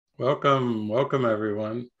Welcome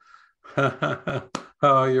everyone.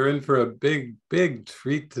 Oh, you're in for a big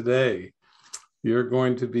treat today. You're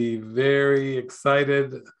going to be very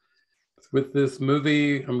excited with this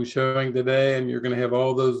movie I'm showing today, and you're going to have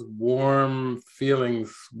all those warm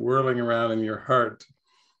feelings swirling around in your heart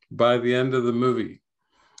by the end of the movie.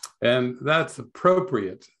 And that's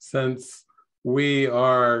appropriate since we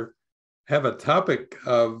have a topic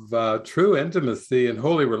of true intimacy and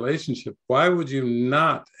holy relationship. Why would you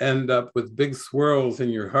not end up with big swirls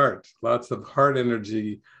in your heart, lots of heart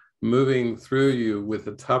energy moving through you with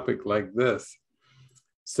a topic like this?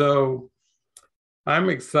 So I'm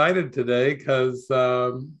excited today because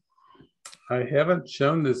I haven't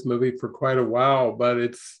shown this movie for quite a while, but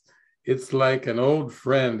it's like an old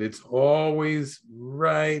friend. It's always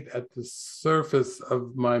right at the surface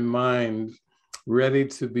of my mind, ready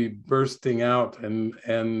to be bursting out.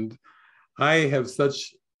 And I have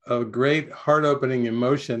such a great heart-opening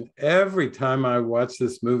emotion every time I watch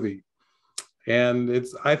this movie. And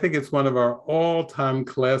I think it's one of our all-time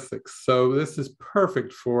classics. So this is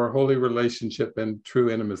perfect for holy relationship and true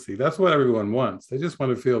intimacy. That's what everyone wants. They just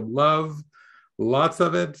want to feel love, lots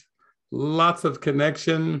of it, lots of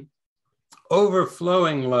connection,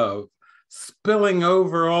 overflowing love, spilling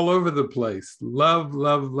over all over the place. Love,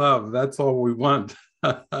 love, love. That's all we want.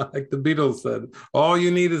 Like the Beatles said, all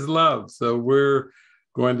you need is love. So we're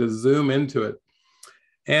going to zoom into it.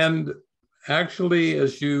 And actually,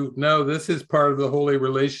 as you know, this is part of the Holy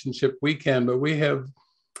Relationship Weekend, but we have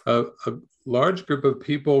a large group of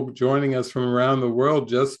people joining us from around the world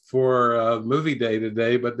just for movie day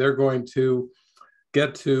today, but they're going to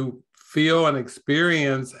get to feel and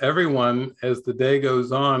experience everyone as the day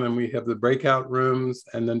goes on, and we have the breakout rooms,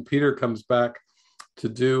 and then Peter comes back to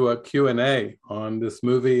do a Q&A on this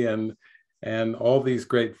movie and all these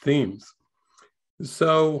great themes.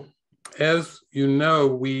 So as you know,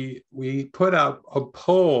 we put out a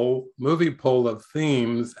movie poll of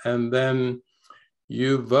themes, and then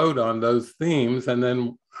you vote on those themes, and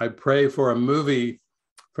then I pray for a movie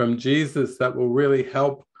from Jesus that will really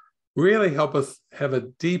help us have a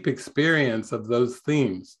deep experience of those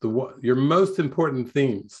themes. Your most important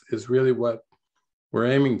themes is really what we're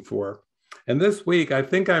aiming for. And this week, I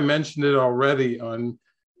think I mentioned it already on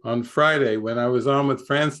Friday when I was on with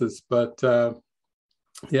Francis, but the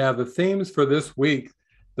themes for this week,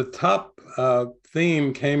 the top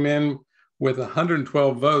theme came in with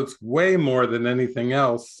 112 votes, way more than anything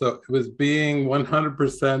else. So it was being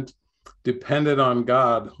 100% dependent on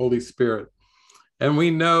God, Holy Spirit. And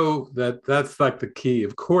we know that that's like the key.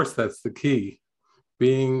 Of course, that's the key,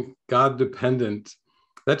 being God dependent.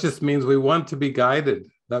 That just means we want to be guided,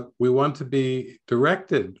 that we want to be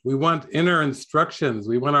directed. We want inner instructions.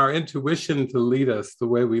 We want our intuition to lead us the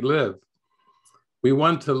way we live. We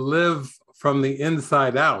want to live from the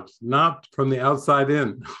inside out, not from the outside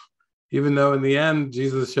in, even though in the end,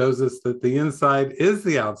 Jesus shows us that the inside is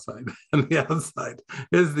the outside and the outside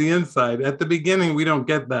is the inside. At the beginning, we don't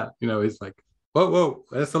get that. He's like, whoa,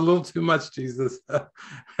 that's a little too much, Jesus.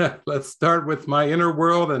 Let's start with my inner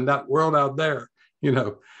world and that world out there,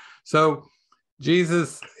 So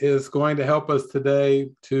Jesus is going to help us today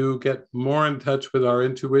to get more in touch with our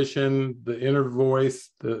intuition, the inner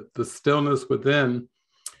voice, the stillness within,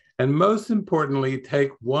 and most importantly,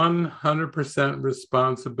 take 100%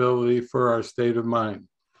 responsibility for our state of mind.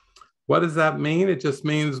 What does that mean? It just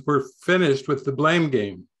means we're finished with the blame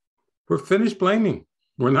game. We're finished blaming.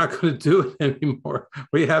 We're not going to do it anymore.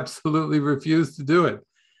 We absolutely refuse to do it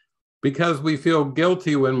because we feel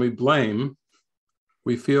guilty when we blame.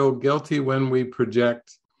 We feel guilty when we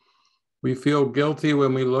project. We feel guilty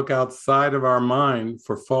when we look outside of our mind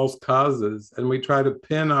for false causes, and we try to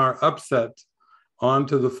pin our upset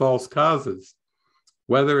onto the false causes,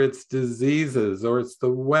 whether it's diseases or it's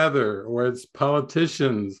the weather or it's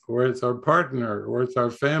politicians or it's our partner or it's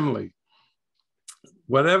our family.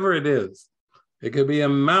 Whatever it is. It could be a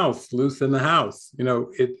mouse loose in the house.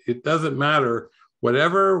 It doesn't matter.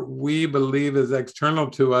 Whatever we believe is external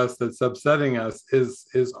to us that's upsetting us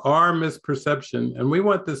is our misperception. And we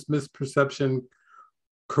want this misperception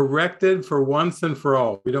corrected for once and for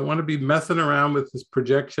all. We don't want to be messing around with this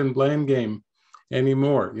projection blame game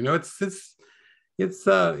anymore. It's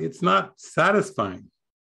not satisfying.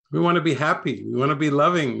 We want to be happy. We want to be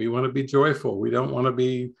loving. We want to be joyful. We don't want to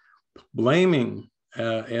be blaming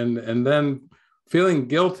and then feeling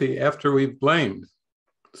guilty after we've blamed.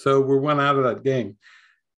 So we're one out of that game.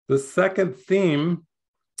 The second theme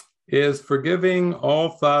is forgiving all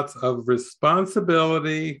thoughts of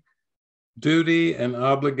responsibility, duty, and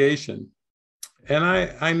obligation. And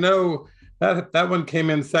I know that one came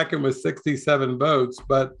in second with 67 votes,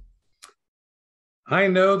 but I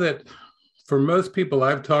know that for most people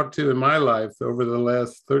I've talked to in my life over the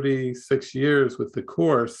last 36 years with the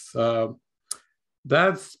course,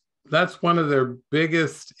 that's one of their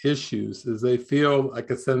biggest issues, is they feel like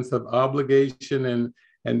a sense of obligation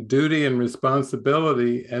and duty and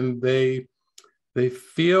responsibility, and they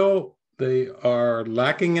feel they are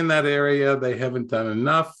lacking in that area. They haven't done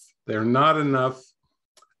enough. They're not enough.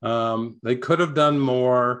 They could have done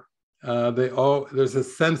more. There's a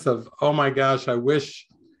sense of, oh my gosh, I wish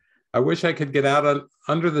I could get out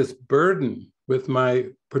under this burden with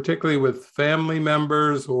particularly with family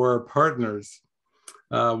members or partners.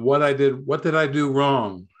 What did I do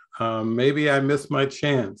wrong? Maybe I missed my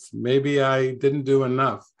chance. Maybe I didn't do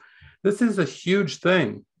enough. This is a huge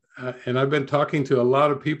thing. And I've been talking to a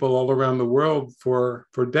lot of people all around the world for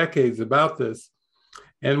decades about this.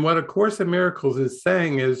 And what A Course in Miracles is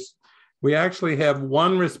saying is we actually have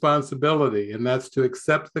one responsibility, and that's to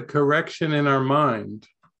accept the correction in our mind,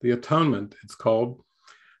 the atonement, it's called.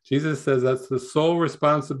 Jesus says that's the sole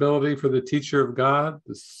responsibility for the teacher of God,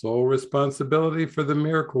 the sole responsibility for the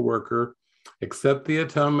miracle worker. Accept the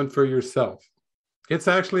atonement for yourself. It's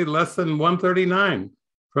actually lesson 139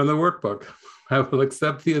 from the workbook. I will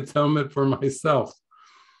accept the atonement for myself.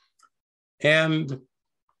 And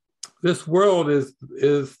this world is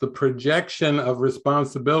the projection of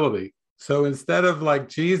responsibility. So instead of like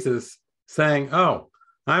Jesus saying, oh,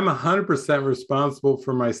 I'm 100% responsible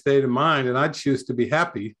for my state of mind, and I choose to be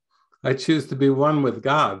happy. I choose to be one with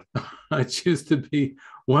God. I choose to be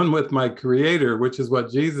one with my Creator, which is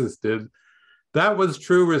what Jesus did. That was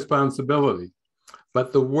true responsibility.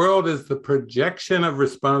 But the world is the projection of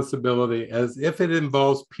responsibility as if it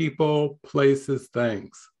involves people, places,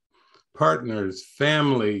 things, partners,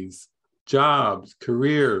 families, jobs,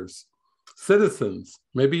 careers, citizens.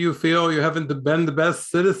 Maybe you feel you haven't been the best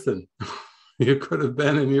citizen you could have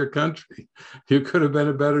been in your country. You could have been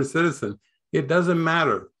a better citizen. It doesn't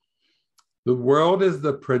matter. The world is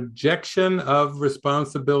the projection of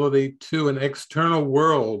responsibility to an external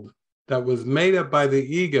world that was made up by the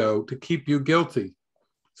ego to keep you guilty.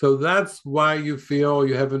 So that's why you feel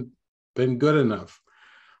you haven't been good enough.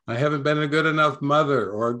 I haven't been a good enough mother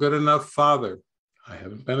or a good enough father. I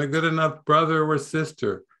haven't been a good enough brother or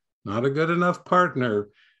sister, not a good enough partner.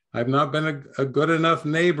 I've not been a good enough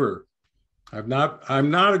neighbor. I'm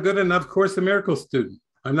not a good enough Course in Miracles student.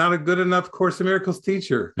 I'm not a good enough Course in Miracles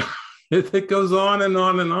teacher. It goes on and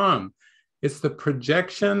on and on. It's the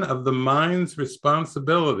projection of the mind's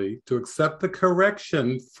responsibility to accept the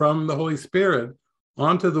correction from the Holy Spirit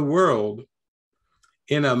onto the world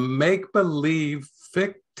in a make-believe,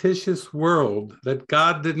 fictitious world that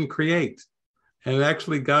God didn't create. And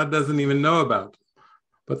actually, God doesn't even know about.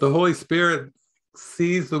 But the Holy Spirit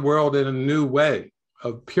sees the world in a new way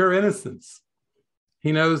of pure innocence.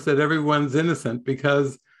 He knows that everyone's innocent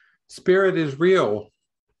because spirit is real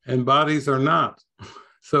and bodies are not.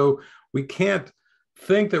 So we can't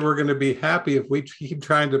think that we're going to be happy if we keep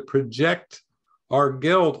trying to project our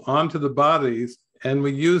guilt onto the bodies and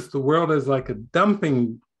we use the world as like a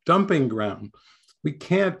dumping ground. We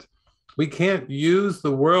can't use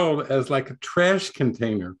the world as like a trash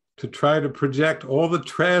container to try to project all the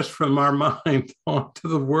trash from our mind onto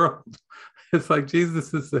the world. It's like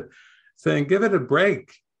Jesus is saying, give it a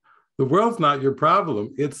break. The world's not your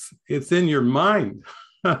problem. It's in your mind.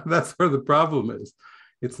 That's where the problem is.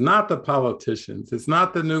 It's not the politicians. It's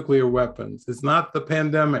not the nuclear weapons. It's not the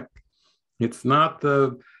pandemic. It's not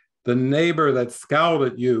the neighbor that scowled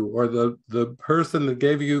at you or the person that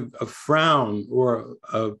gave you a frown or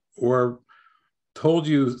told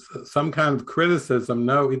you some kind of criticism.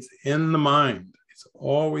 No, it's in the mind. It's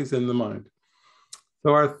always in the mind.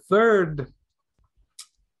 So our third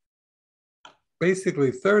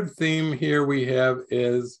theme here we have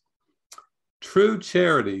is true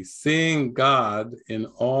charity, seeing God in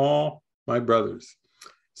all my brothers.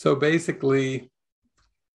 So basically,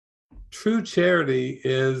 true charity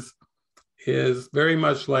is very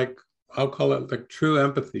much like, I'll call it like true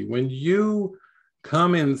empathy. When you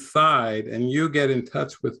come inside and you get in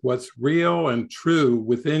touch with what's real and true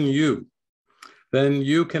within you, then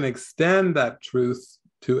you can extend that truth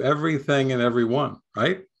to everything and everyone,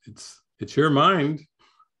 right? It's your mind.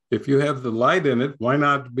 If you have the light in it, why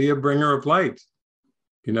not be a bringer of light?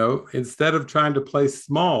 You know, instead of trying to play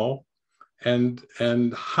small and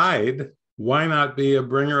hide, why not be a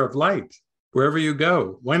bringer of light wherever you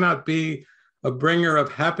go? Why not be a bringer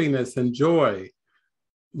of happiness and joy?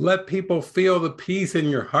 Let people feel the peace in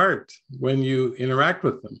your heart when you interact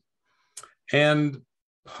with them. And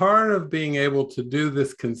part of being able to do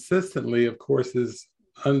this consistently, of course, is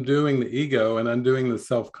undoing the ego and undoing the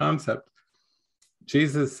self-concept.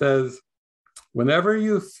 Jesus says, Whenever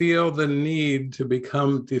you feel the need to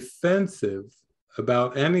become defensive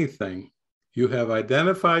about anything, you have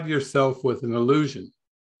identified yourself with an illusion.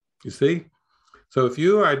 You see? So if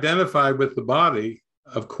you are identified with the body,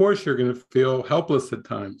 of course you're going to feel helpless at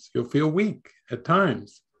times. You'll feel weak at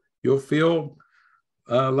times. You'll feel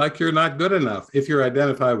like you're not good enough if you're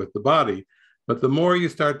identified with the body. But the more you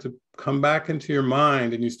start to come back into your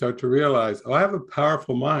mind and you start to realize, oh, I have a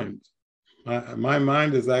powerful mind. My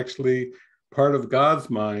mind is actually part of God's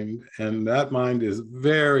mind, and that mind is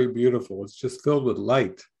very beautiful. It's just filled with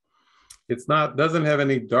light. Doesn't have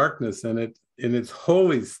any darkness in it in its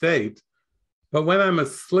holy state. But when I'm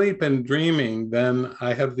asleep and dreaming, then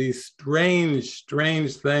I have these strange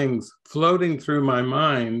things floating through my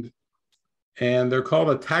mind, and they're called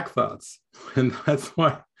attack thoughts. And that's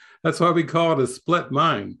why we call it a split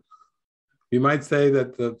mind. You might say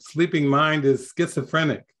that the sleeping mind is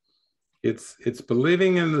schizophrenic. It's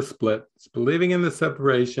believing in the split, it's believing in the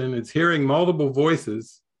separation, it's hearing multiple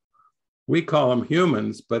voices. We call them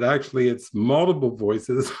humans, but actually it's multiple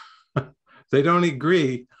voices. They don't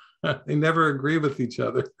agree. They never agree with each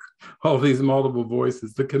other. All these multiple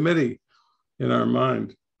voices, the committee in our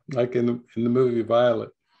mind, like in the movie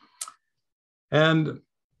Violet. And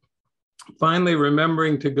finally,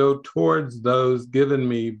 remembering to go towards those given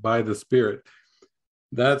me by the Spirit.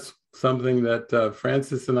 That's something that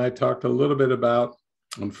Francis and I talked a little bit about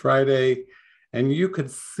on Friday. And you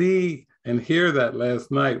could see and hear that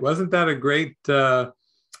last night. Wasn't that a great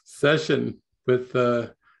session with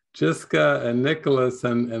Jiska and Nicholas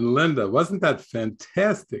and Linda? Wasn't that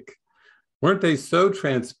fantastic? Weren't they so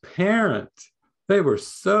transparent? They were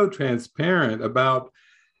so transparent about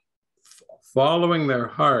following their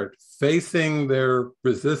heart, facing their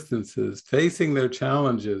resistances, facing their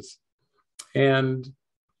challenges. And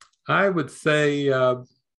I would say,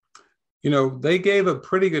 they gave a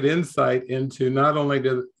pretty good insight into not only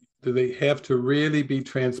do they have to really be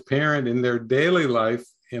transparent in their daily life,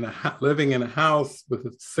 living in a house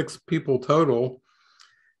with 6 people total.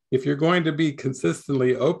 If you're going to be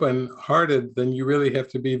consistently open-hearted, then you really have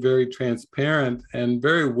to be very transparent and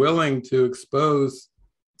very willing to expose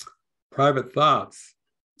private thoughts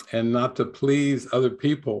and not to please other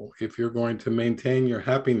people if you're going to maintain your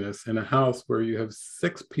happiness in a house where you have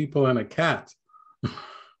 6 people and a cat.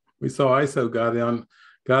 We saw ISO got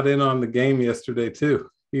in on the game yesterday too.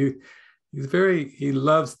 He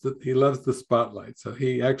loves the spotlight. So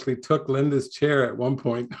he actually took Linda's chair at one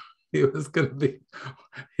point. He was trying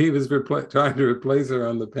to replace her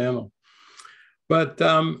on the panel. But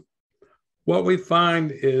what we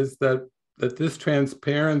find is that this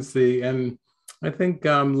transparency, and I think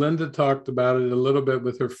Linda talked about it a little bit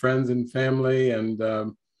with her friends and family,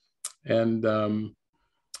 and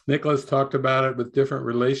Nicholas talked about it with different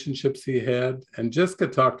relationships he had, and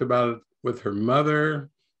Jiska talked about it with her mother,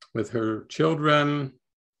 with her children,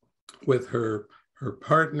 with her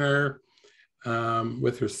partner,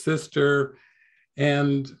 with her sister.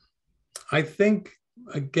 And I think,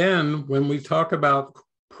 again, when we talk about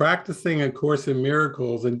practicing A Course in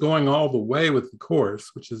Miracles and going all the way with the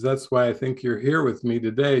Course, that's why I think you're here with me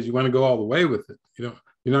today, is you want to go all the way with it. You're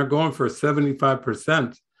not going for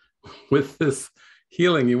 75% with this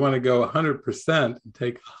healing. You want to go 100% and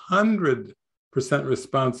take 100%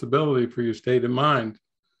 responsibility for your state of mind.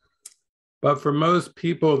 But for most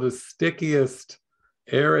people, the stickiest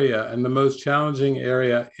area and the most challenging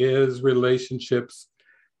area is relationships.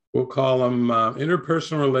 We'll call them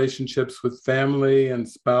interpersonal relationships with family and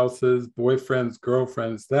spouses, boyfriends,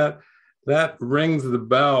 girlfriends. That rings the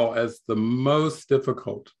bell as the most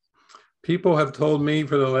difficult. People have told me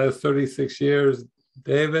for the last 36 years,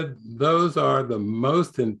 David, those are the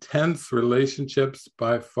most intense relationships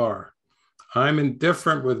by far. I'm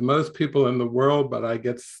indifferent with most people in the world, but I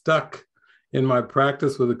get stuck in my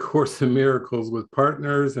practice with A Course in Miracles with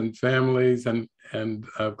partners and families and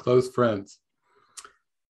close friends.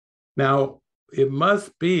 Now, it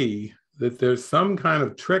must be that there's some kind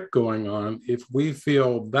of trick going on if we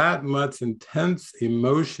feel that much intense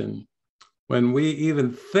emotion when we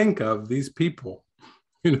even think of these people,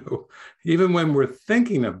 even when we're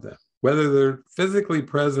thinking of them, whether they're physically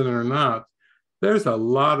present or not, there's a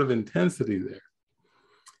lot of intensity there.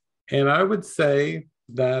 And I would say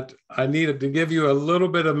that I needed to give you a little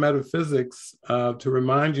bit of metaphysics to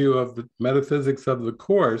remind you of the metaphysics of the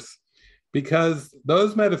Course, because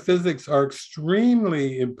those metaphysics are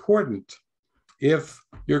extremely important if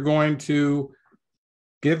you're going to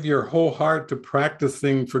give your whole heart to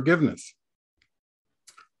practicing forgiveness.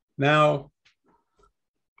 Now,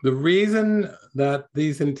 the reason that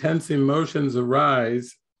these intense emotions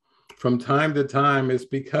arise from time to time is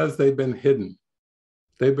because they've been hidden.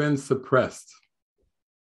 They've been suppressed.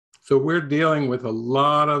 So we're dealing with a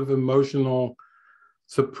lot of emotional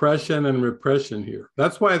suppression and repression here.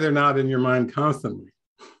 That's why they're not in your mind constantly,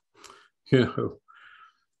 you know.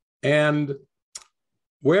 And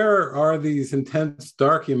where are these intense,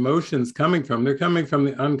 dark emotions coming from? They're coming from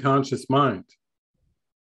the unconscious mind.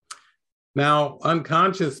 Now,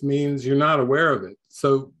 unconscious means you're not aware of it.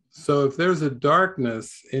 So if there's a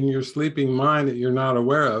darkness in your sleeping mind that you're not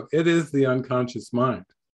aware of, it is the unconscious mind.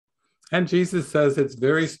 And Jesus says it's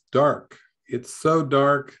very dark. It's so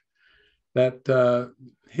dark that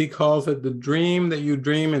he calls it the dream that you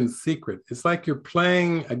dream in secret. It's like you're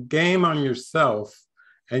playing a game on yourself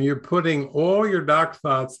and you're putting all your dark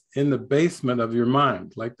thoughts in the basement of your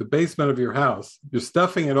mind, like the basement of your house. You're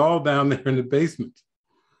stuffing it all down there in the basement.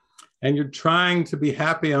 And you're trying to be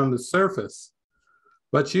happy on the surface.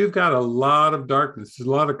 But you've got a lot of darkness. There's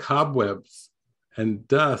a lot of cobwebs and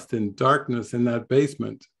dust and darkness in that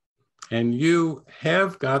basement. And you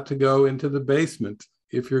have got to go into the basement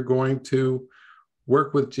if you're going to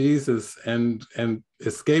work with Jesus and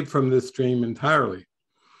escape from this dream entirely.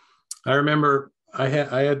 I remember I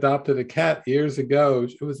adopted a cat years ago.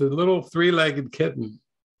 It was a little three-legged kitten,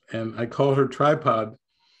 and I called her Tripod.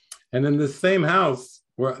 And in this same house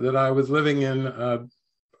that I was living in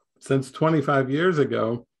since 25 years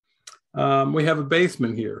ago, we have a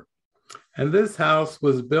basement here. And this house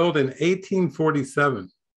was built in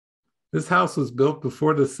 1847. This house was built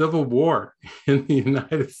before the Civil War in the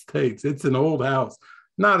United States. It's an old house,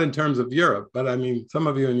 not in terms of Europe, but I mean, some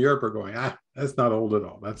of you in Europe are going, that's not old at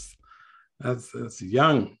all. That's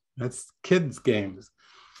young. That's kids' games.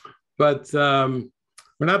 But we're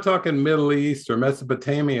not talking Middle East or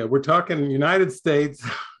Mesopotamia. We're talking United States,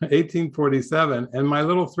 1847. And my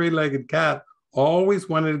little three-legged cat always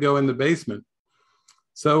wanted to go in the basement.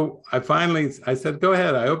 So I said, go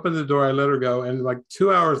ahead. I opened the door, I let her go. And like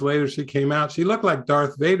 2 hours later, she came out. She looked like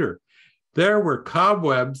Darth Vader. There were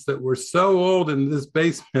cobwebs that were so old in this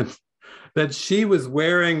basement that she was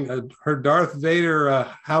wearing her Darth Vader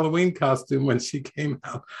Halloween costume when she came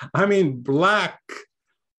out. I mean, black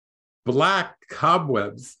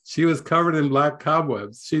cobwebs. She was covered in black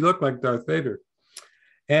cobwebs. She looked like Darth Vader.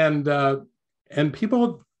 And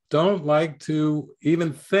people don't like to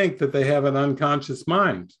even think that they have an unconscious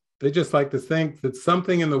mind. They just like to think that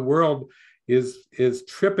something in the world is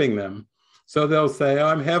tripping them. So they'll say, oh,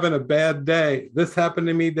 I'm having a bad day. This happened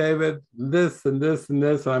to me, David, this and this and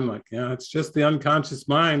this. I'm like, yeah, it's just the unconscious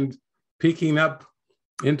mind peeking up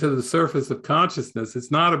into the surface of consciousness.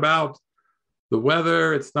 It's not about the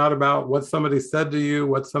weather. It's not about what somebody said to you,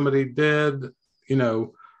 what somebody did,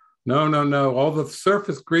 No. All the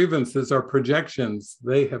surface grievances are projections.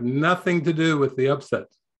 They have nothing to do with the upset.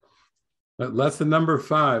 But lesson number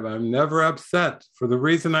 5, I'm never upset for the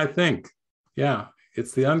reason I think. Yeah,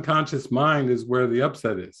 it's the unconscious mind is where the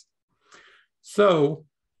upset is. So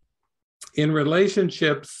in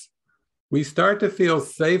relationships, we start to feel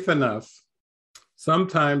safe enough.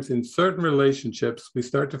 Sometimes in certain relationships, we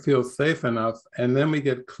start to feel safe enough, and then we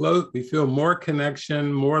get close. We feel more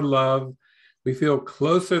connection, more love. We feel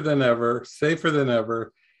closer than ever, safer than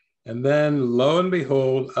ever. And then lo and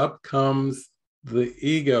behold, up comes the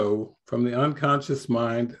ego from the unconscious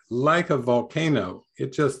mind like a volcano.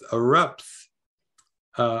 It just erupts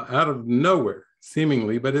out of nowhere,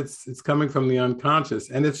 seemingly, but it's coming from the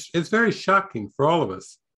unconscious. And it's very shocking for all of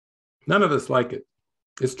us. None of us like it.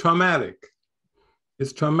 It's traumatic.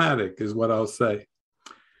 It's traumatic is what I'll say.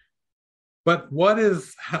 But what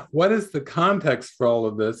is the context for all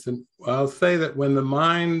of this? And I'll say that when the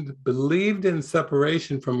mind believed in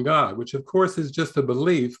separation from God, which of course is just a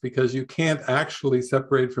belief because you can't actually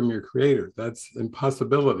separate from your creator, that's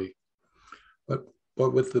impossibility. But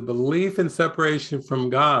with the belief in separation from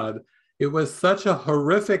God, it was such a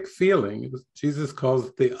horrific feeling. Jesus calls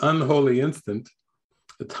it the unholy instant,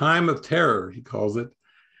 the time of terror, he calls it.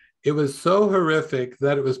 It was so horrific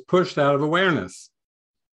that it was pushed out of awareness.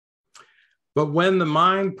 But when the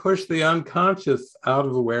mind pushed the unconscious out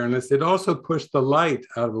of awareness, it also pushed the light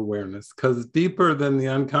out of awareness, because deeper than the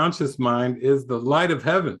unconscious mind is the light of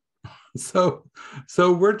heaven. So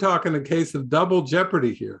we're talking a case of double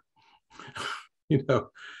jeopardy here.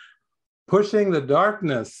 Pushing the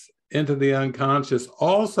darkness into the unconscious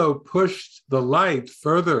also pushed the light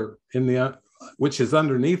further which is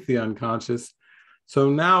underneath the unconscious. So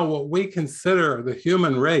now what we consider the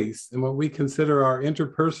human race and what we consider our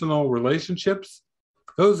interpersonal relationships,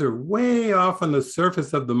 those are way off on the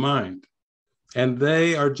surface of the mind. And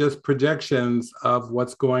they are just projections of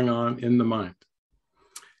what's going on in the mind.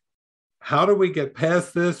 How do we get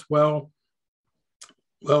past this? Well,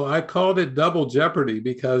 I called it double jeopardy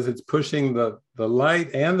because it's pushing the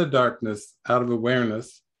light and the darkness out of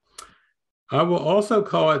awareness. I will also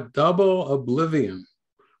call it double oblivion,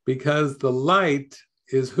 because the light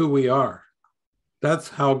is who we are. That's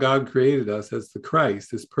how God created us, as the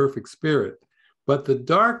Christ, His perfect spirit. But the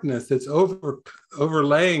darkness that's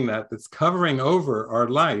overlaying that, that's covering over our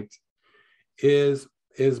light, is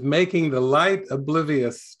making the light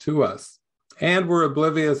oblivious to us. And we're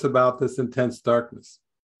oblivious about this intense darkness.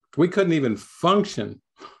 We couldn't even function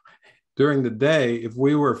during the day if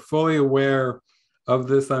we were fully aware of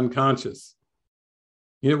this unconscious.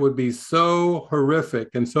 It would be so horrific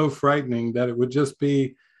and so frightening that it would just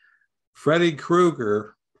be Freddy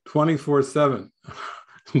Krueger 24/7.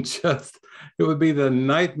 It would be the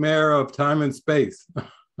nightmare of time and space.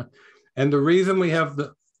 And the reason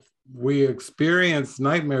we experience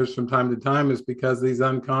nightmares from time to time is because these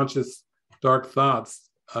unconscious dark thoughts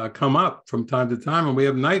come up from time to time, and we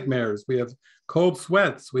have nightmares, we have cold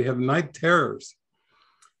sweats, we have night terrors.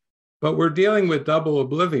 But we're dealing with double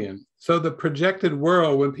oblivion. So the projected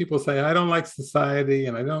world, when people say, I don't like society,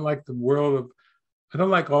 and I don't like the world I don't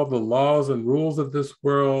like all the laws and rules of this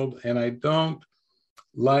world, and I don't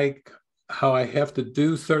like how I have to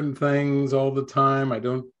do certain things all the time, I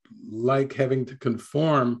don't like having to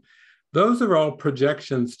conform, those are all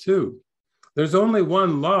projections too. There's only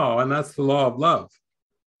one law, and that's the law of love.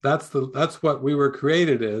 That's what we were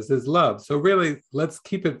created as, is love. So really, let's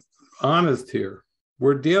keep it honest here.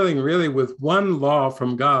 We're dealing really with one law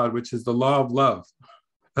from God, which is the law of love.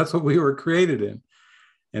 That's what we were created in.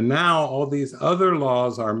 And now all these other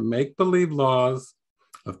laws are make-believe laws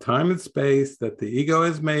of time and space that the ego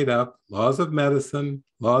has made up, laws of medicine,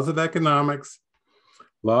 laws of economics,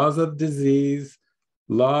 laws of disease,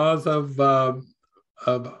 laws of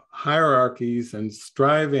hierarchies and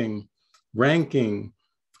striving, ranking.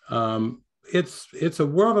 It's a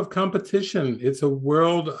world of competition. It's a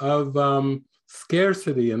world of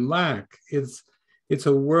scarcity and lack. It's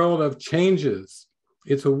a world of changes.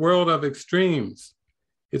 It's a world of extremes.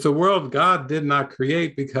 It's a world God did not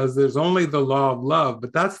create, because there's only the law of love,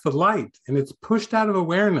 but that's the light, and it's pushed out of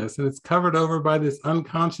awareness, and it's covered over by this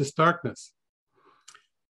unconscious darkness.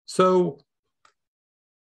 So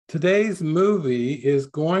today's movie is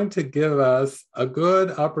going to give us a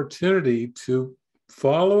good opportunity to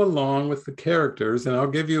follow along with the characters, and I'll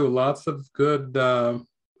give you lots of good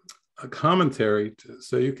commentary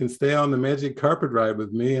so you can stay on the magic carpet ride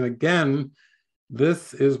with me. And again,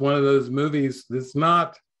 this is one of those movies that's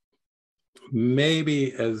not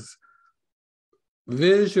maybe as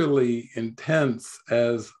visually intense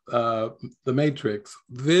as The Matrix,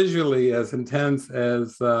 visually as intense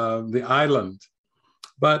as The Island.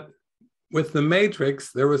 But with The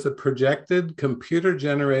Matrix, there was a projected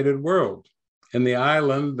computer-generated world. In The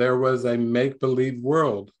Island, there was a make-believe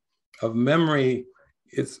world of memory.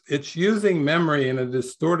 It's using memory in a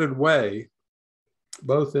distorted way,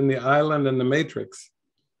 both in The Island and The Matrix,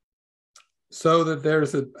 so that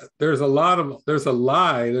there's a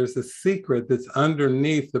lie, there's a secret that's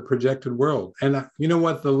underneath the projected world. And you know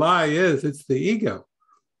what the lie is? It's the ego.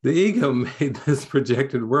 The ego made this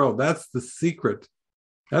projected world. That's the secret.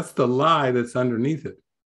 That's the lie that's underneath it.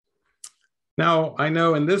 Now, I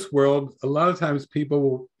know in this world, a lot of times people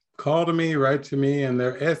will call to me, write to me, and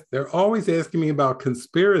they're always asking me about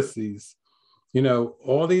conspiracies,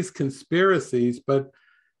 all these conspiracies, but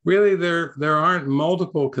really there aren't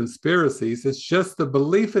multiple conspiracies. It's just the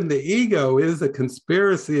belief in the ego is a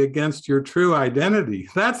conspiracy against your true identity.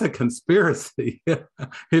 That's a conspiracy.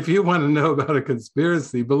 If you want to know about a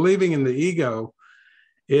conspiracy, believing in the ego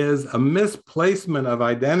is a misplacement of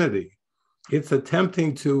identity. It's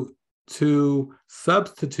attempting to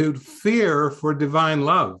substitute fear for divine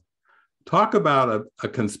love. Talk about a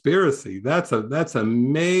conspiracy. That's a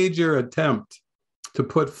major attempt to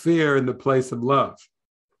put fear in the place of love.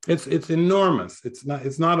 It's enormous.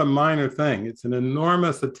 It's not a minor thing. It's an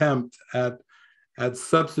enormous attempt at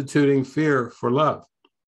substituting fear for love.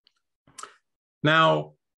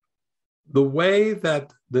 Now, the way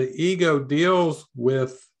that the ego deals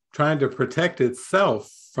with trying to protect itself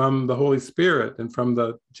from the Holy Spirit and from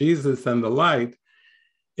the Jesus and the light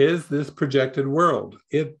is this projected world.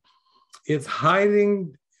 It's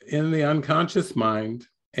hiding in the unconscious mind,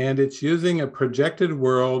 and it's using a projected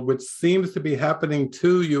world which seems to be happening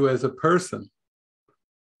to you as a person,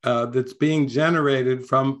 that's being generated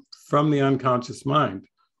from the unconscious mind.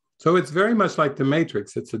 So it's very much like the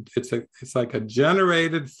Matrix. It's like a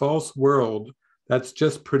generated false world that's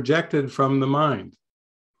just projected from the mind.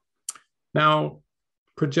 Now,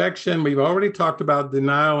 projection, we've already talked about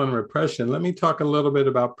denial and repression. Let me talk a little bit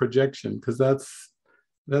about projection, because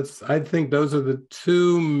I think those are the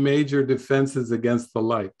two major defenses against the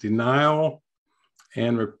light: denial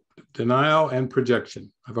and denial and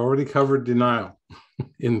projection. I've already covered denial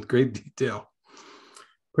in great detail.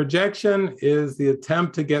 Projection is the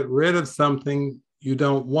attempt to get rid of something you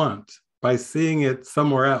don't want by seeing it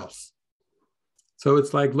somewhere else. So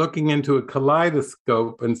it's like looking into a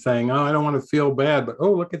kaleidoscope and saying, oh, I don't want to feel bad, but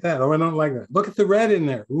oh, look at that. Oh, I don't like that. Look at the red in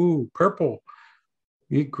there. Ooh, purple,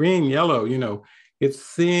 green, yellow, It's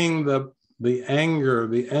seeing the anger,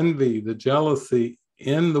 the envy, the jealousy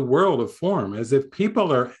in the world of form, as if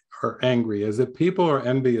people are angry, as if people are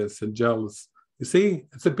envious and jealous. You see,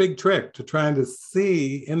 it's a big trick to trying to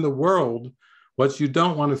see in the world what you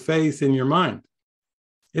don't want to face in your mind.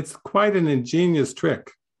 It's quite an ingenious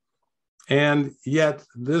trick. And yet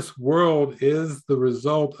this world is the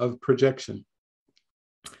result of projection.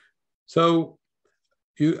 So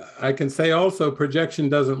I can say also projection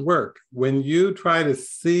doesn't work. When you try to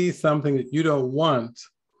see something that you don't want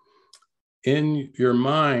in your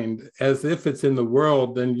mind as if it's in the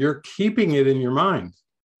world, then you're keeping it in your mind.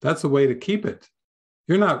 That's a way to keep it.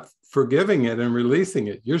 You're not forgiving it and releasing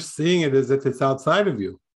it. You're seeing it as if it's outside of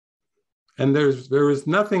you. And there is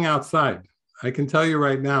nothing outside. I can tell you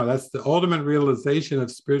right now, that's the ultimate realization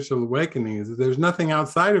of spiritual awakening, is that there's nothing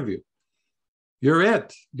outside of you. You're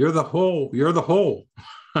it. You're the whole. You're the whole.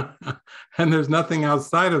 And there's nothing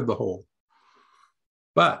outside of the whole.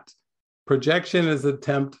 But projection is an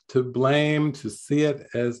attempt to blame, to see it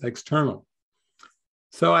as external.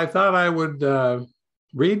 So I thought I would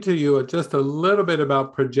read to you just a little bit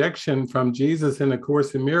about projection from Jesus in A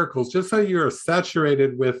Course in Miracles, just so you're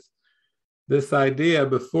saturated with this idea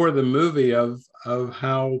before the movie of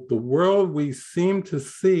how the world we seem to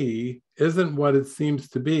see isn't what it seems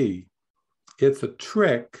to be. It's a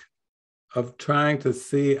trick of trying to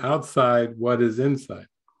see outside what is inside.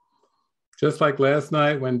 Just like last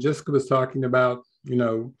night when Jessica was talking about,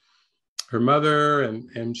 her mother,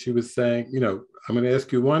 and she was saying, I'm going to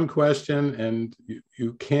ask you one question and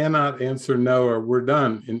you cannot answer no or we're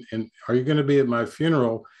done. And are you going to be at my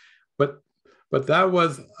funeral? But that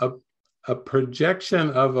was a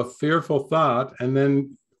projection of a fearful thought, and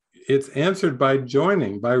then it's answered by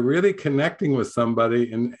joining, by really connecting with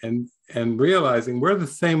somebody and realizing we're the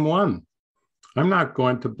same one. I'm not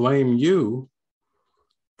going to blame you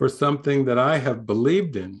for something that I have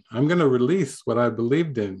believed in. I'm going to release what I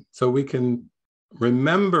believed in so we can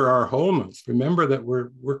remember our wholeness, remember that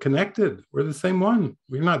we're connected. We're the same one.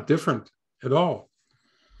 We're not different at all.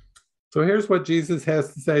 So here's what Jesus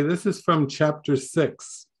has to say. This is from chapter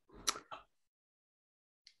 6.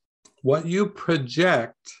 What you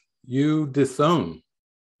project, you disown,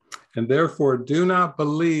 and therefore do not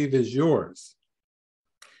believe is yours.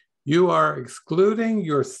 You are excluding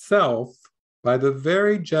yourself by the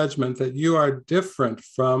very judgment that you are different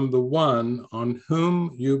from the one on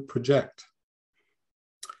whom you project.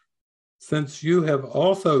 Since you have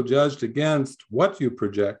also judged against what you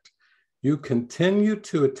project, you continue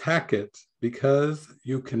to attack it because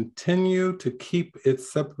you continue to keep it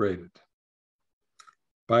separated.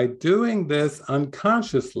 By doing this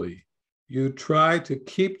unconsciously, you try to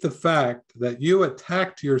keep the fact that you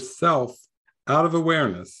attacked yourself out of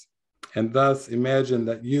awareness and thus imagine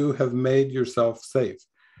that you have made yourself safe.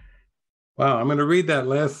 Wow, I'm going to read that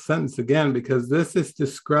last sentence again because this is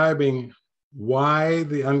describing why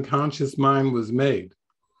the unconscious mind was made.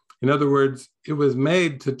 In other words, it was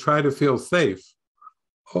made to try to feel safe.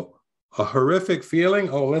 Oh, a horrific feeling?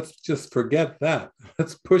 Oh, let's just forget that.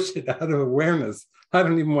 Let's push it out of awareness. I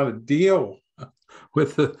don't even want to deal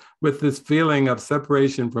with this feeling of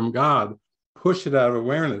separation from God. Push it out of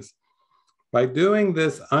awareness. By doing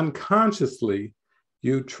this unconsciously,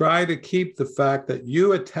 you try to keep the fact that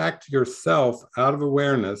you attacked yourself out of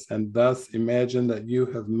awareness and thus imagine that you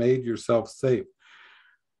have made yourself safe.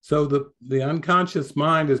 So the unconscious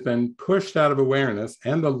mind has been pushed out of awareness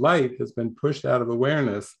and the light has been pushed out of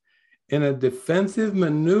awareness in a defensive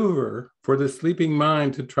maneuver for the sleeping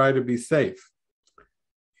mind to try to be safe.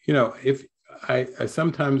 If I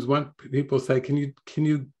sometimes want people say, can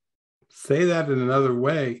you say that in another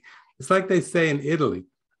way? It's like they say in Italy,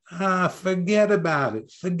 forget about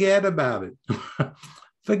it. Forget about it.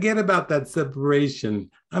 Forget about that separation.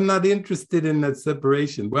 I'm not interested in that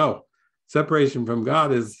separation. Well, separation from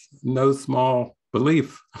God is no small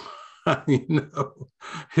belief. If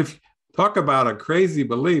you talk about a crazy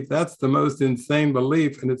belief, that's the most insane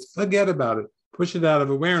belief. And it's forget about it. Push it out of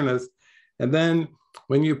awareness. And then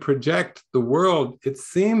when you project the world, it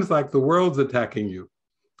seems like the world's attacking you.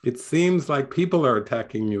 It seems like people are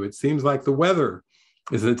attacking you. It seems like the weather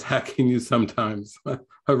is attacking you sometimes,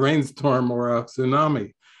 a rainstorm or a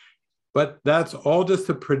tsunami. But that's all just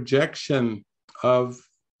a projection of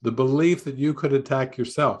the belief that you could attack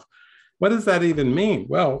yourself. what does that even mean?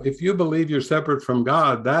 Well, if you believe you're separate from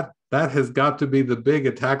God, that has got to be the big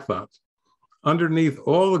attack thought. Underneath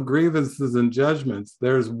all the grievances and judgments,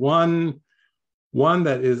 there's one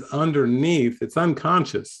that is underneath. It's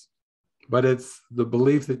unconscious, but it's the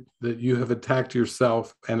belief that you have attacked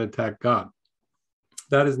yourself and attacked God.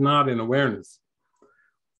 That is not in awareness.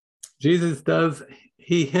 Jesus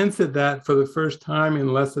he hints at that for the first time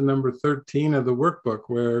in lesson number 13 of the workbook,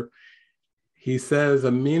 where he says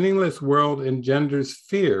a meaningless world engenders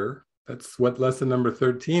fear. That's what lesson number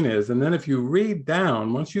 13 is. And then if you read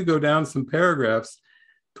down, once you go down some paragraphs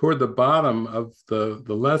toward the bottom of the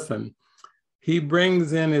lesson, he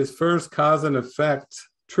brings in his first cause and effect,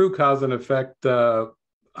 true cause and effect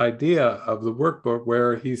idea of the workbook,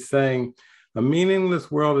 where he's saying a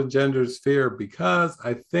meaningless world engenders fear because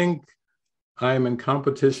I think I am in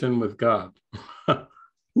competition with God.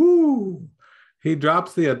 Woo! He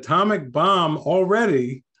drops the atomic bomb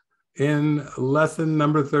already in lesson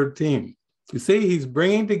number 13. You see, he's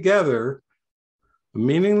bringing together a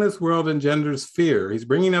meaningless world engenders fear. He's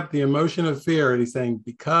bringing up the emotion of fear, and he's saying,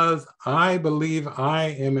 because I believe I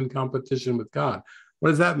am in competition with God. What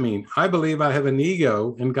does that mean? I believe I have an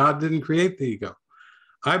ego, and God didn't create the ego.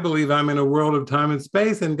 I believe I'm in a world of time and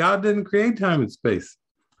space, and God didn't create time and space.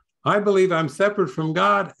 I believe I'm separate from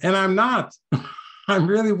God, and I'm not. I'm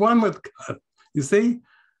really one with God. You see,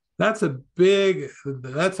 that's a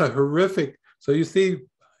horrific. So you see,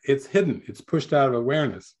 it's hidden. It's pushed out of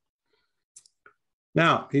awareness.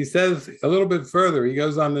 Now, he says a little bit further, he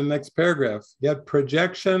goes on the next paragraph, yet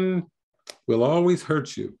projection will always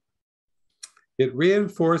hurt you. It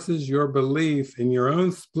reinforces your belief in your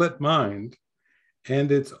own split mind,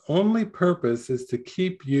 and its only purpose is to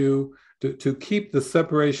keep the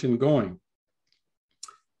separation going.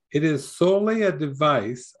 It is solely a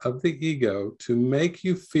device of the ego to make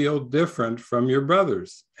you feel different from your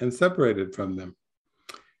brothers and separated from them.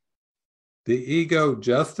 The ego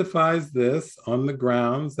justifies this on the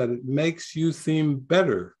grounds that it makes you seem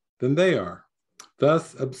better than they are,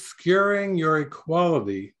 thus obscuring your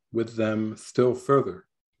equality with them still further.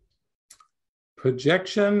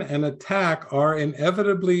 Projection and attack are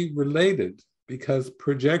inevitably related because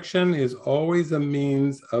projection is always a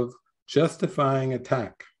means of justifying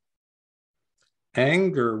attack.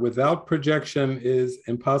 Anger without projection is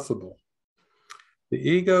impossible. The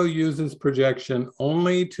ego uses projection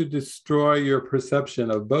only to destroy your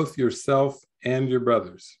perception of both yourself and your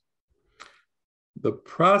brothers. The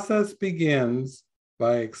process begins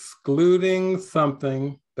by excluding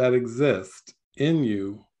something that exists in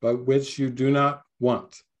you but which you do not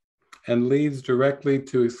want, and leads directly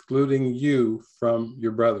to excluding you from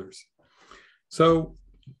your brothers. So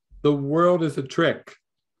the world is a trick,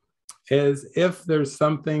 as if there's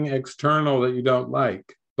something external that you don't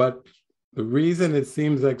like, but the reason it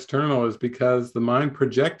seems external is because the mind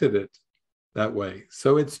projected it that way.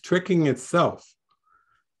 So it's tricking itself.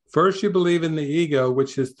 First, you believe in the ego,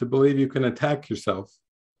 which is to believe you can attack yourself.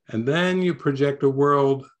 And then you project a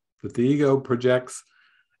world that the ego projects.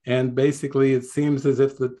 And basically, it seems as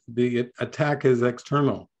if the attack is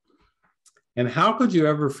external. And how could you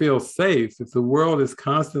ever feel safe if the world is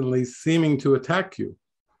constantly seeming to attack you?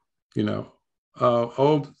 You know,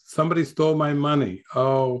 oh, somebody stole my money.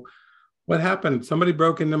 Oh, what happened? Somebody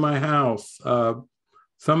broke into my house. I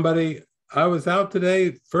was out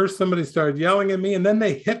today. First, somebody started yelling at me, and then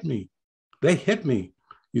they hit me. They hit me.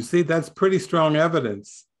 You see, that's pretty strong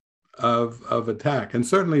evidence of attack. And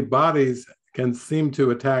certainly bodies can seem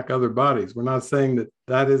to attack other bodies. We're not saying that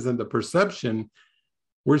that isn't a perception.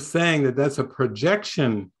 We're saying that that's a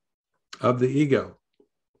projection of the ego,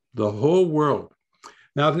 the whole world.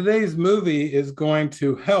 Now, today's movie is going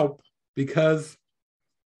to help because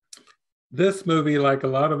this movie, like a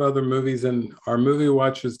lot of other movies in our Movie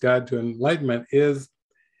Watcher's Guide to Enlightenment, is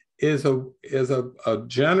a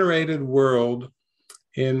generated world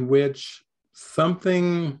in which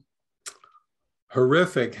something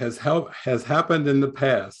horrific has happened in the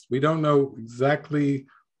past. We don't know exactly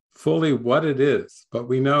fully what it is, but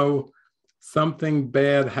we know something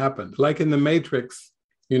bad happened. Like in the Matrix,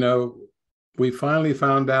 you know, we finally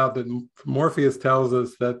found out that Morpheus tells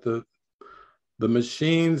us that the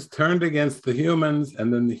machines turned against the humans,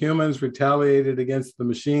 and then the humans retaliated against the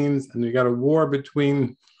machines, and you got a war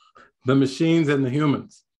between the machines and the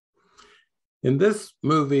humans. In this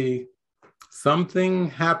movie, something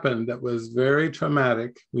happened that was very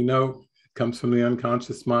traumatic. We know it comes from the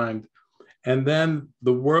unconscious mind. And then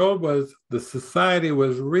the society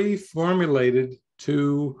was reformulated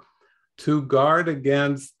to guard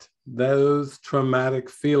against those traumatic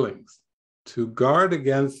feelings, to guard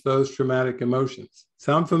against those traumatic emotions.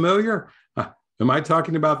 Sound familiar? Am I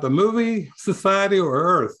talking about the movie society or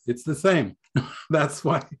Earth? It's the same. That's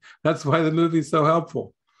why the movie's so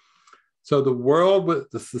helpful. So the world,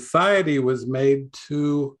 the society was made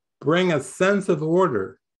to bring a sense of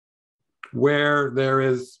order where there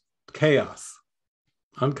is chaos.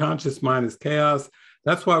 Unconscious mind is chaos.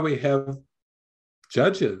 That's why we have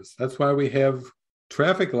judges. That's why we have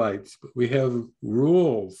traffic lights. We have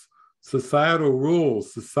rules, societal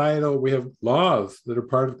rules, we have laws that are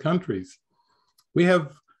part of countries. We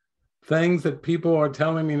have things that people are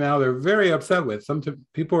telling me now they're very upset with. Some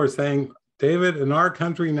people are saying, David, in our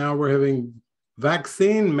country now we're having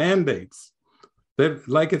vaccine mandates. That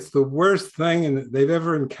like it's the worst thing they've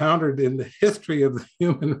ever encountered in the history of the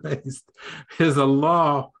human race is a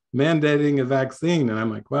law mandating a vaccine. And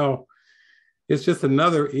I'm like, well, it's just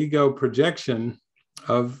another ego projection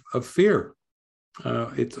of fear.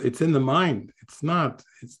 It's in the mind. It's not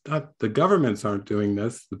the governments aren't doing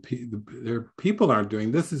this. Their people aren't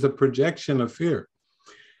doing this. Is a projection of fear.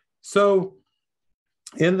 So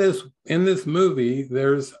in this movie,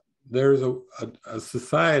 there's a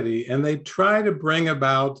society, and they try to bring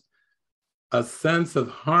about a sense of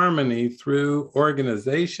harmony through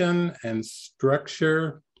organization and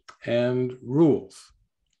structure and rules.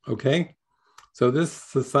 Okay? So this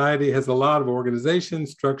society has a lot of organization,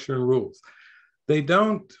 structure, and rules.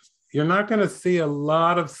 You're not going to see a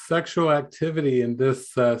lot of sexual activity in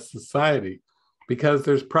this society because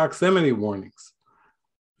there's proximity warnings.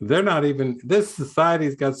 This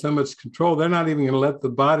society's got so much control, they're not even going to let the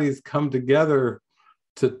bodies come together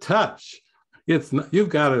to touch. You've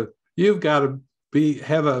got to be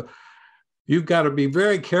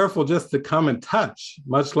very careful just to come and touch,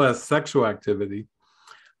 much less sexual activity.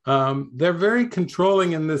 They're very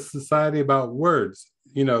controlling in this society about words.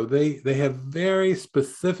 You know, they have very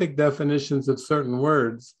specific definitions of certain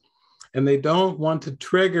words, and they don't want to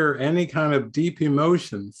trigger any kind of deep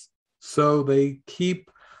emotions. So they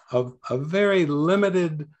keep a very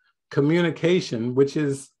limited communication, which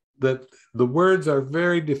is that the words are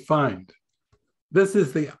very defined. This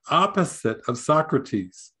is the opposite of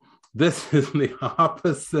Socrates. This is the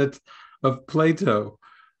opposite of Plato,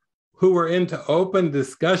 who were into open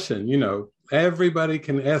discussion. You know, everybody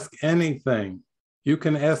can ask anything. You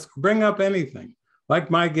can bring up anything.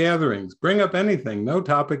 Like my gatherings, bring up anything. No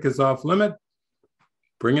topic is off limit.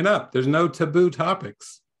 Bring it up. There's no taboo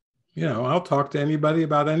topics. You know, I'll talk to anybody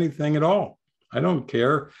about anything at all. I don't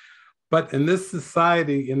care. But in this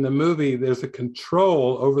society, in the movie, there's a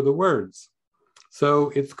control over the words.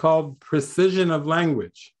 So it's called precision of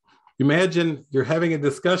language. Imagine you're having a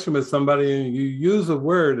discussion with somebody and you use a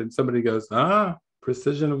word and somebody goes,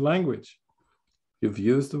 precision of language. You've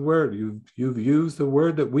used the word. You've used the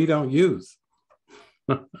word that we don't use.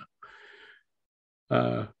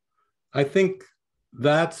 I think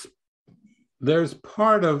there's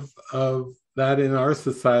part of that in our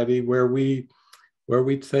society where we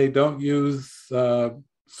say don't use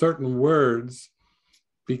certain words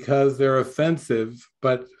because they're offensive.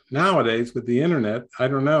 But nowadays with the internet, I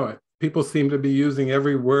don't know, people seem to be using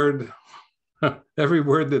every word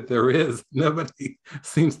that there is. Nobody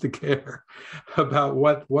seems to care about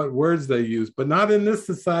what words they use, but not in this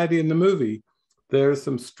society. In the movie, there's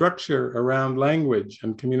some structure around language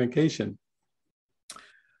and communication.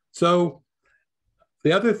 So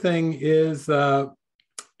the other thing is they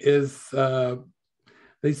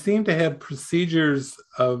seem to have procedures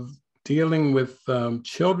of dealing with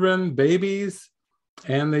children, babies,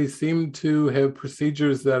 and they seem to have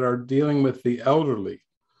procedures that are dealing with the elderly.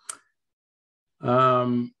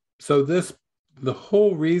 So the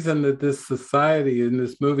whole reason that this society in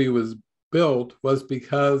this movie was built was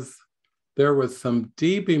because there was some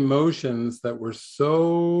deep emotions that were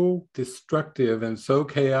so destructive and so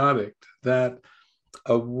chaotic that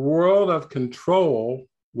a world of control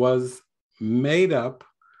was made up.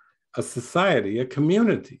 A society, a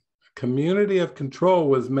community of control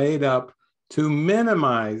was made up to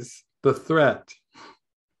minimize the threat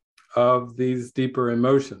of these deeper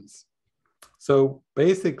emotions. So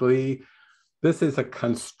basically, this is a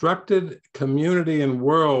constructed community and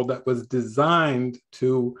world that was designed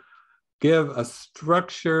to give a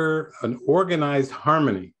structure, an organized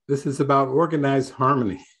harmony. This is about organized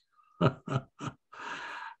harmony.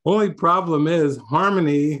 Only problem is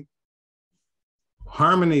harmony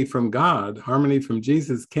from God, harmony from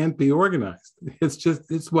Jesus can't be organized.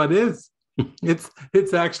 It's what is.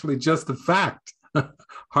 It's actually just a fact.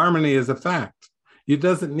 Harmony is a fact. It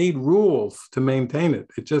doesn't need rules to maintain it.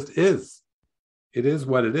 It just is. It is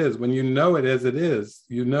what it is. When you know it as it is,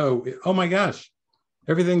 you know, oh my gosh,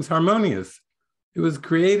 everything's harmonious. It was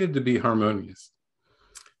created to be harmonious.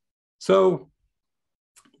 So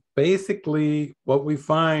basically what we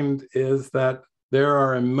find is that there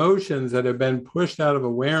are emotions that have been pushed out of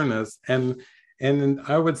awareness. And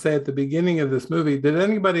I would say at the beginning of this movie, did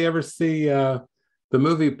anybody ever see the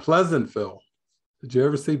movie Pleasantville? Did you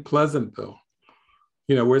ever see Pleasantville?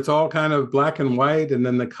 You know, where it's all kind of black and white, and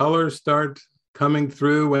then the colors start coming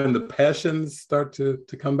through when the passions start to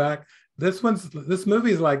come back. This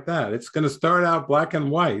movie is like that. It's going to start out black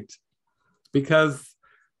and white because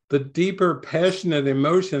the deeper passionate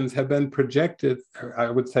emotions have been projected, or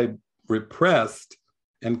I would say repressed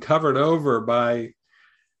and covered over by,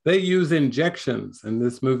 they use injections in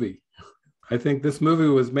this movie. I think this movie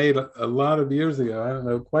was made a lot of years ago. I don't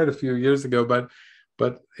know, quite a few years ago,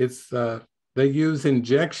 but it's they use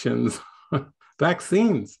injections,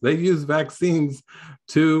 vaccines. They use vaccines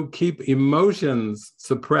to keep emotions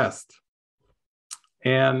suppressed.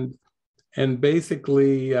 And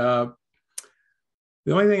basically, the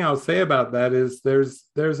only thing I'll say about that is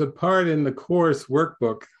there's a part in the course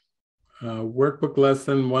workbook, workbook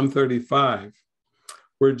lesson 135,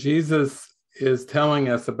 where Jesus is telling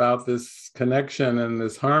us about this connection and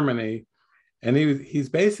this harmony. And he's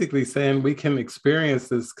basically saying we can experience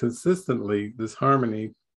this consistently, this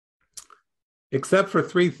harmony, except for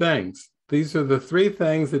three things. These are the three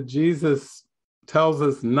things that Jesus tells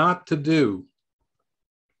us not to do.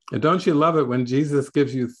 And don't you love it when Jesus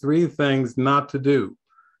gives you three things not to do?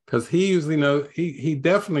 Because he usually knows, he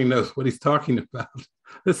definitely knows what he's talking about.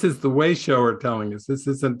 This is the way shower telling us. This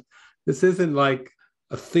isn't like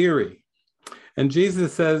a theory. And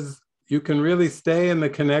Jesus says you can really stay in the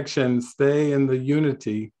connection, stay in the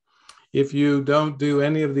unity, if you don't do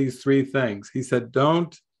any of these three things. He said,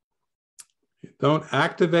 don't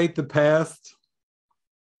activate the past,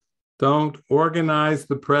 don't organize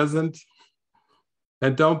the present,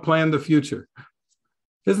 and don't plan the future.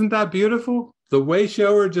 Isn't that beautiful? The way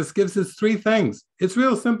shower just gives us three things. It's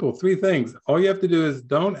real simple, three things. All you have to do is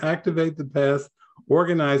don't activate the past,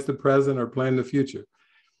 organize the present, or plan the future.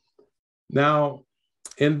 Now,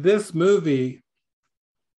 in this movie,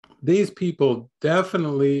 these people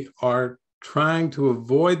definitely are trying to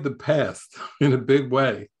avoid the past in a big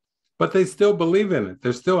way, but they still believe in it.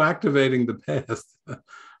 They're still activating the past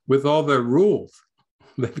with all their rules.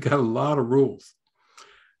 They've got a lot of rules.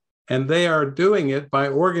 And they are doing it by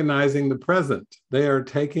organizing the present. They are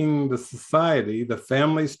taking the society, the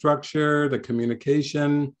family structure, the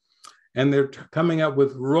communication, and they're coming up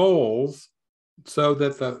with roles so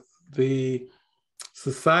that the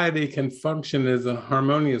society can function as a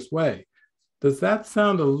harmonious way. Does that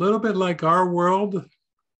sound a little bit like our world?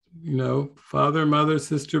 You know, father, mother,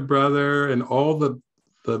 sister, brother, and all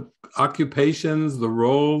the occupations, the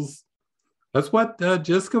roles. That's what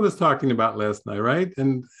Jessica was talking about last night, right?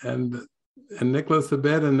 And Nicholas a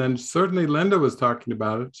bit, and then certainly Linda was talking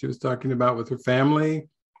about it. She was talking about with her family,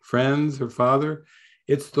 friends, her father.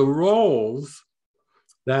 It's the roles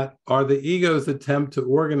that are the ego's attempt to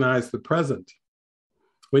organize the present.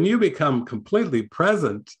 When you become completely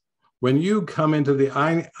present, when you come into the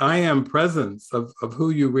I am presence of who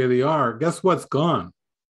you really are, guess what's gone?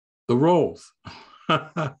 The roles.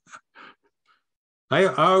 I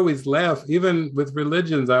always laugh, even with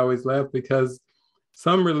religions, I always laugh because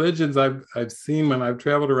some religions I've seen when I've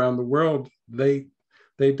traveled around the world, they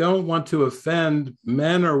don't want to offend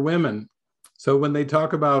men or women. So when they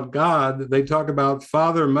talk about God, they talk about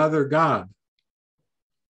Father, Mother, God.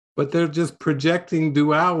 But they're just projecting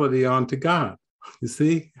duality onto God, you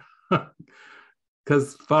see?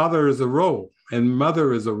 Because father is a role, and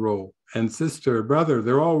mother is a role, and sister, brother,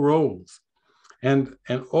 they're all roles. And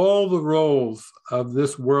all the roles of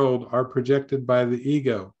this world are projected by the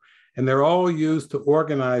ego, and they're all used to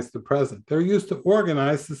organize the present. They're used to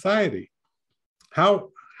organize society. How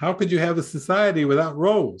could you have a society without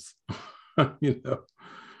roles? You know?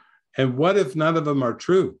 And what if none of them are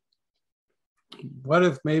true? What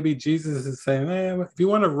if maybe Jesus is saying, if you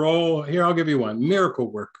want a role, here, I'll give you one. Miracle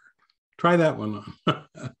worker. Try that one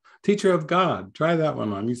on. Teacher of God. Try that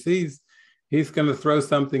one on. You see, he's going to throw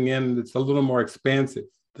something in that's a little more expansive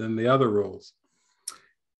than the other roles.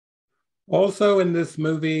 Also in this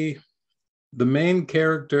movie, the main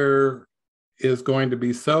character is going to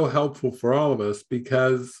be so helpful for all of us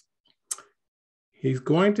because he's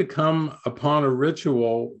going to come upon a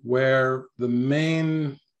ritual where the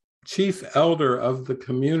main chief elder of the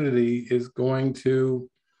community is going to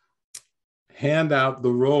hand out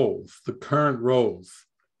the roles, the current roles.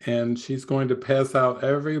 And she's going to pass out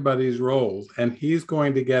everybody's roles. And he's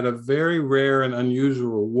going to get a very rare and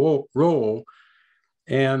unusual role.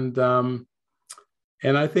 And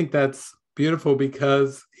I think that's beautiful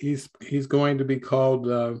because he's going to be called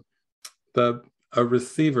the a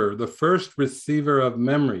receiver, the first receiver of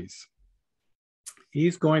memories.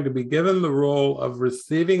 He's going to be given the role of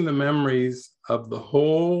receiving the memories of the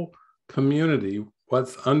whole community,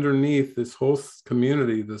 what's underneath this whole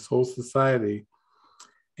community, this whole society.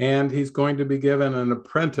 And he's going to be given an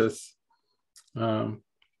apprentice,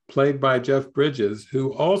 played by Jeff Bridges,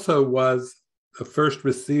 who also was a first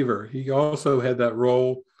receiver. He also had that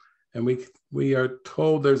role. And we are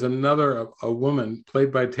told there's a woman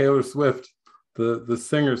played by Taylor Swift, the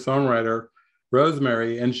singer-songwriter,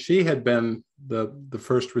 Rosemary, and she had been the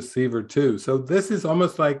first receiver too. So this is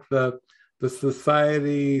almost like the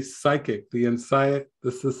society psychic, the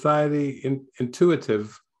society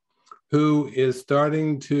intuitive, who is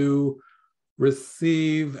starting to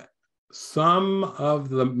receive some of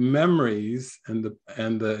the memories and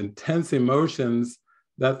the intense emotions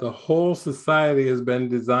that the whole society has been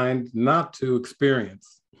designed not to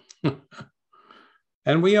experience.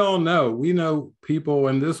 And we know people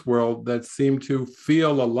in this world that seem to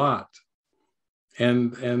feel a lot,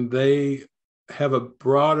 and they have a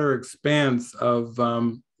broader expanse of,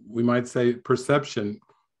 we might say, perception,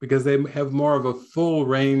 because they have more of a full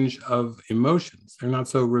range of emotions. They're not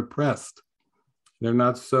so repressed. They're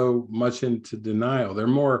not so much into denial. They're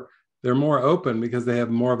more open because they have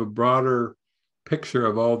more of a broader picture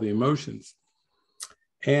of all the emotions.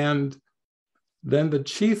 And then the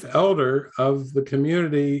chief elder of the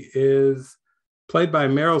community is played by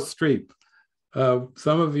Meryl Streep.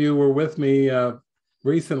 Some of you were with me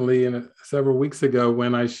recently, several weeks ago,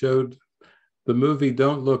 when I showed the movie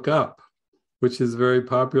Don't Look Up, which is very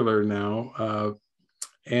popular now.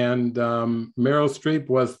 And Meryl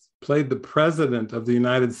Streep played the president of the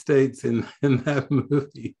United States in that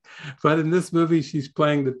movie. But in this movie, she's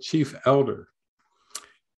playing the chief elder.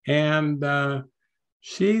 And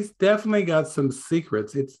she's definitely got some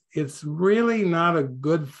secrets. It's really not a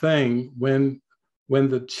good thing when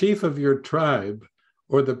the chief of your tribe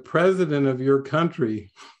or the president of your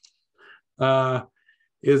country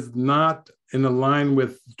is not in line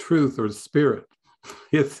with truth or spirit.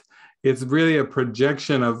 It's really a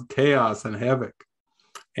projection of chaos and havoc.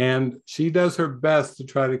 And she does her best to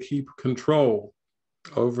try to keep control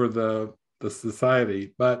over the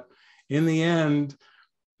society. But in the end,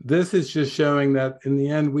 this is just showing that in the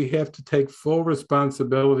end, we have to take full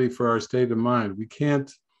responsibility for our state of mind. We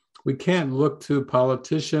can't look to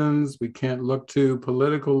politicians. We can't look to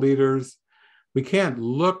political leaders. We can't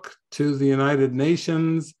look to the United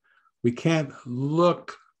Nations. We can't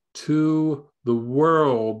look to the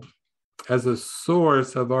world as a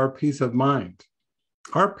source of our peace of mind.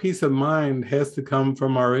 Our peace of mind has to come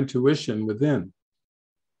from our intuition within.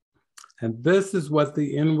 And this is what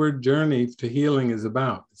the inward journey to healing is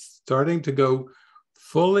about. It's starting to go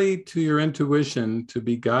fully to your intuition to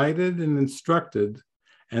be guided and instructed,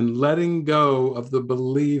 and letting go of the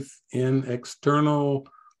belief in external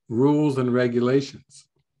rules and regulations.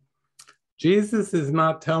 Jesus is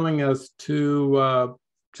not telling us to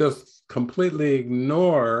just completely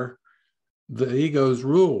ignore the ego's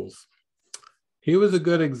rules. He was a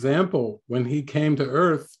good example when he came to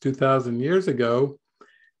earth 2,000 years ago.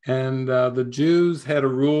 And the Jews had a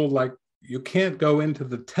rule like, you can't go into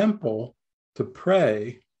the temple to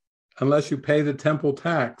pray unless you pay the temple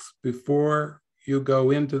tax before you go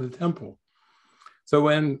into the temple. So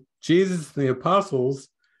when Jesus and the apostles,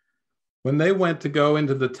 when they went to go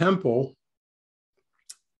into the temple,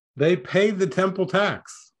 they paid the temple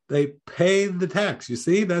tax. They paid the tax. You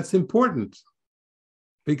see, that's important,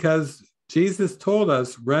 because Jesus told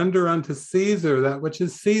us, render unto Caesar that which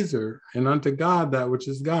is Caesar, and unto God that which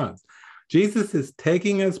is God's. Jesus is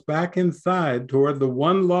taking us back inside toward the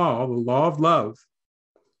one law, the law of love,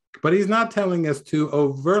 but he's not telling us to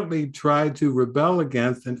overtly try to rebel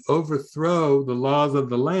against and overthrow the laws of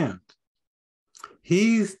the land.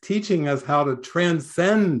 He's teaching us how to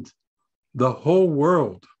transcend the whole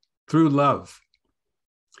world through love.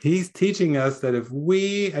 He's teaching us that if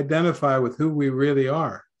we identify with who we really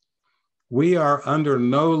are, we are under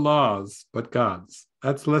no laws but God's.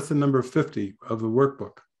 That's lesson number 50 of the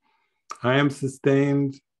workbook. I am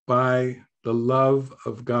sustained by the love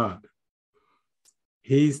of God.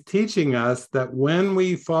 He's teaching us that when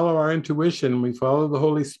we follow our intuition, we follow the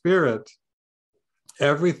Holy Spirit,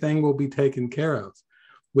 everything will be taken care of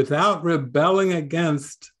without rebelling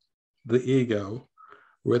against the ego,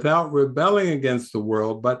 without rebelling against the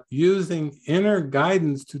world, but using inner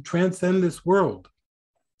guidance to transcend this world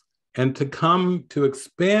and to come to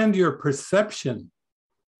expand your perception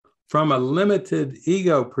from a limited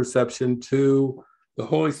ego perception to the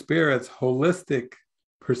Holy Spirit's holistic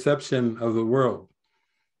perception of the world.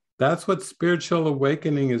 That's what spiritual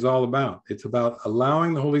awakening is all about. It's about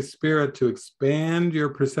allowing the Holy Spirit to expand your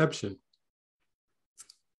perception.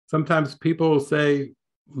 Sometimes people will say,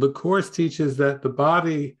 the Course teaches that the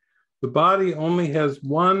body only has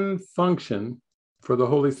one function for the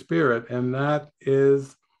Holy Spirit, and that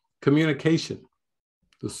is communication.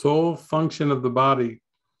 The sole function of the body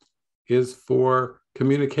is for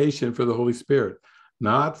communication for the Holy Spirit,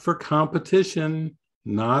 not for competition,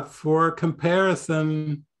 not for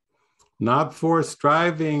comparison, not for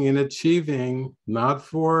striving and achieving, not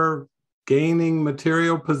for gaining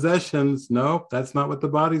material possessions. No, that's not what the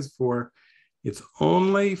body's for. It's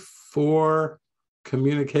only for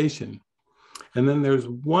communication. And then there's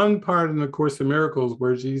one part in the Course in Miracles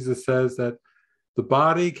where Jesus says that the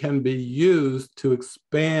body can be used to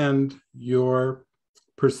expand your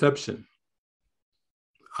perception.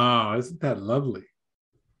 Ah, isn't that lovely?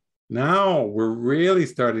 Now we're really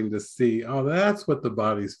starting to see, oh, that's what the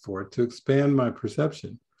body's for, to expand my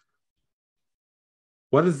perception.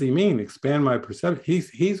 What does he mean, expand my perception?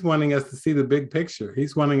 He's wanting us to see the big picture.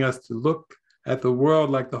 He's wanting us to look at the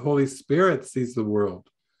world like the Holy Spirit sees the world,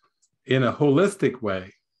 in a holistic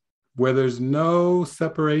way, where there's no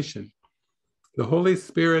separation. The Holy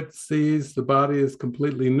Spirit sees the body as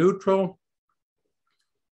completely neutral.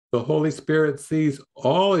 The Holy Spirit sees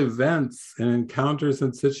all events and encounters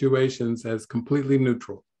and situations as completely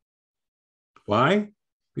neutral. Why?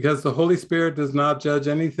 Because the Holy Spirit does not judge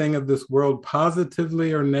anything of this world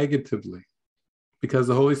positively or negatively, because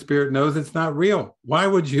the Holy Spirit knows it's not real. Why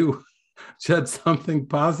would you judge something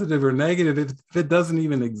positive or negative if it doesn't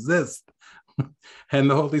even exist?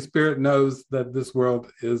 And the Holy Spirit knows that this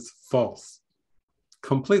world is false,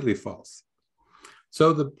 completely false.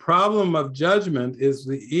 So the problem of judgment is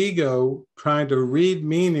the ego trying to read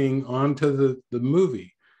meaning onto the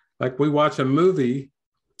movie. Like we watch a movie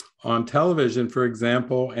on television, for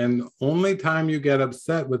example, and only time you get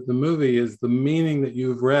upset with the movie is the meaning that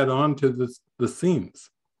you've read onto the scenes.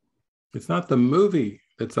 It's not the movie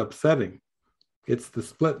that's upsetting. It's the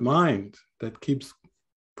split mind that keeps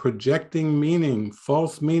projecting meaning,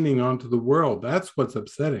 false meaning onto the world. That's what's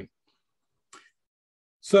upsetting.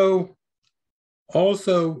 So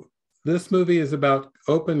also, this movie is about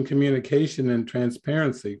open communication and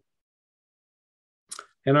transparency.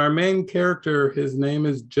 And our main character, his name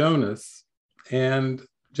is Jonas, and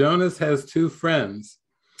Jonas has two friends.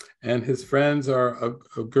 And his friends are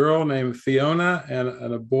a girl named Fiona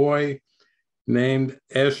and a boy named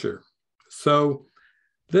Escher. So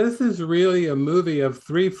this is really a movie of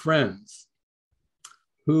three friends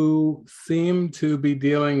who seem to be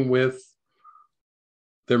dealing with,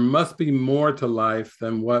 there must be more to life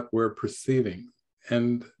than what we're perceiving.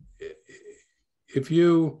 And if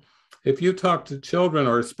you talk to children,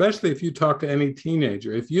 or especially if you talk to any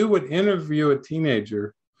teenager, if you would interview a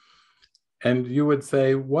teenager and you would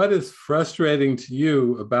say, what is frustrating to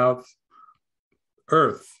you about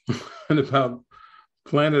Earth and about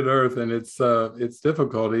planet Earth and its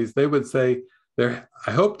difficulties, they would say,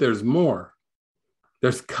 I hope there's more.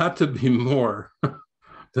 There's got to be more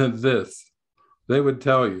than this. They would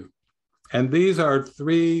tell you. And these are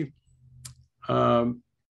three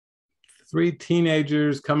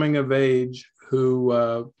teenagers coming of age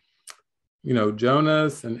who,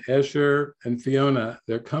 Jonas and Escher and Fiona,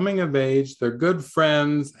 they're coming of age, they're good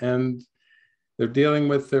friends, and they're dealing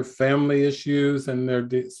with their family issues and their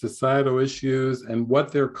societal issues and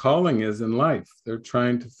what their calling is in life. They're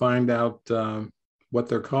trying to find out what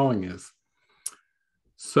their calling is.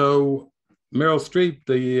 So Meryl Streep,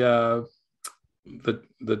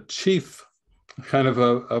 the chief kind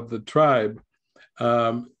of the tribe,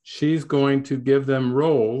 she's going to give them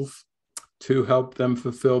roles to help them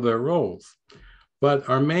fulfill their roles. But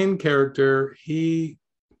our main character,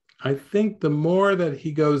 I think the more that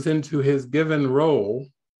he goes into his given role,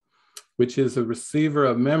 which is a receiver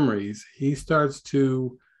of memories, he starts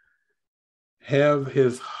to have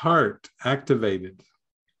his heart activated.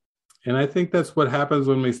 And I think that's what happens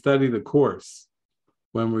when we study the Course.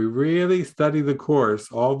 When we really study the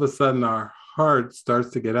Course, all of a sudden our heart starts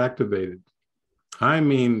to get activated. I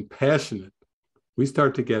mean, passionate. We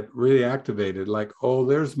start to get really activated, like, oh,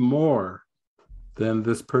 there's more than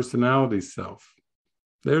this personality self.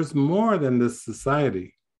 There's more than this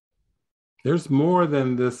society. There's more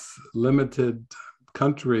than this limited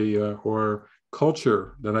country or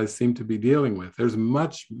culture that I seem to be dealing with. There's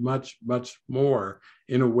much, much, much more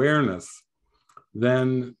in awareness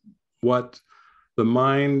than what the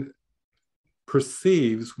mind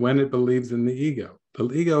perceives when it believes in the ego.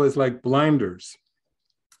 The ego is like blinders.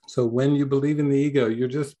 So when you believe in the ego, you're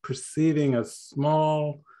just perceiving a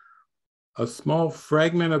small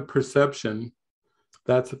fragment of perception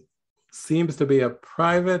that's seems to be a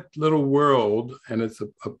private little world, and it's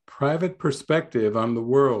a private perspective on the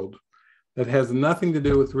world that has nothing to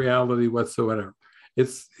do with reality whatsoever.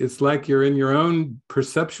 It's like you're in your own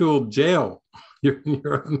perceptual jail. You're in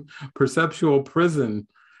your own perceptual prison.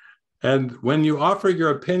 And when you offer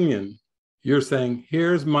your opinion, you're saying,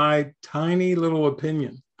 here's my tiny little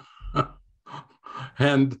opinion.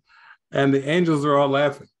 and the angels are all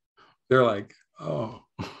laughing. They're like, oh,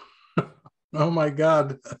 oh my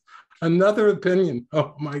God, another opinion.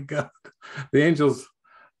 Oh my God. The angels,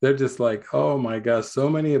 they're just like, oh my gosh, so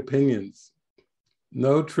many opinions.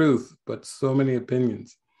 No truth, but so many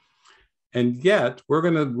opinions. And yet we're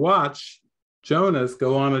going to watch Jonas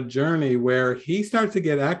go on a journey where he starts to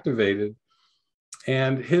get activated,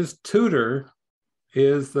 and his tutor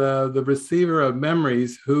is the receiver of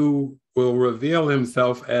memories who will reveal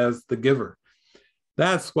himself as the giver.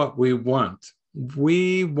 That's what we want.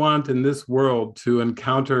 We want in this world to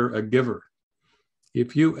encounter a giver.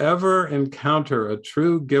 If you ever encounter a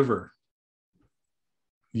true giver,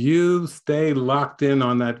 you stay locked in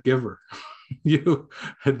on that giver.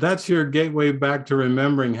 That's your gateway back to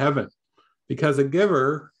remembering heaven, because a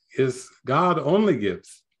giver is God only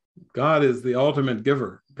gives. God is the ultimate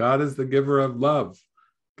giver. God is the giver of love.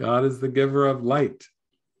 God is the giver of light.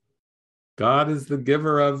 God is the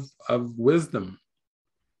giver of wisdom.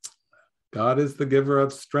 God is the giver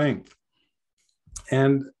of strength.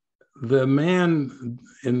 And the man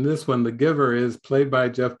in this one, the giver, is played by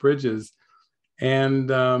Jeff Bridges.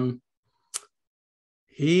 And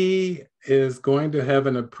he is going to have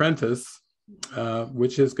an apprentice,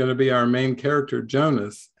 which is going to be our main character,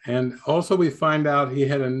 Jonas. And also we find out he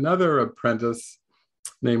had another apprentice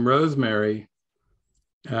named Rosemary,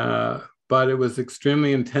 but it was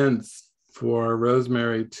extremely intense for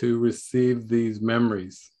Rosemary to receive these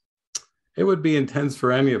memories. It would be intense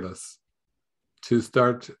for any of us to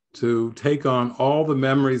start to take on all the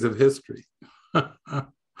memories of history. that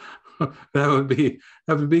would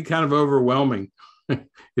be kind of overwhelming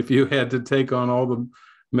if you had to take on all the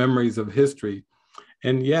memories of history.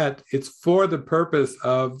 And yet it's for the purpose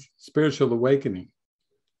of spiritual awakening.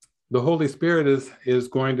 The Holy Spirit is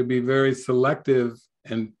going to be very selective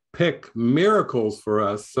and pick miracles for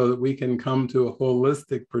us so that we can come to a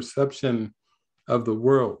holistic perception of the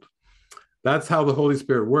world. That's how the Holy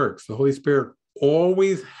Spirit works. The Holy Spirit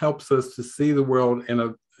always helps us to see the world in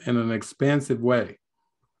an expansive way.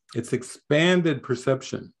 It's expanded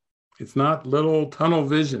perception. It's not little tunnel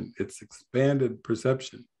vision. It's expanded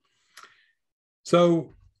perception.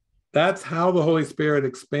 So that's how the Holy Spirit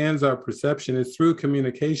expands our perception, is through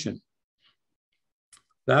communication.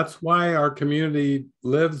 That's why our community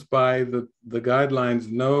lives by the guidelines,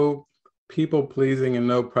 no people pleasing and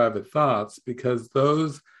no private thoughts, because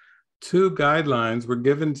those two guidelines were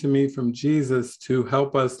given to me from Jesus to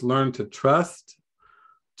help us learn to trust,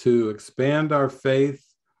 to expand our faith,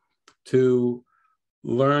 to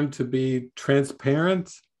learn to be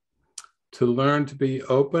transparent, to learn to be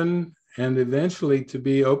open, and eventually to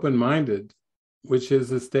be open-minded, which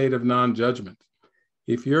is a state of non-judgment.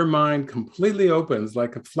 If your mind completely opens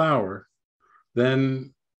like a flower,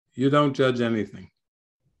 then you don't judge anything.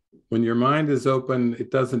 When your mind is open, it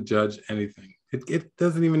doesn't judge anything. It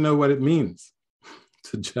doesn't even know what it means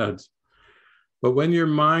to judge. But when your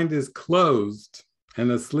mind is closed and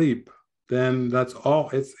asleep, then that's all.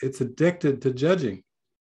 It's addicted to judging.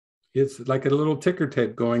 It's like a little ticker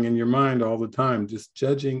tape going in your mind all the time, just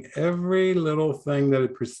judging every little thing that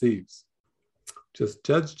it perceives. Just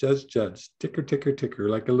judge, judge, judge, ticker, ticker, ticker,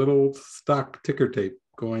 like a little stock ticker tape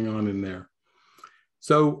going on in there.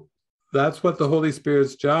 So that's what the Holy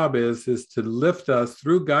Spirit's job is to lift us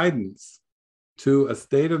through guidance to a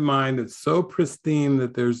state of mind that's so pristine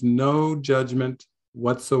that there's no judgment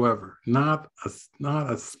whatsoever, not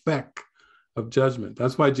a speck of judgment.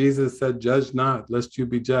 That's why Jesus said, judge not, lest you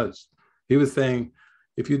be judged. He was saying,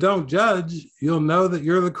 if you don't judge, you'll know that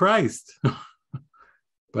you're the Christ.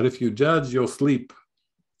 But if you judge, you'll sleep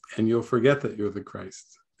and you'll forget that you're the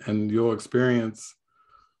Christ, and you'll experience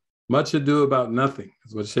much ado about nothing,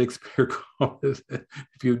 is what Shakespeare called it.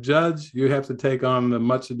 If you judge, you have to take on the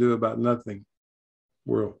much ado about nothing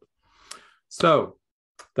world. So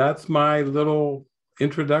that's my little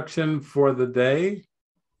introduction for the day.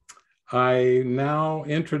 I now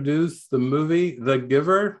introduce the movie The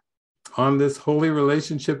Giver on this Holy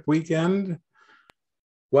Relationship Weekend.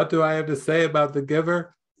 What do I have to say about The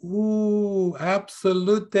Giver? Ooh,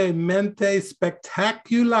 absolutamente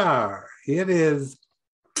spectacular. It is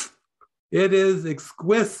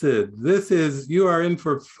exquisite. You are in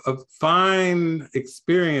for a fine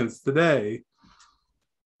experience today,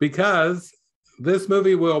 because this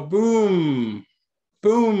movie will, boom,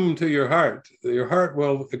 boom to your heart. Your heart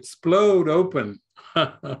will explode open,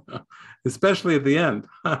 especially at the end.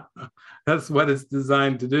 That's what it's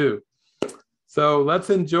designed to do. So let's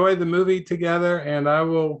enjoy the movie together, and I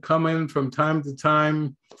will come in from time to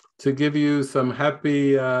time to give you some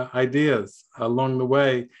happy ideas along the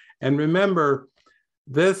way. And remember,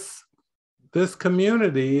 this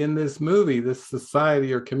community in this movie, this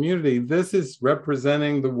society or community, this is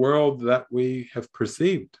representing the world that we have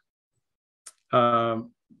perceived.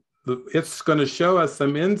 It's going to show us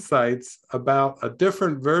some insights about a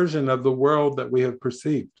different version of the world that we have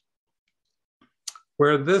perceived,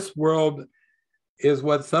 where this world is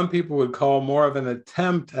what some people would call more of an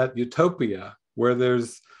attempt at utopia, where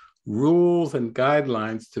there's rules and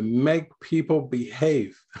guidelines to make people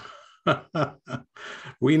behave.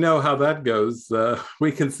 We know how that goes.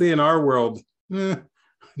 We can see in our world,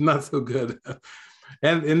 not so good.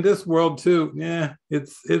 And in this world too,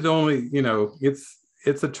 it's only,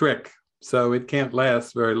 it's a trick. So it can't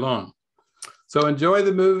last very long. So enjoy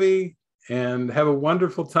the movie and have a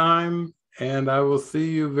wonderful time. And I will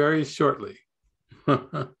see you very shortly.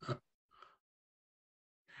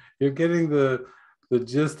 You're getting the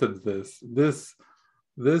gist of this.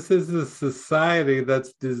 This is a society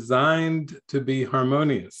that's designed to be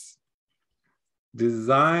harmonious,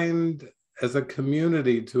 designed as a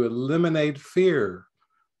community to eliminate fear,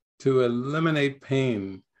 to eliminate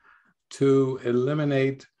pain, to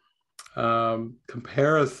eliminate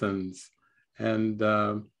comparisons and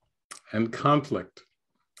conflict.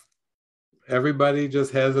 Everybody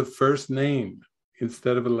just has a first name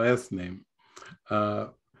instead of a last name.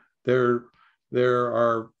 There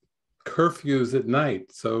are curfews at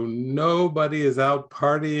night, so nobody is out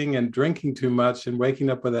partying and drinking too much and waking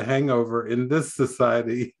up with a hangover in this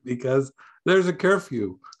society because there's a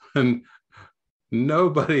curfew and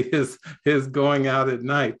nobody is going out at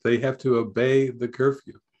night. They have to obey the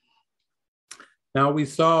curfew. Now we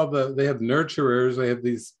saw they have nurturers, they have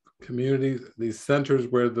these communities, these centers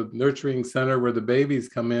where the nurturing center where the babies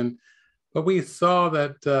come in, but we saw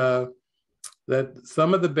that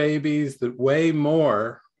some of the babies that weigh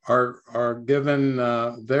more are given,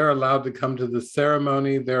 they're allowed to come to the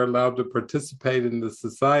ceremony, they're allowed to participate in the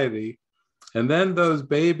society. And then those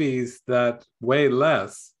babies that weigh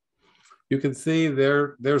less, you can see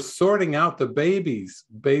they're sorting out the babies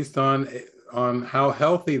based on how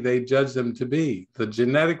healthy they judge them to be. The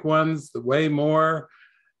genetic ones that weigh more.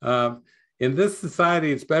 In this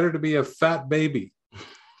society, it's better to be a fat baby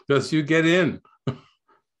because you get in.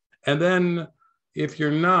 And then if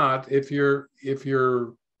you're not, if you're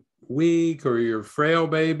weak or you're a frail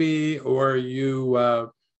baby or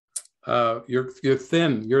you're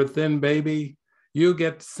thin, you're a thin baby, you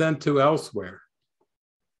get sent to elsewhere.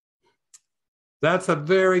 That's a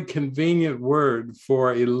very convenient word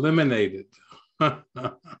for eliminated.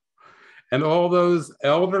 And all those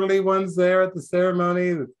elderly ones there at the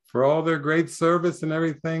ceremony, for all their great service and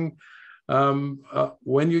everything,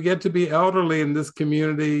 when you get to be elderly in this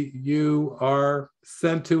community, you are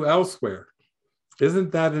sent to elsewhere.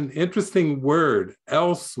 Isn't that an interesting word,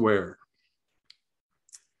 elsewhere?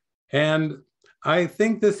 And I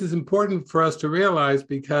think this is important for us to realize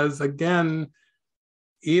because, again,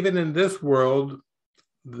 even in this world,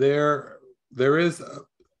 there is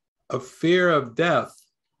a fear of death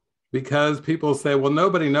because people say, well,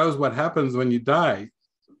 nobody knows what happens when you die,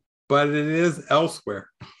 but it is elsewhere.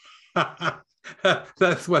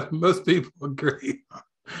 That's what most people agree on,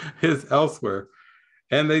 is elsewhere.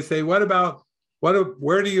 And they say, where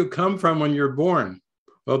do you come from when you're born?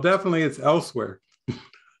 Well, definitely it's elsewhere.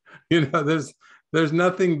 There's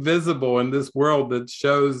nothing visible in this world that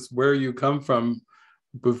shows where you come from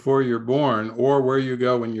before you're born or where you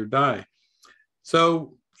go when you die.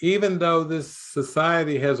 So even though this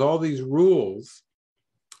society has all these rules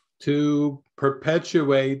to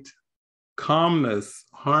perpetuate calmness,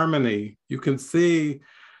 harmony, you can see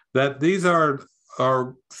that these are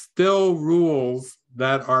still rules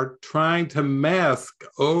that are trying to mask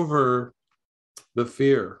over the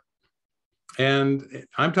fear. And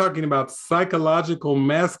I'm talking about psychological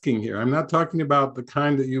masking here. I'm not talking about the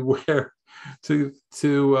kind that you wear to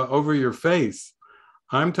over your face.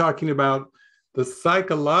 I'm talking about the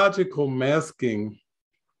psychological masking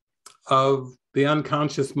of the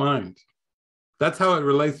unconscious mind. That's how it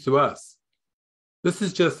relates to us. This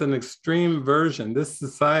is just an extreme version. This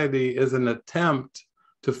society is an attempt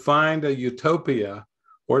to find a utopia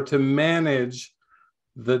or to manage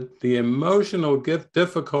the emotional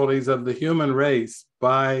difficulties of the human race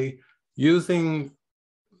by using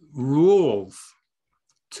rules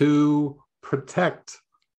to protect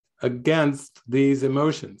against these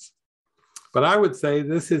emotions. But I would say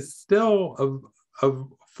this is still a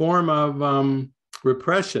form of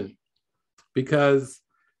repression, because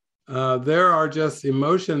there are just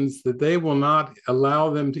emotions that they will not allow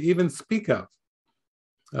them to even speak of.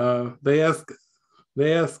 They ask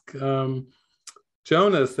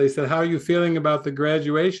Jonas, they said, "How are you feeling about the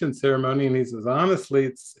graduation ceremony?" And he says, "Honestly,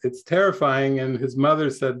 it's terrifying." And his mother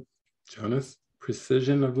said, "Jonas,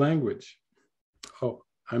 precision of language. Oh,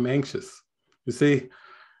 I'm anxious." You see,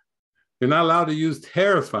 you're not allowed to use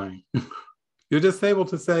terrifying. You're just able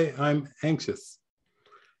to say, "I'm anxious."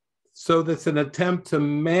 So that's an attempt to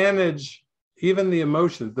manage even the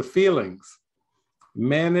emotions, the feelings,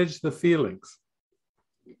 manage the feelings.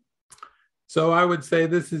 So I would say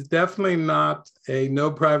this is definitely not a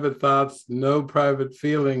no private thoughts, no private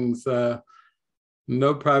feelings,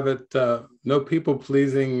 no people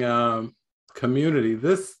pleasing community.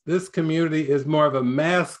 This community is more of a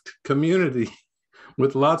masked community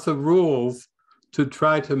with lots of rules to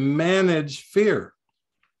try to manage fear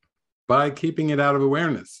by keeping it out of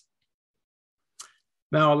awareness.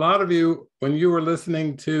 Now, a lot of you, when you were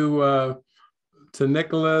listening to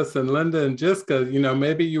Nicholas and Linda and Jiska,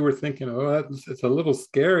 maybe you were thinking, "Oh, it's a little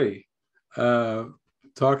scary,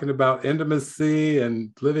 talking about intimacy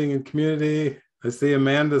and living in community." I see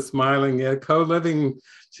Amanda smiling. Yeah, co-living.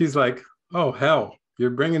 She's like, "Oh, hell, you're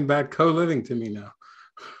bringing back co-living to me now.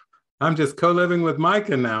 I'm just co-living with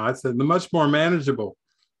Micah now." I said, much more manageable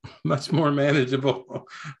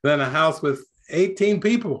than a house with 18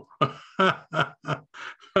 people.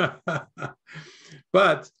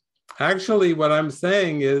 But actually, what I'm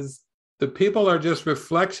saying is the people are just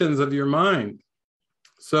reflections of your mind.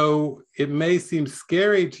 So it may seem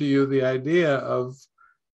scary to you, the idea of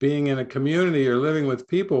being in a community or living with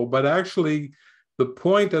people, but actually the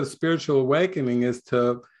point of spiritual awakening is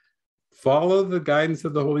to follow the guidance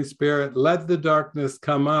of the Holy Spirit, let the darkness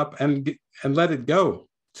come up and let it go,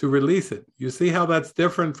 to release it. You see how that's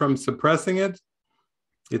different from suppressing it?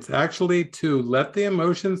 It's actually to let the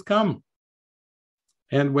emotions come.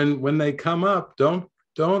 And when they come up, don't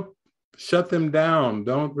shut them down,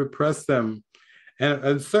 don't repress them.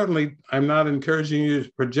 And certainly I'm not encouraging you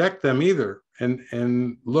to project them either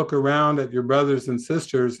and look around at your brothers and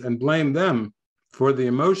sisters and blame them for the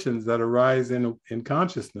emotions that arise in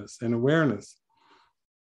consciousness and awareness.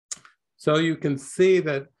 So you can see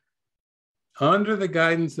that under the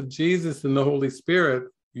guidance of Jesus and the Holy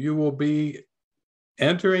Spirit, you will be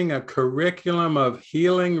entering a curriculum of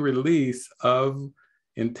healing release of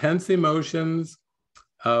intense emotions,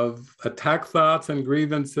 of attack thoughts and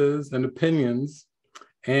grievances and opinions,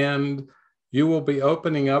 and you will be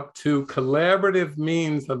opening up to collaborative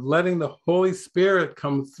means of letting the Holy Spirit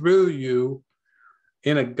come through you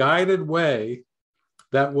in a guided way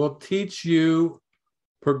that will teach you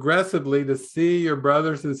progressively to see your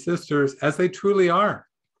brothers and sisters as they truly are,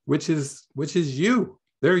 which is you.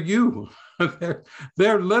 They're you.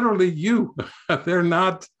 they're literally you. They're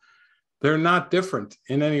not different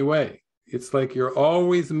in any way. It's like you're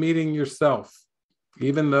always meeting yourself,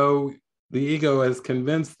 even though the ego has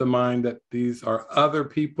convinced the mind that these are other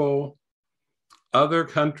people, other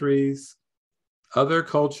countries, other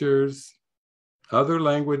cultures, other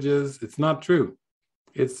languages. It's not true.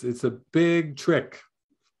 It's a big trick.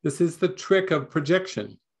 This is the trick of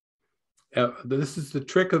projection. This is the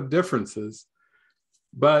trick of differences.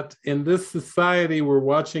 But in this society we're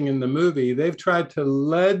watching in the movie, they've tried to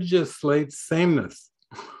legislate sameness.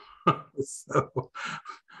 So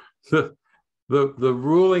the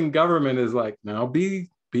ruling government is like, now be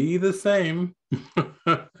the same,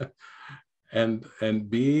 and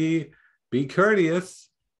be courteous,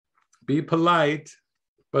 be polite,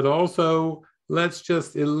 but also let's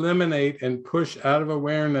just eliminate and push out of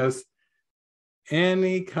awareness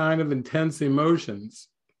any kind of intense emotions.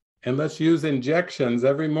 And let's use injections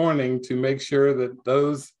every morning to make sure that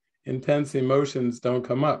those intense emotions don't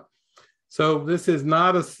come up. So this is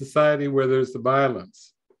not a society where there's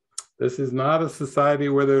violence. This is not a society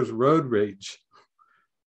where there's road rage.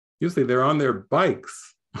 Usually they're on their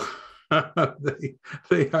bikes.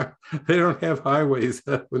 they don't have highways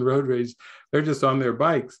with road rage. They're just on their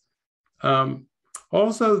bikes.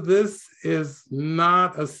 Also, this is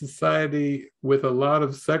not a society with a lot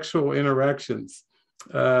of sexual interactions.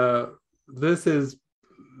 They've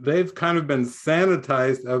kind of been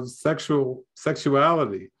sanitized of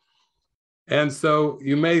sexuality. And so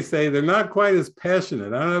you may say they're not quite as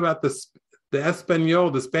passionate. I don't know about the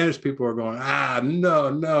Espanol, the Spanish people are going,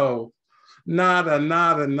 no,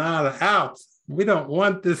 nada, out. We don't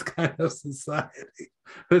want this kind of society.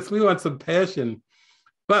 We want some passion.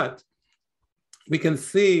 But we can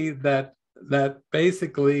see that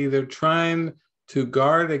basically they're trying to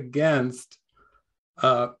guard against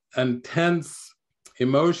intense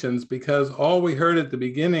emotions, because all we heard at the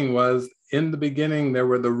beginning was, in the beginning, there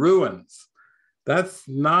were the ruins. That's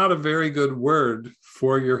not a very good word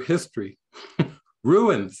for your history.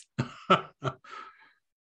 Ruins.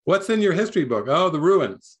 What's in your history book? Oh, the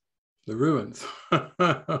ruins. The ruins.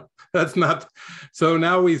 That's not. So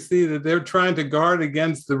now we see that they're trying to guard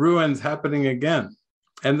against the ruins happening again.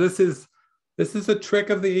 And this is a trick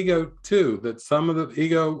of the ego too, that some of the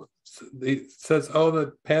ego says, oh,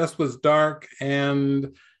 the past was dark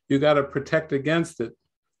and you got to protect against it.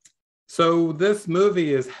 So this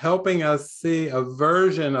movie is helping us see a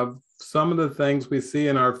version of some of the things we see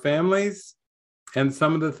in our families and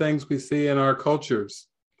some of the things we see in our cultures,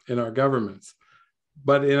 in our governments,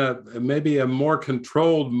 but in maybe a more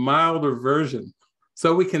controlled, milder version,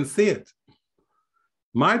 so we can see it.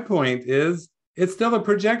 My point is, it's still a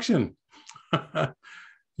projection.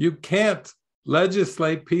 You can't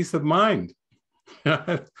legislate peace of mind.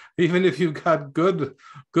 Even if you've got good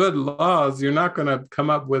laws, you're not going to come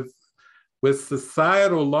up with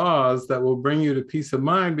societal laws that will bring you to peace of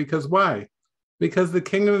mind. Because why? Because the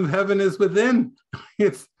kingdom of heaven is within.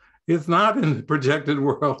 It's not in the projected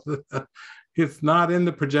world. It's not in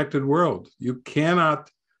the projected world. You cannot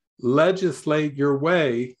legislate your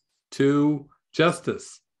way to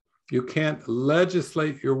justice. You can't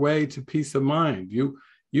legislate your way to peace of mind.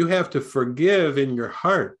 You have to forgive in your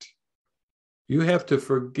heart. You have to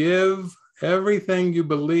forgive everything you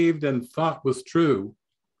believed and thought was true.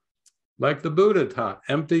 Like the Buddha taught,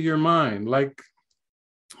 empty your mind. Like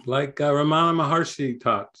Ramana Maharshi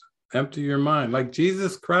taught, empty your mind. Like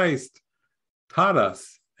Jesus Christ taught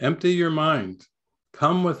us, empty your mind.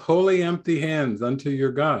 Come with holy empty hands unto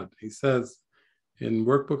your God, he says in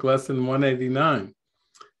workbook lesson 189.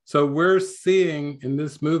 So we're seeing in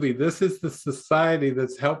this movie, this is the society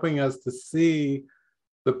that's helping us to see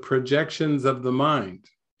the projections of the mind.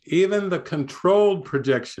 Even the controlled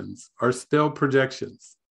projections are still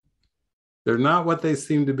projections. They're not what they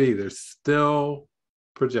seem to be. They're still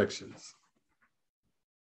projections.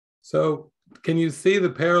 So can you see the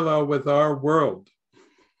parallel with our world?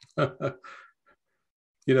 The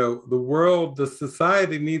world, the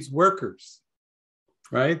society needs workers,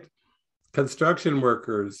 right? Construction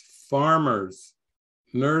workers, farmers,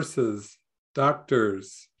 nurses,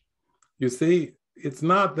 doctors. You see, it's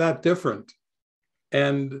not that different.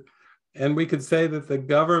 And we could say that the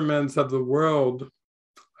governments of the world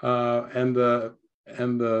and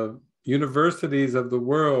the universities of the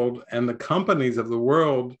world and the companies of the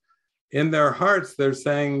world, in their hearts, they're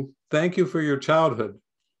saying, thank you for your childhood.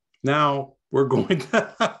 Now we're going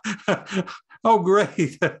to, oh,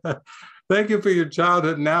 great. Thank you for your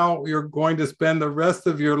childhood. Now you're going to spend the rest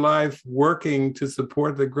of your life working to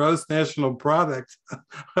support the gross national product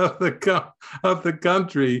of the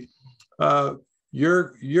country.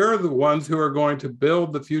 You're the ones who are going to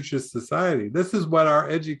build the future society. This is what our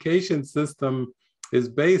education system is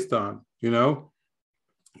based on,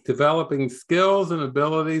 developing skills and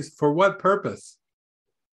abilities for what purpose?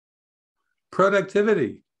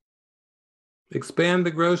 Productivity. Expand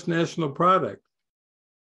the gross national product.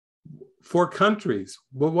 For countries.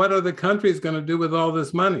 Well, what are the countries going to do with all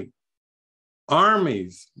this money?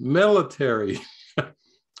 Armies, military,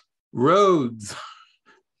 roads,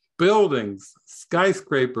 buildings,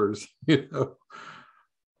 skyscrapers,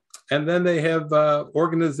 And then they have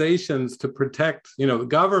organizations to protect,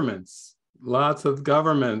 governments, lots of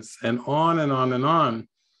governments, and on and on and on.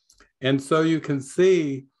 And so you can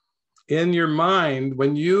see in your mind,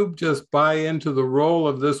 when you just buy into the role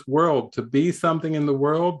of this world to be something in the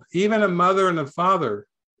world, even a mother and a father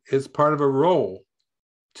is part of a role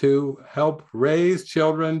to help raise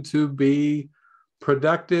children to be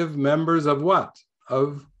productive members of what?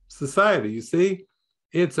 Of society. You see,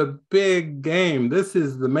 it's a big game. This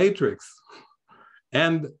is the matrix.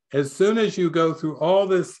 And as soon as you go through all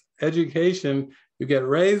this education, you get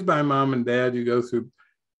raised by mom and dad, you go through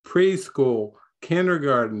preschool,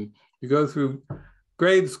 kindergarten, you go through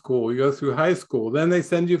grade school, you go through high school, then they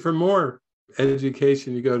send you for more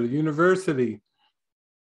education, you go to university,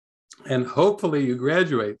 and hopefully you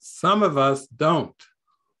graduate. Some of us don't.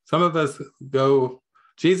 Some of us go,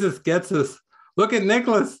 Jesus gets us. Look at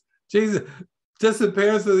Nicholas, Jesus,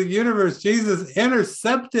 disappearance of the universe. Jesus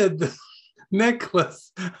intercepted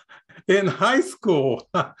Nicholas in high school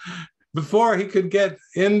before he could get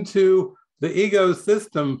into the ego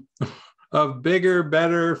system of bigger,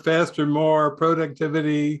 better, faster, more,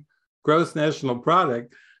 productivity, gross national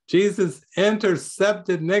product. Jesus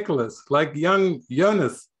intercepted Nicholas like young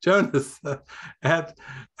Jonas at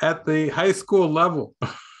the high school level.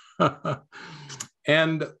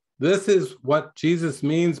 And this is what Jesus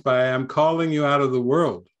means by, I'm calling you out of the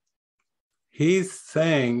world. He's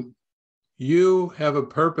saying you have a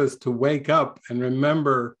purpose to wake up and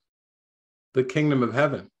remember the kingdom of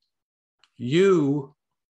heaven. Your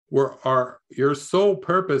sole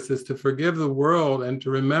purpose is to forgive the world and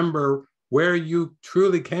to remember where you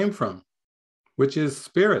truly came from, which is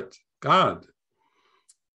spirit, God.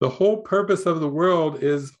 The whole purpose of the world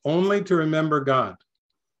is only to remember God.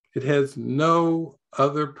 It has no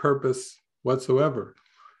other purpose whatsoever.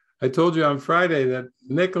 I told you on Friday that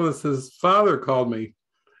Nicholas's father called me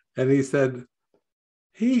and he said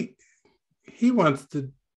he wants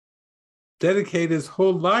to dedicate his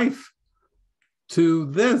whole life to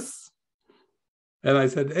this. And I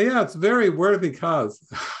said, yeah, it's a very worthy cause.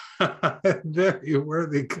 Very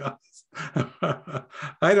worthy cause.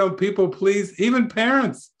 I know people please, even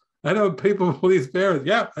parents. I know people please parents.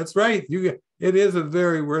 Yeah, that's right. It is a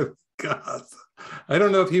very worthy cause. I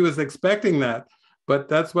don't know if he was expecting that, but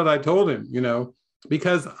that's what I told him,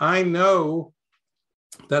 because I know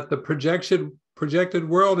that the projected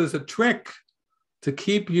world is a trick to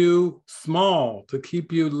keep you small, to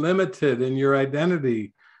keep you limited in your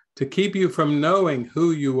identity, to keep you from knowing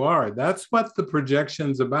who you are. That's what the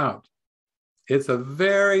projection's about. It's a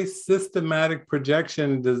very systematic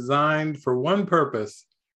projection designed for one purpose,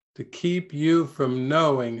 to keep you from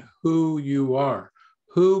knowing who you are,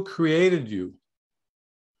 who created you.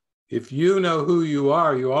 If you know who you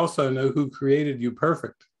are, you also know who created you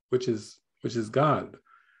perfect, which is God.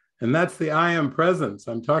 And that's the I am presence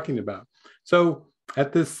I'm talking about. So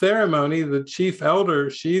at this ceremony, the chief elder,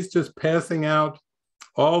 she's just passing out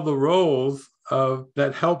all the roles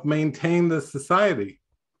that help maintain the society,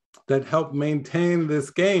 that help maintain this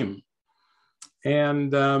game.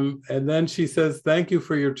 And then she says, thank you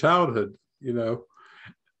for your childhood,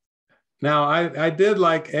 Now, I did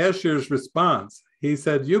like Asher's response. He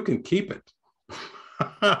said, you can keep it.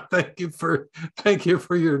 Thank you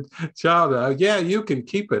for your childhood. Yeah, you can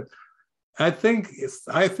keep it. I think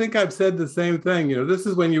I've said the same thing. This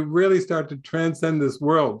is when you really start to transcend this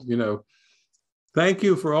world. Thank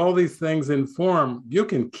you for all these things in form. You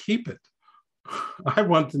can keep it. I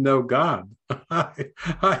want to know God.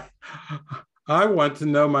 I want to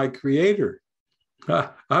know my Creator.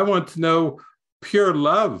 I want to know pure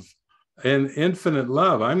love and infinite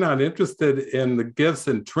love. I'm not interested in the gifts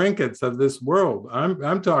and trinkets of this world.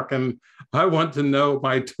 I'm talking, I want to know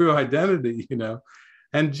my true identity,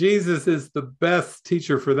 And Jesus is the best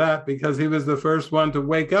teacher for that because he was the first one to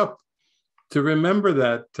wake up, to remember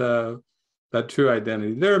that true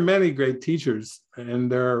identity. There are many great teachers,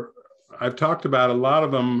 and I've talked about a lot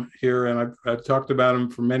of them here, and I've talked about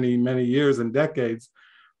them for many, many years and decades.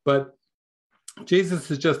 But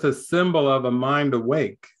Jesus is just a symbol of a mind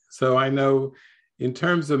awake. So I know in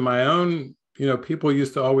terms of my own, people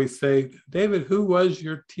used to always say, David, who was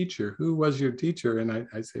your teacher? Who was your teacher? And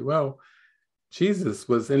I say, well, Jesus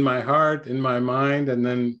was in my heart, in my mind, and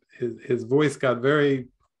then his voice got very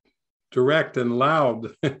direct and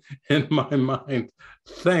loud in my mind.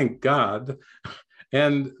 Thank God.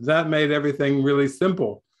 And that made everything really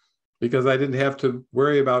simple because I didn't have to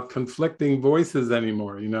worry about conflicting voices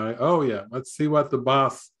anymore. Oh yeah, let's see what the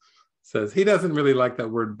boss says. He doesn't really like that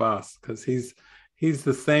word boss because he's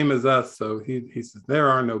the same as us. So he says, there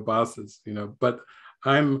are no bosses, but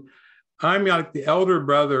I'm like the elder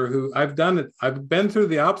brother who I've done it. I've been through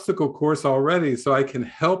the obstacle course already, so I can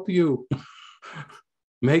help you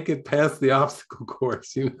make it past the obstacle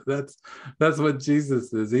course. That's what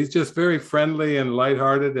Jesus is. He's just very friendly and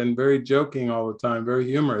lighthearted and very joking all the time, very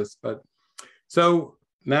humorous. But so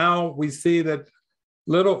now we see that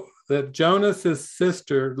Jonas's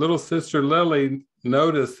little sister Lily,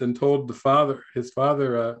 noticed and told his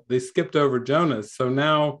father, they skipped over Jonas. So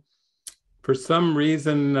now, for some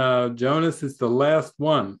reason, Jonas is the last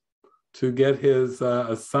one to get his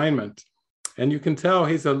assignment. And you can tell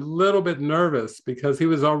he's a little bit nervous because he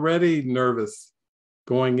was already nervous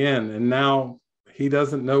going in. And now he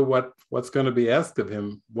doesn't know what's going to be asked of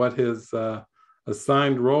him, what his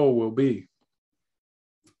assigned role will be.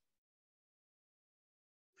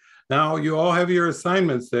 Now, you all have your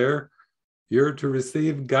assignments there. You're to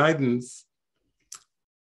receive guidance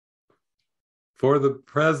for the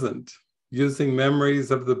present using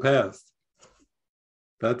memories of the past.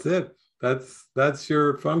 That's it. That's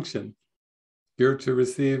your function. You're to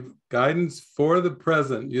receive guidance for the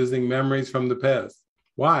present using memories from the past.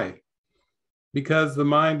 Why? Because the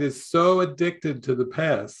mind is so addicted to the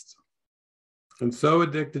past and so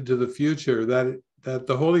addicted to the future that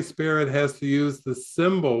the Holy Spirit has to use the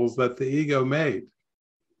symbols that the ego made.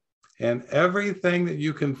 And everything that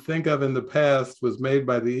you can think of in the past was made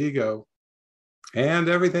by the ego. And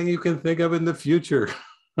everything you can think of in the future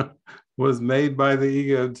was made by the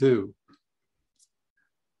ego too.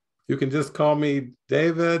 You can just call me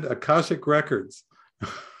David Akashic Records.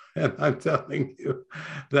 And I'm telling you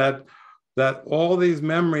that all these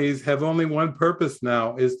memories have only one purpose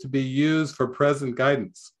now, is to be used for present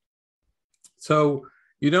guidance. So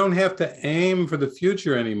you don't have to aim for the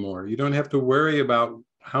future anymore. You don't have to worry about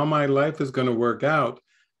how my life is going to work out,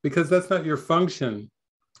 because that's not your function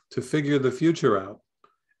to figure the future out.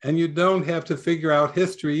 And you don't have to figure out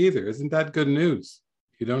history either. Isn't that good news?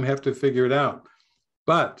 You don't have to figure it out.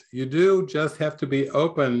 But you do just have to be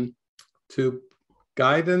open to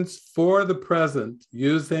guidance for the present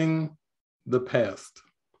using the past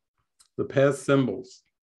symbols.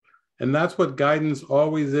 And that's what guidance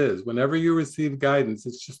always is. Whenever you receive guidance,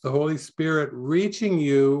 it's just the Holy Spirit reaching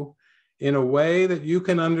you in a way that you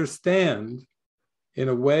can understand, in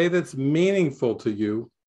a way that's meaningful to you,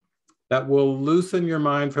 that will loosen your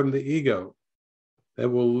mind from the ego, that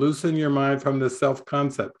will loosen your mind from the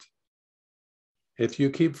self-concept. If you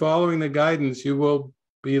keep following the guidance, you will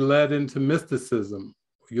be led into mysticism.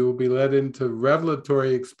 You will be led into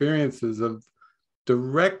revelatory experiences, of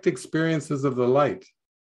direct experiences of the light.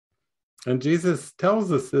 And Jesus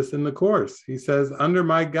tells us this in the Course. He says, under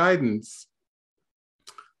my guidance,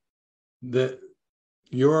 that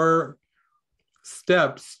your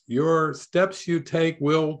steps you take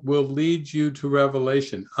will lead you to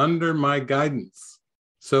revelation under my guidance.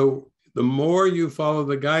 So the more you follow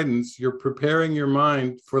the guidance, you're preparing your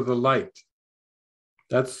mind for the light.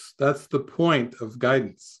 That's the point of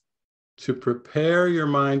guidance, to prepare your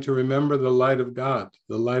mind to remember the light of God,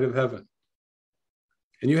 the light of heaven.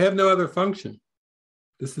 And you have no other function.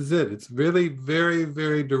 This is it. It's really very,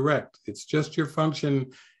 very direct. It's just your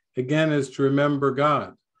function, again, is to remember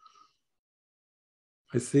God.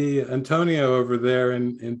 I see Antonio over there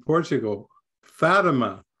in Portugal.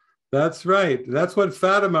 Fatima. That's right. That's what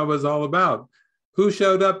Fatima was all about. Who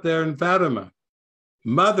showed up there in Fatima?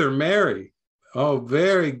 Mother Mary. Oh,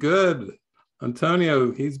 very good.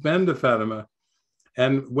 Antonio, he's been to Fatima.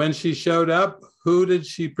 And when she showed up, who did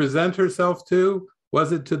she present herself to?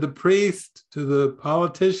 Was it to the priest, to the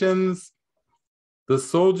politicians, the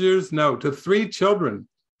soldiers? No, to 3 children.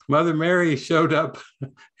 Mother Mary showed up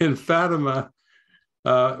in Fatima,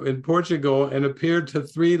 in Portugal, and appeared to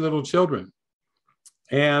 3 little children.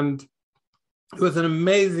 And it was an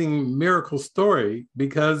amazing miracle story,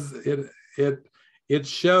 because it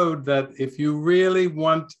showed that if you really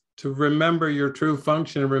want to remember your true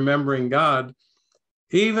function of remembering God,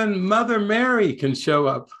 even Mother Mary can show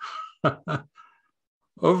up.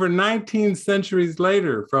 Over 19 centuries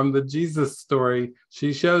later, from the Jesus story,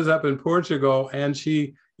 she shows up in Portugal and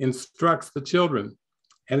she instructs the children,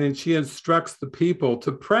 and then she instructs the people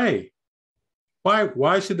to pray.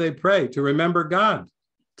 Why should they pray? To remember God,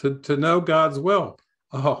 to know God's will.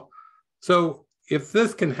 Oh, so if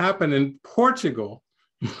this can happen in Portugal,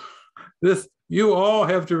 you all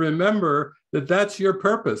have to remember that that's your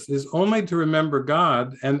purpose, is only to remember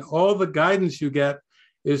God, and all the guidance you get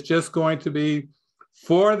is just going to be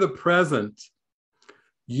for the present,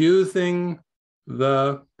 using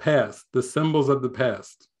the past, the symbols of the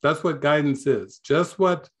past. That's what guidance is. Just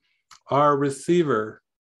what our receiver,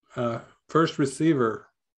 first receiver,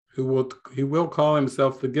 he will call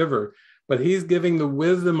himself the giver, but he's giving the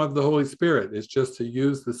wisdom of the Holy Spirit. It's just to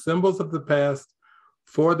use the symbols of the past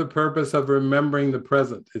for the purpose of remembering the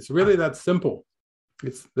present. It's really that simple.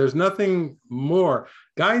 There's nothing more.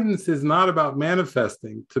 Guidance is not about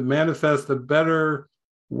manifesting, to manifest a better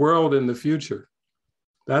world in the future.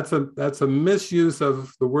 That's a misuse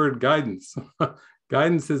of the word guidance.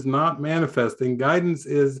 Guidance is not manifesting. Guidance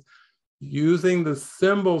is using the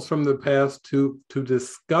symbols from the past to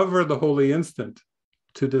discover the holy instant,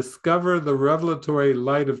 to discover the revelatory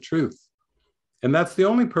light of truth. And that's the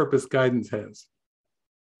only purpose guidance has.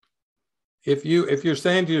 If you're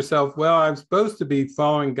saying to yourself, well, I'm supposed to be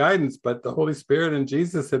following guidance, but the Holy Spirit and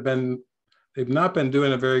Jesus they've not been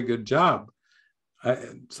doing a very good job.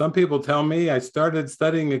 Some people tell me I started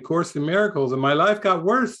studying A Course in Miracles and my life got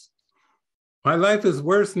worse. My life is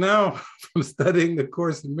worse now from studying The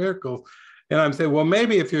Course in Miracles. And I'm saying, well,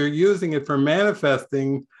 maybe if you're using it for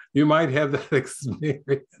manifesting, you might have that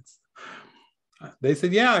experience. They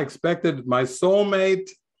said, yeah, I expected my soulmate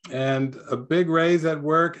and a big raise at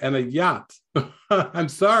work and a yacht. I'm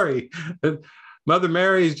sorry. Mother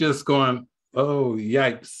Mary's just going, oh,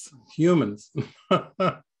 yikes, humans.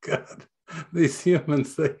 God, these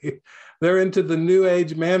humans, they're into the new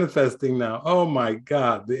age manifesting now. Oh my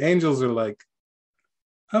God, the angels are like,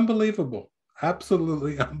 unbelievable,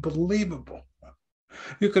 absolutely unbelievable.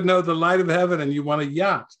 You could know the light of heaven and you want a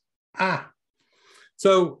yacht.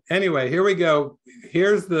 So anyway, here we go.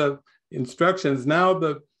 Here's the instructions. Now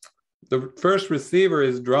the first receiver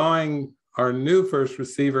is drawing our new first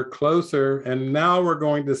receiver closer. And now we're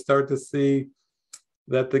going to start to see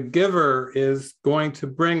that the giver is going to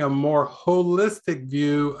bring a more holistic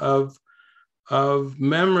view of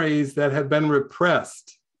memories that have been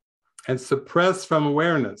repressed and suppressed from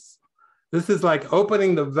awareness. This is like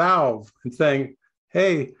opening the valve and saying,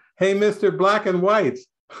 hey, Mr. Black and White,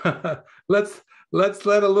 let's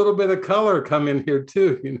let a little bit of color come in here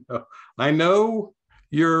too. I know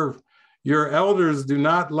your elders do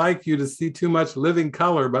not like you to see too much living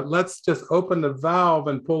color, but let's just open the valve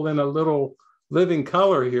and pull in a little living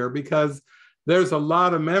color here, because there's a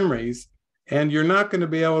lot of memories and you're not going to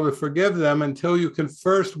be able to forgive them until you can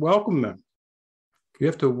first welcome them. You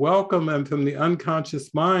have to welcome them from the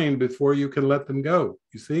unconscious mind before you can let them go.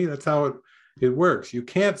 You see, that's how it works. You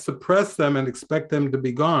can't suppress them and expect them to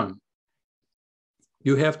be gone.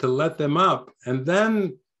 You have to let them up and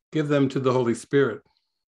then give them to the Holy Spirit.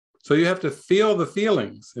 So you have to feel the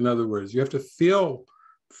feelings. In other words, you have to feel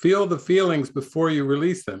the feelings before you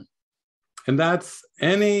release them. And that's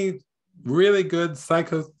any really good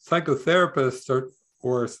psychotherapist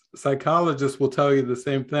or psychologist will tell you the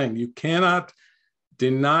same thing. You cannot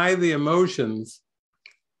deny the emotions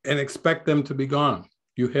and expect them to be gone.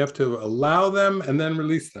 You have to allow them and then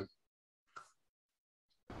release them.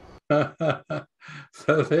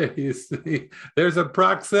 So there you see, there's a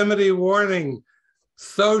proximity warning,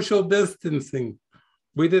 social distancing.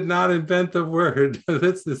 We did not invent the word.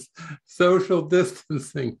 This is social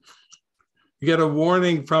distancing. You get a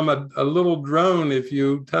warning from a little drone if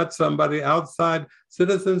you touch somebody outside.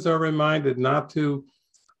 Citizens are reminded not to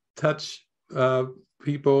touch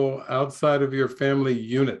people outside of your family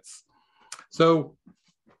units. So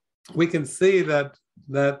we can see that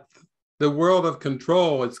the world of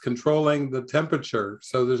control, it's controlling the temperature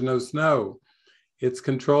so there's no snow. It's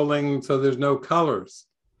controlling so there's no colors.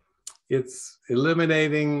 It's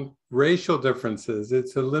eliminating racial differences.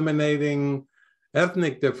 It's eliminating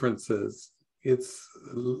ethnic differences. It's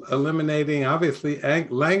eliminating, obviously,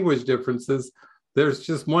 language differences. There's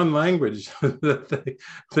just one language that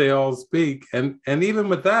they all speak. And even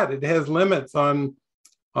with that, it has limits on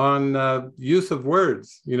use of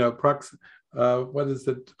words, what is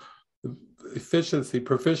it?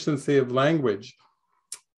 Proficiency of language.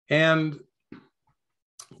 And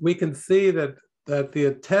we can see that the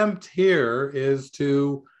attempt here is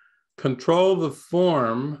to control the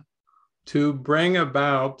form to bring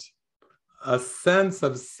about a sense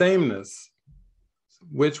of sameness,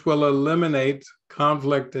 which will eliminate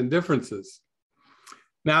conflict and differences.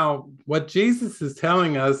 Now, what Jesus is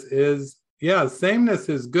telling us is, yeah, sameness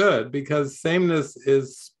is good because sameness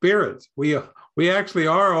is spirit. We actually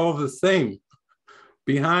are all the same.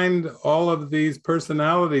 Behind all of these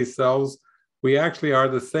personality cells, we actually are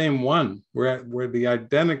the same one. We're the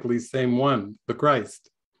identically same one, the Christ.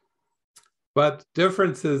 But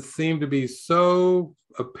differences seem to be so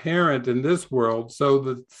apparent in this world, so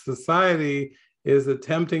the society is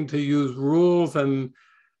attempting to use rules and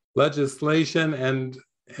legislation,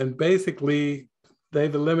 and basically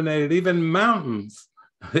they've eliminated even mountains.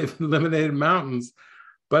 They've eliminated mountains,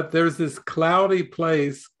 but there's this cloudy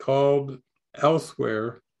place called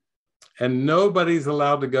elsewhere, and nobody's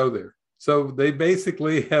allowed to go there. So they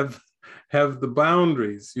basically have the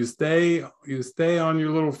boundaries. You stay on your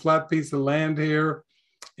little flat piece of land here,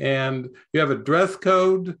 and you have a dress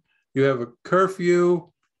code, you have a curfew,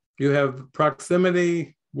 you have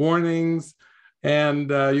proximity warnings, and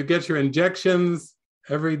you get your injections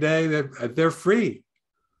every day. They're free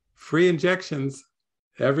injections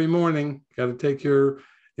every morning. Got to take your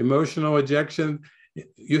emotional injection.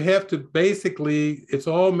 You have to basically, it's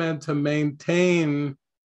all meant to maintain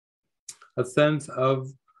a sense of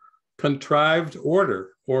contrived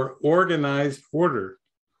order or organized order.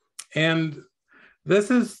 And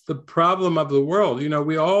this is the problem of the world.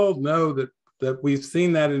 We all know that we've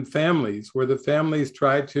seen that in families, where the families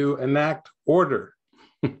try to enact order.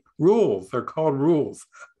 Rules, they're called rules.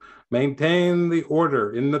 Maintain the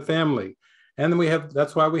order in the family. And then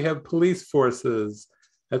that's why we have police forces.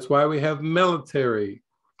 That's why we have military.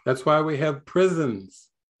 That's why we have prisons.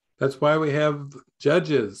 That's why we have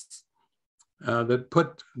judges that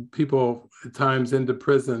put people at times into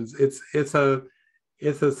prisons. It's a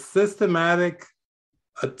systematic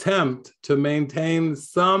attempt to maintain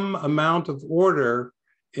some amount of order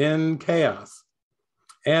in chaos.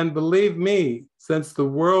 And believe me, since the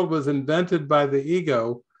world was invented by the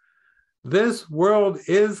ego, this world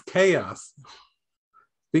is chaos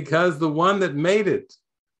because the one that made it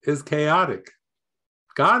is chaotic.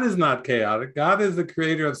 God is not chaotic. God is the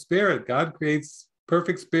creator of spirit. God creates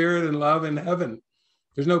perfect spirit and love in heaven.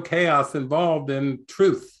 There's no chaos involved in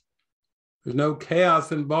truth. There's no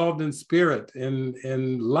chaos involved in spirit,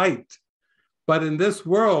 in light. But in this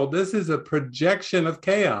world, this is a projection of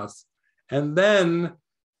chaos. And then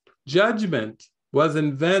judgment was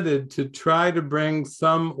invented to try to bring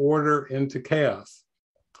some order into chaos.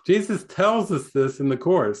 Jesus tells us this in the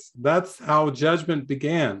Course. That's how judgment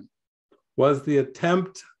began, was the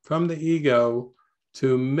attempt from the ego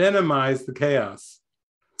to minimize the chaos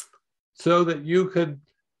so that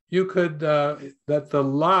that the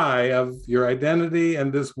lie of your identity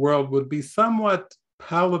and this world would be somewhat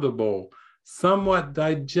palatable, somewhat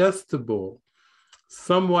digestible,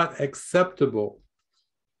 somewhat acceptable.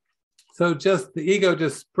 So just the ego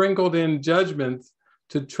just sprinkled in judgments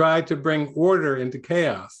to try to bring order into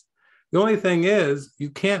chaos. The only thing is, you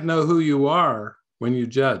can't know who you are when you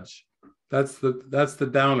judge. That's the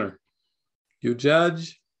downer. You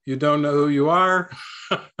judge, you don't know who you are,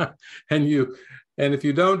 and if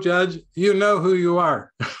you don't judge, you know who you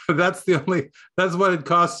are. That's what it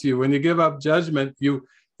costs you. When you give up judgment,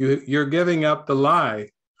 you're giving up the lie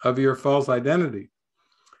of your false identity.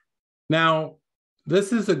 Now,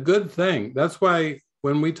 this is a good thing. That's why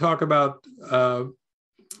when we talk about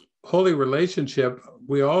holy relationship,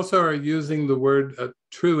 we also are using the word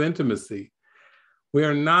true intimacy. We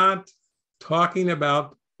are not talking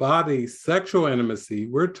about body sexual intimacy.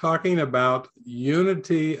 We're talking about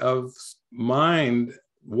unity of mind.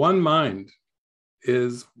 One mind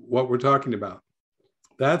is what we're talking about.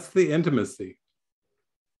 That's the intimacy.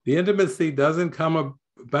 The intimacy doesn't come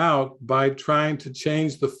about by trying to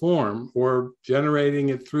change the form or generating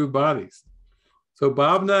it through bodies. So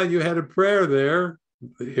Bhavna, you had a prayer there.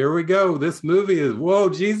 Here we go. This movie is, whoa,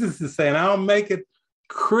 Jesus is saying, I'll make it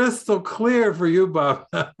crystal clear for you,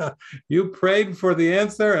 Bhavna. You prayed for the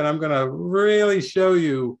answer, and I'm going to really show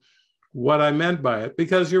you what I meant by it,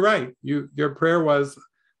 because you're right. Your prayer was,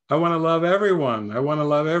 I want to love everyone. I want to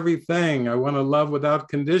love everything. I want to love without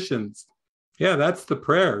conditions. Yeah, that's the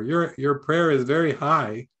prayer. Your prayer is very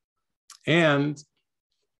high. And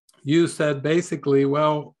you said basically,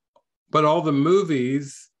 well, but all the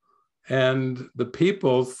movies and the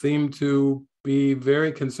people seem to be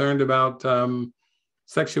very concerned about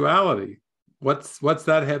sexuality. What's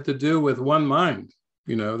that have to do with one mind?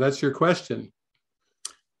 You know, that's your question.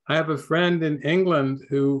 I have a friend in England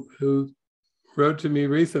who wrote to me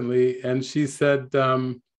recently, and she said,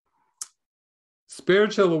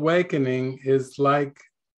 spiritual awakening is like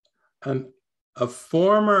a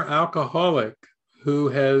former alcoholic who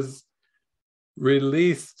has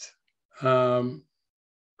released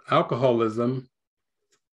alcoholism,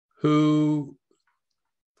 who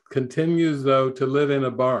continues, though, to live in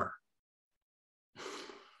a bar.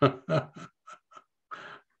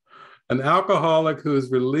 An alcoholic who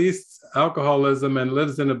has released alcoholism and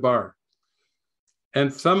lives in a bar.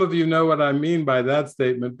 And some of you know what I mean by that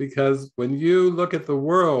statement, because when you look at the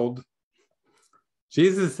world,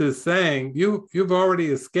 Jesus is saying, you've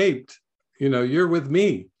already escaped. You know, you're with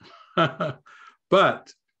me.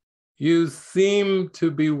 But you seem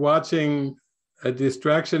to be watching a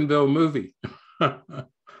Distractionville movie.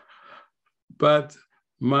 But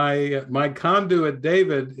my conduit,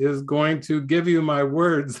 David, is going to give you my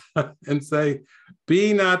words and say,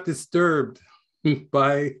 be not disturbed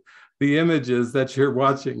by the images that you're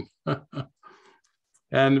watching.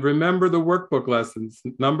 And remember the workbook lessons.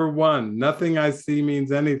 Number 1, nothing I see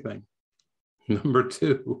means anything. Number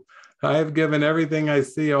 2, I have given everything I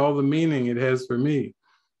see all the meaning it has for me.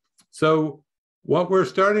 So what we're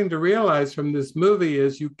starting to realize from this movie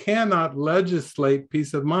is you cannot legislate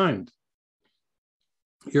peace of mind.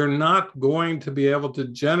 You're not going to be able to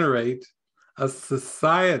generate a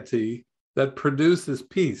society that produces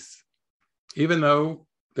peace, even though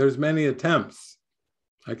there's many attempts.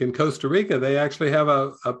 Like in Costa Rica, they actually have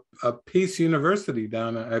a peace university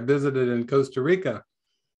down. I visited in Costa Rica.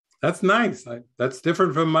 That's nice. That's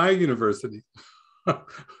different from my university,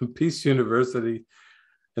 Peace University.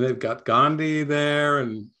 And they've got Gandhi there,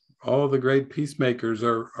 and all the great peacemakers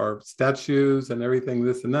are statues and everything,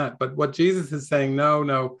 this and that. But what Jesus is saying,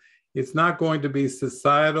 no, it's not going to be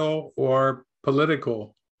societal or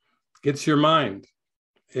political. It's your mind.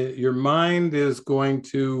 Your mind is going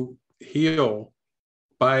to heal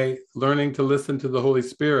by learning to listen to the Holy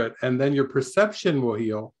Spirit, and then your perception will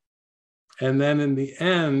heal. And then in the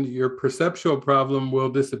end, your perceptual problem will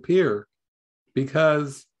disappear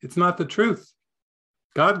because it's not the truth.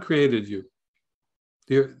 God created you.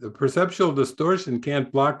 The perceptual distortion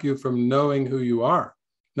can't block you from knowing who you are.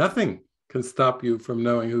 Nothing can stop you from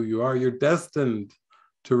knowing who you are. You're destined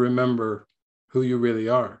to remember who you really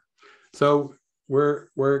are. So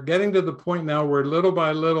we're getting to the point now where little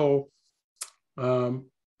by little,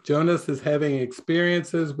 Jonas is having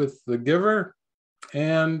experiences with the giver,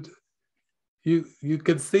 and you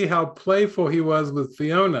could see how playful he was with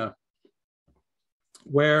Fiona,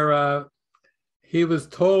 where he was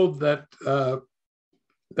told that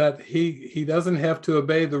that he doesn't have to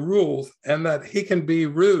obey the rules and that he can be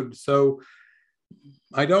rude. So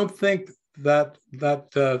I don't think that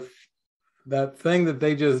that thing that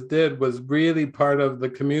they just did was really part of the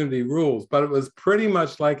community rules, but it was pretty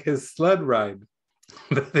much like his sled ride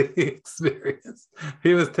that he experienced.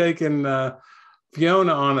 He was taking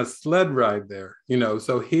Fiona on a sled ride there,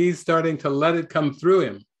 so he's starting to let it come through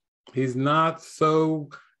him. He's not so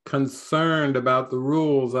concerned about the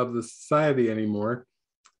rules of the society anymore.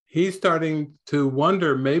 He's starting to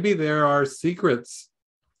wonder, maybe there are secrets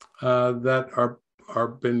that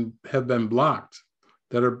have been blocked,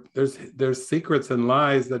 that there's secrets and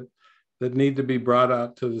lies that need to be brought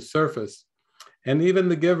out to the surface. And even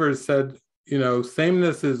the givers said,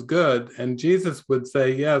 sameness is good. And Jesus would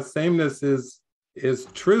say, yeah, sameness is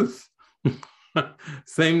truth.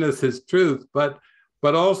 Sameness is truth, but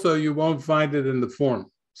also you won't find it in the form.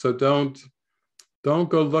 So don't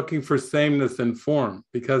go looking for sameness in form,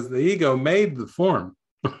 because the ego made the form.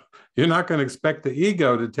 You're not going to expect the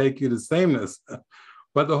ego to take you to sameness.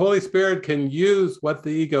 But the Holy Spirit can use what the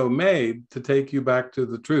ego made to take you back to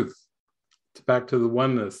the truth, back to the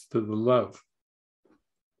oneness, to the love.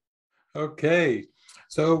 Okay,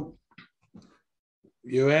 so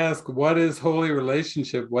you ask, what is holy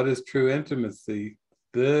relationship? What is true intimacy?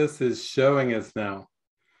 This is showing us now.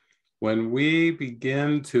 When we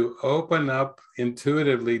begin to open up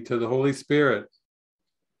intuitively to the Holy Spirit,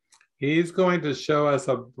 He's going to show us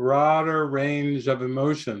a broader range of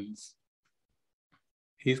emotions.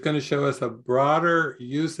 He's going to show us a broader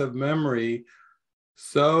use of memory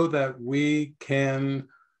so that we can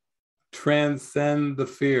transcend the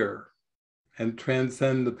fear and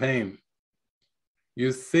transcend the pain.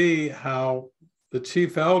 You see how the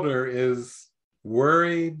chief elder is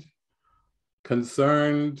worried,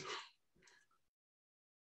 concerned,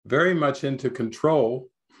 very much into control,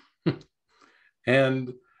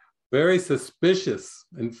 and very suspicious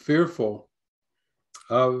and fearful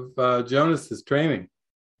of Jonas's training.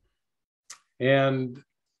 And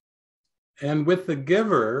with the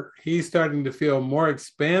giver, he's starting to feel more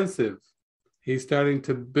expansive. He's starting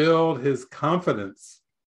to build his confidence.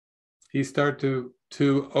 He starts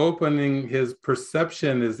to opening, his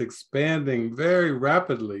perception is expanding very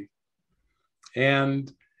rapidly.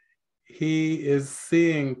 And he is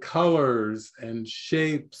seeing colors and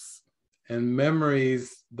shapes and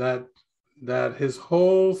memories that his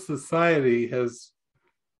whole society has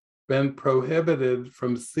been prohibited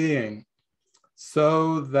from seeing,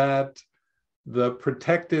 so that the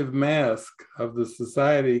protective mask of the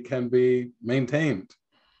society can be maintained.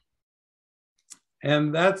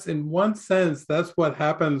 And that's, in one sense, that's what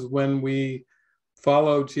happens when we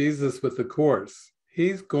follow Jesus with the Course.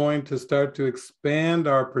 He's going to start to expand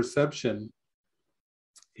our perception.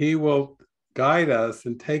 He will guide us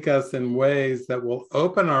and take us in ways that will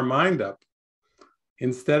open our mind up.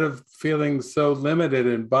 Instead of feeling so limited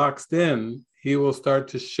and boxed in, he will start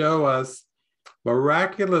to show us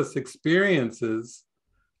miraculous experiences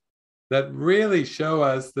that really show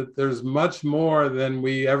us that there's much more than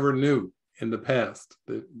we ever knew in the past,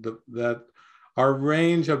 that our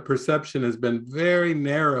range of perception has been very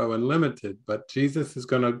narrow and limited, but Jesus is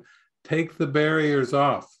going to take the barriers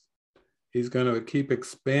off. He's going to keep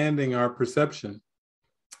expanding our perception.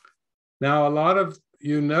 Now, a lot of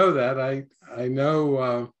you know that. I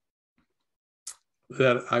know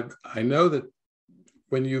that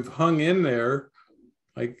when you've hung in there,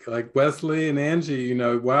 like Wesley and Angie,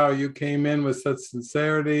 wow, you came in with such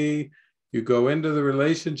sincerity. You go into the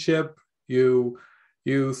relationship. You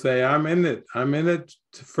say, I'm in it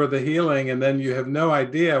for the healing, and then you have no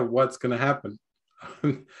idea what's going to happen.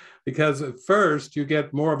 Because at first you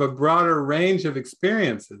get more of a broader range of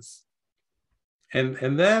experiences.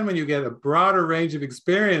 And then when you get a broader range of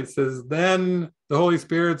experiences, then the Holy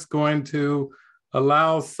Spirit's going to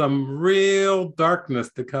allow some real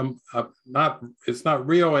darkness to come up. It's not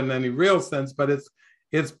real in any real sense, but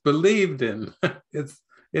it's believed in.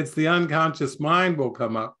 It's the unconscious mind will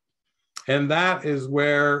come up. And that is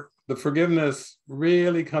where the forgiveness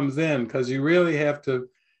really comes in, because you really have to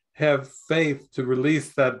have faith to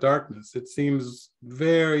release that darkness. It seems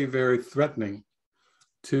very, very threatening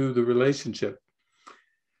to the relationship.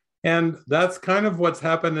 And that's kind of what's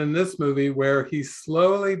happened in this movie, where he's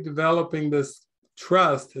slowly developing this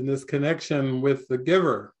trust and this connection with the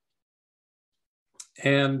giver.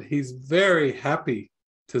 And he's very happy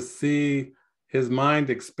to see his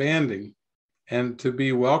mind expanding and to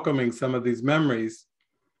be welcoming some of these memories.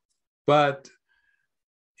 But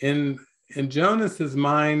in Jonas's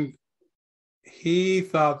mind, he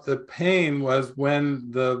thought the pain was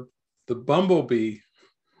when the bumblebee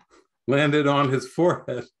landed on his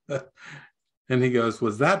forehead. And he goes,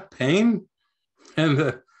 was that pain?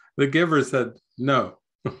 And the giver said, no,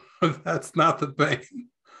 that's not the pain.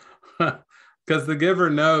 Because the giver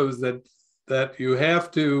knows that you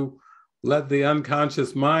have to let the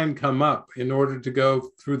unconscious mind come up in order to go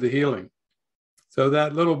through the healing. So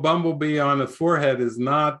that little bumblebee on the forehead is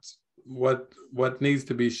not what needs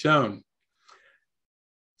to be shown.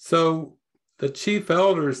 So the chief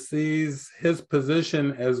elder sees his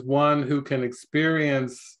position as one who can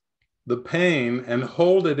experience the pain and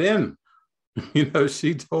hold it in.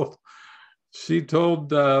 She told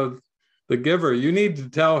the giver, you need to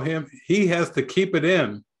tell him he has to keep it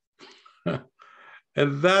in.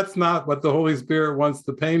 And that's not what the Holy Spirit wants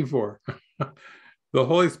the pain for. The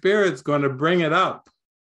Holy Spirit's going to bring it up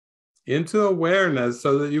into awareness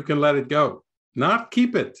so that you can let it go, not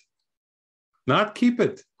keep it. Not keep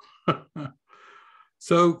it.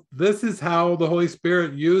 So this is how the Holy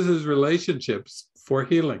Spirit uses relationships for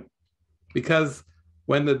healing. Because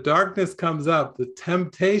when the darkness comes up, the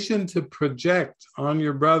temptation to project on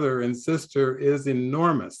your brother and sister is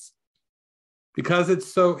enormous. Because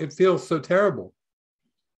it feels so terrible.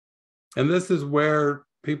 And this is where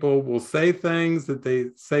people will say things that they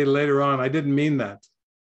say later on, I didn't mean that.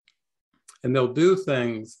 And they'll do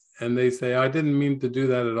things and they say, I didn't mean to do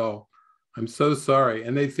that at all. I'm so sorry.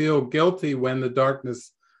 And they feel guilty when the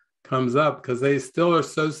darkness comes up because they still are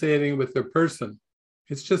associating with their person.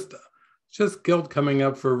 It's just guilt coming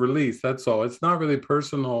up for release. That's all. It's not really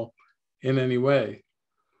personal in any way.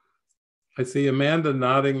 I see Amanda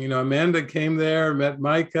nodding. Amanda came there, met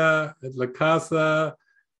Micah at La Casa,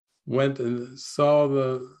 went and saw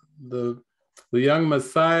the Young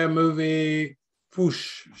Messiah movie.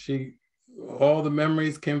 Whoosh, all the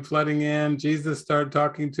memories came flooding in. Jesus started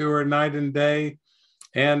talking to her night and day,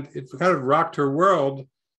 and it kind of rocked her world.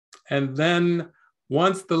 And then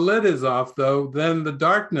once the lid is off, though, then the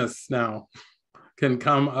darkness now can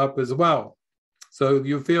come up as well. So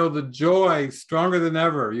you feel the joy stronger than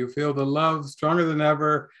ever. You feel the love stronger than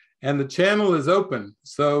ever, and the channel is open.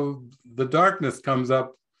 So the darkness comes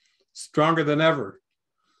up stronger than ever.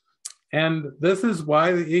 And this is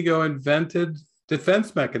why the ego invented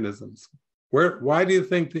defense mechanisms. Why do you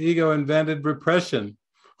think the ego invented repression?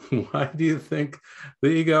 Why do you think the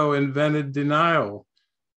ego invented denial?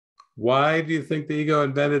 Why do you think the ego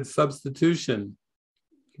invented substitution?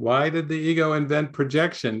 Why did the ego invent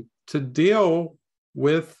projection? To deal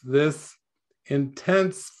with this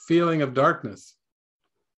intense feeling of darkness.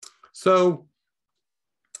 So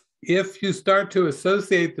if you start to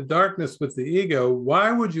associate the darkness with the ego,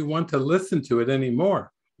 why would you want to listen to it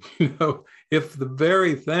anymore? If the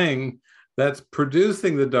very thing that's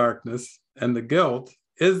producing the darkness and the guilt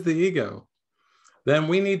is the ego, then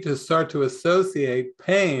we need to start to associate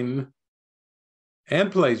pain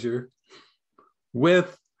and pleasure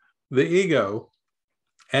with the ego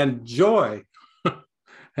and joy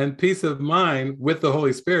and peace of mind with the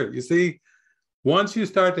Holy Spirit. You see, once you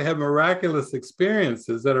start to have miraculous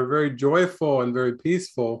experiences that are very joyful and very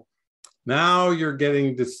peaceful, now you're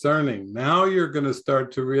getting discerning. Now you're going to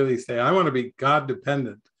start to really say, I want to be God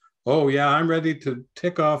dependent. Oh yeah, I'm ready to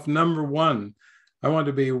tick off number one. I want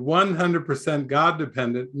to be 100% God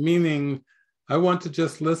dependent, meaning I want to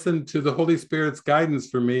just listen to the Holy Spirit's guidance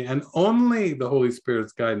for me and only the Holy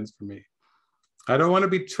Spirit's guidance for me. I don't want to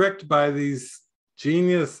be tricked by these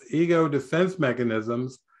genius ego defense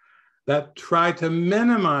mechanisms that try to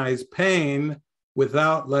minimize pain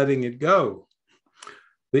without letting it go.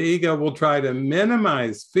 The ego will try to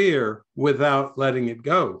minimize fear without letting it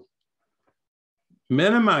go.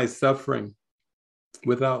 Minimize suffering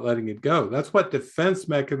without letting it go. That's what defense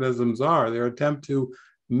mechanisms are. Their attempt to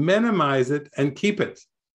minimize it and keep it.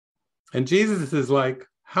 And Jesus is like,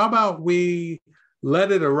 how about we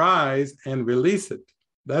let it arise and release it?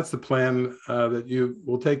 That's the plan that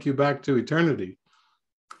will take you back to eternity.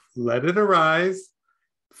 Let it arise,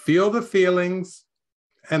 feel the feelings,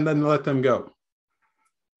 and then let them go.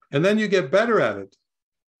 And then you get better at it.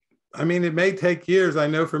 I mean, it may take years. I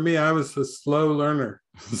know for me, I was a slow learner.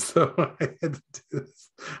 So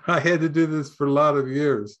I had to do this for a lot of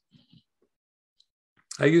years.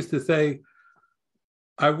 I used to say,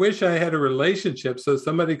 I wish I had a relationship so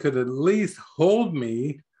somebody could at least hold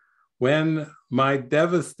me when my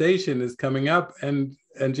devastation is coming up. And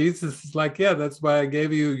Jesus is like, yeah, that's why I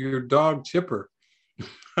gave you your dog Chipper.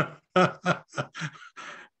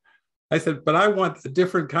 I said, but I want a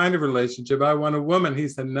different kind of relationship. I want a woman. He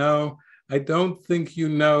said, no, I don't think you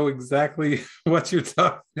know exactly what you're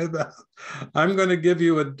talking about. I'm going to give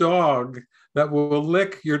you a dog that will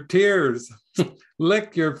lick your tears,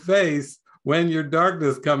 lick your face when your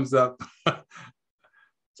darkness comes up.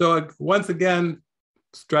 So once again,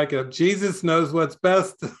 strike it up. Jesus knows what's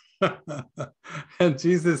best. And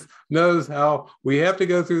Jesus knows how we have to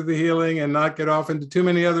go through the healing and not get off into too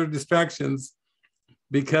many other distractions,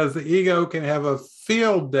 because the ego can have a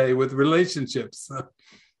field day with relationships.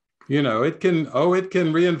 It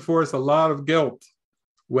can reinforce a lot of guilt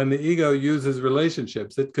when the ego uses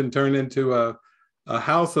relationships. It can turn into a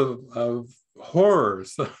house of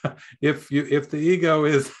horrors if the ego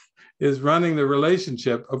is running the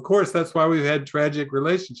relationship. Of course, that's why we've had tragic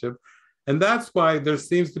relationships. And that's why there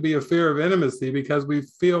seems to be a fear of intimacy, because we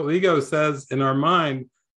feel, ego says in our mind,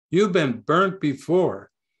 you've been burnt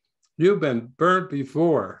before. You've been burnt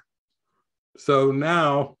before. So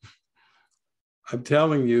now I'm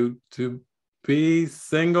telling you to be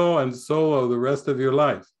single and solo the rest of your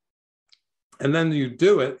life. And then you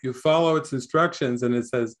do it, you follow its instructions, and it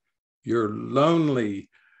says, you're lonely,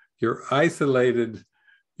 you're isolated,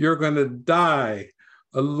 you're going to die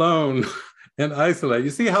alone and isolate. You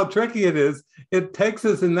see how tricky it is? It takes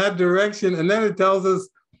us in that direction, and then it tells us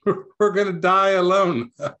we're going to die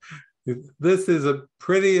alone. This is a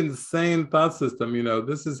pretty insane thought system.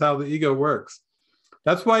 This is how the ego works.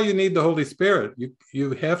 That's why you need the Holy Spirit.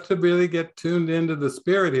 You have to really get tuned into the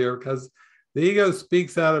Spirit here, because the ego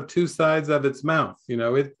speaks out of two sides of its mouth.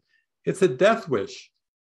 It's a death wish.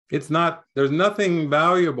 There's nothing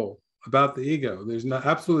valuable about the ego. There's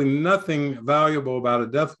absolutely nothing valuable about a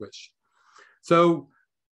death wish. So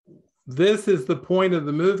this is the point of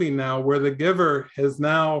the movie now, where the giver has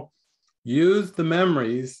now used the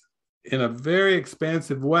memories in a very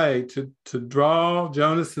expansive way to draw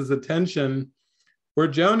Jonas's attention, where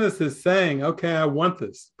Jonas is saying, okay, I want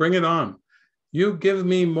this, bring it on. You give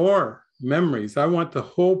me more memories. I want the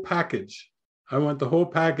whole package.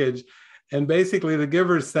 And basically the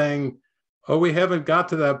giver is saying, oh, we haven't got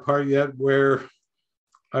to that part yet where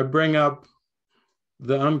I bring up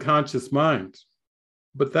the unconscious mind.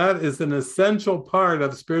 But that is an essential part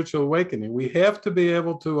of spiritual awakening. We have to be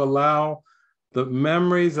able to allow the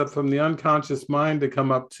memories from the unconscious mind to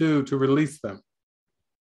come up too, to release them.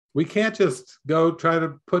 We can't just go try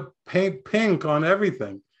to paint pink on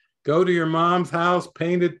everything. Go to your mom's house,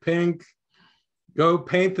 paint it pink. Go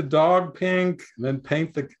paint the dog pink, and then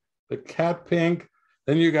paint the cat pink.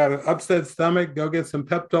 Then you got an upset stomach, go get some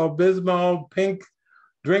Pepto-Bismol, pink,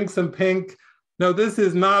 drink some pink. No, this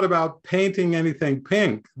is not about painting anything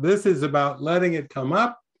pink. This is about letting it come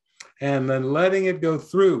up and then letting it go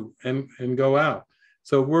through and go out.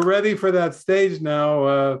 So we're ready for that stage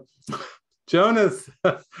now. Jonas,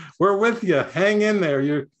 we're with you. Hang in there.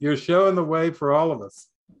 You're showing the way for all of us.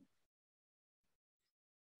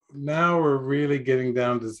 Now we're really getting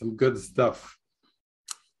down to some good stuff.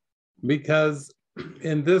 Because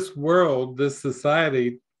in this world, this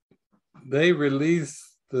society, they release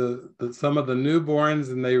some of the newborns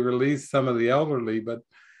and they release some of the elderly,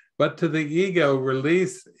 but to the ego,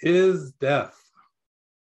 release is death.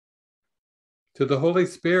 To the Holy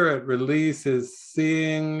Spirit, release is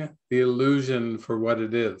seeing the illusion for what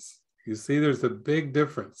it is. You see, there's a big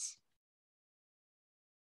difference.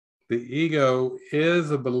 The ego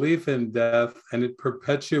is a belief in death, and it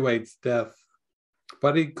perpetuates death,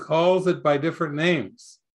 but he calls it by different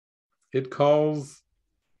names. It calls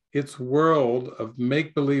its world of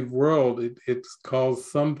make-believe world, it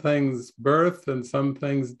calls some things birth and some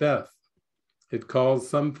things death. It calls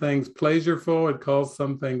some things pleasureful, it calls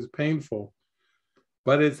some things painful.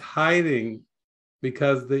 But it's hiding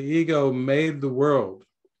because the ego made the world.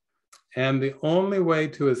 And the only way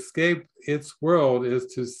to escape its world is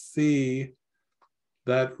to see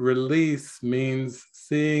that release means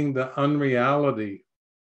seeing the unreality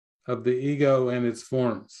of the ego and its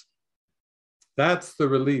forms. That's the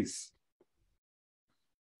release.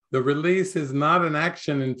 The release is not an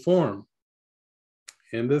action in form.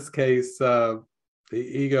 In this case, the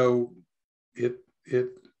ego, it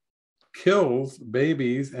kills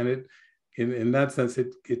babies, and it, in that sense,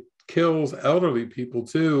 it kills elderly people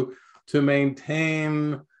too, to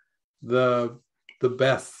maintain the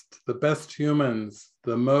best humans,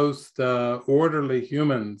 the most orderly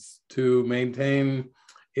humans, to maintain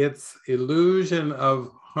its illusion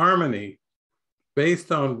of harmony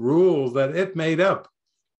based on rules that it made up.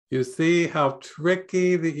 You see how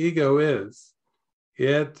tricky the ego is.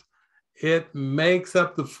 It makes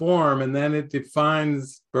up the form, and then it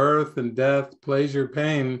defines birth and death, pleasure,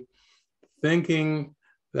 pain, thinking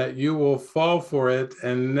that you will fall for it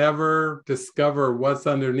and never discover what's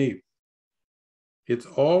underneath. It's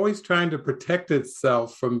always trying to protect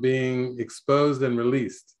itself from being exposed and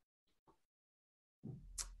released.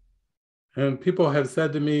 And people have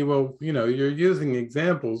said to me, well, you're using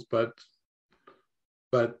examples, but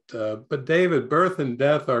David, birth and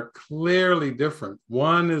death are clearly different.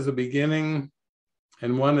 One is a beginning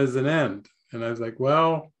and one is an end. And I was like,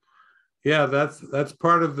 well, yeah, that's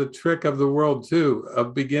part of the trick of the world too,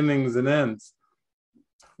 of beginnings and ends.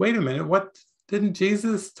 Wait a minute, what didn't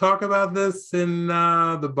Jesus talk about this in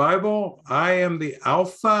the Bible? I am the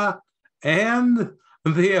Alpha and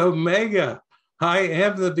the Omega. I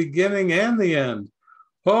am the beginning and the end.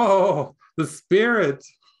 Oh, the Spirit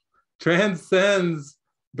transcends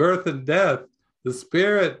birth and death. The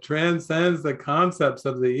Spirit transcends the concepts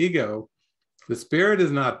of the ego. The Spirit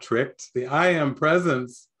is not tricked. The I am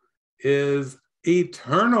presence is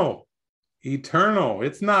eternal. Eternal.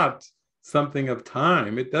 It's not something of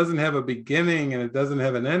time. It doesn't have a beginning and it doesn't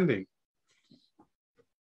have an ending.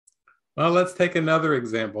 Well, let's take another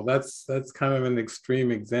example. That's kind of an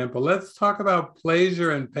extreme example. Let's talk about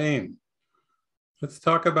pleasure and pain. Let's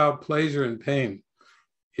talk about pleasure and pain.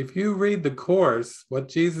 If you read the Course, what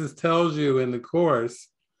Jesus tells you in the Course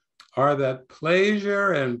are that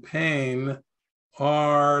pleasure and pain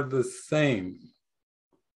are the same.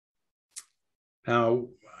 Now,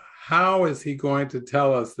 how is he going to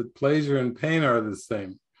tell us that pleasure and pain are the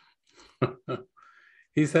same?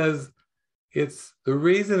 He says it's the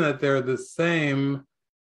reason that they're the same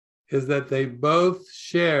is that they both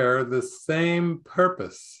share the same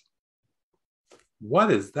purpose.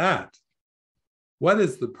 What is that? What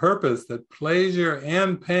is the purpose that pleasure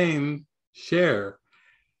and pain share?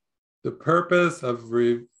 The purpose of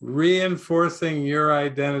reinforcing your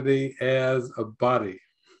identity as a body.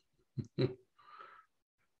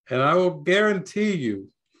 And I will guarantee you,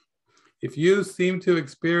 if you seem to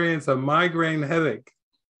experience a migraine headache,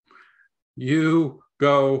 you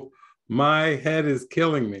go, my head is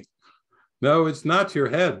killing me. No, it's not your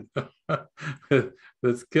head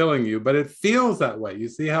that's killing you, but it feels that way. You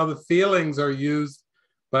see how the feelings are used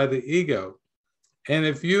by the ego. And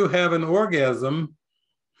if you have an orgasm,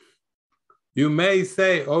 you may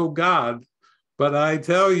say, oh God, but I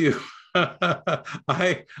tell you,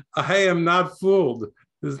 I am not fooled.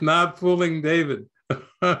 It's not fooling David.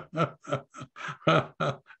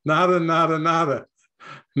 Nada.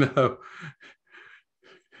 No.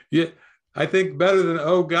 Yeah, I think better than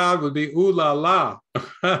oh God would be ooh la la.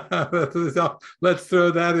 Let's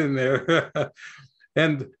throw that in there.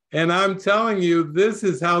 And I'm telling you, this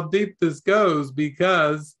is how deep this goes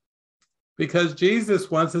because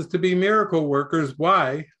Jesus wants us to be miracle workers.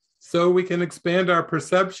 Why? So we can expand our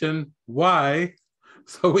perception. Why?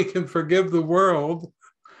 So we can forgive the world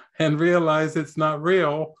and realize it's not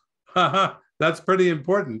real. That's pretty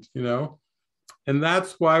important, And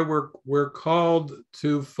that's why we're called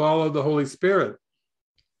to follow the Holy Spirit.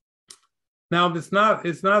 Now, it's not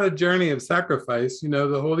a journey of sacrifice.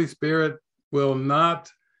 The Holy Spirit will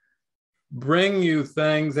not bring you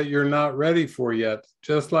things that you're not ready for yet.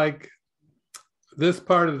 Just like this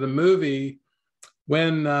part of the movie,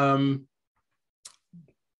 when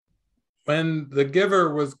the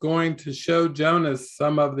giver was going to show Jonas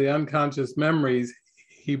some of the unconscious memories,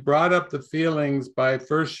 he brought up the feelings by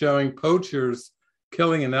first showing poachers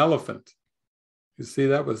killing an elephant. You see,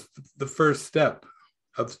 that was the first step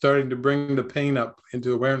of starting to bring the pain up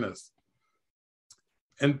into awareness.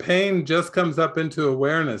 And pain just comes up into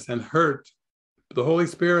awareness, and hurt, the Holy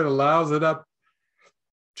Spirit allows it up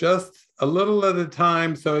just a little at a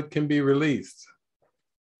time so it can be released.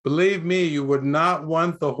 Believe me, you would not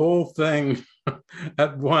want the whole thing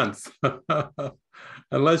at once,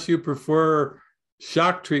 unless you prefer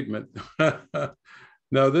shock treatment.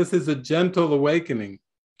 No, this is a gentle awakening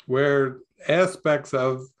where aspects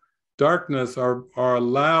of darkness are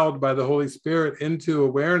allowed by the Holy Spirit into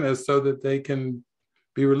awareness so that they can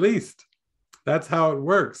be released. That's how it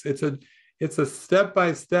works. It's a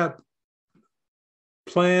step-by-step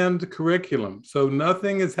planned curriculum. So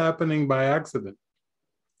nothing is happening by accident.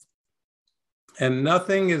 And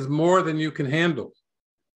nothing is more than you can handle.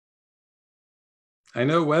 I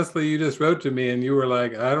know, Wesley, you just wrote to me and you were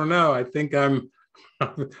like, I don't know, I think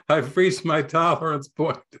I've reached my tolerance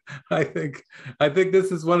point. I think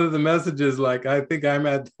this is one of the messages, like, I think I'm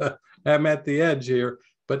at the edge here.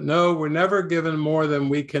 But no, we're never given more than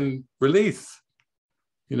we can release.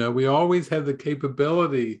 We always have the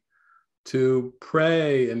capability to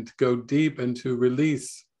pray and to go deep and to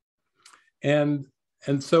release. And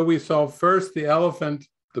so we saw first the elephant,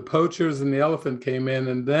 the poachers and the elephant came in.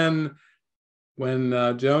 And then when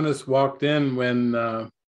Jonas walked in, when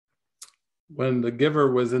the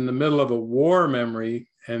giver was in the middle of a war memory,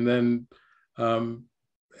 and then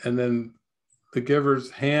and then the giver's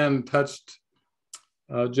hand touched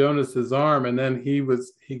Jonas's arm, and then he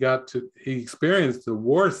experienced the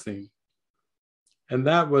war scene, and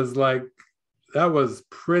that was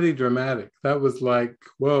pretty dramatic. That was like,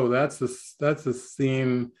 whoa, that's a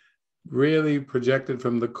scene really projected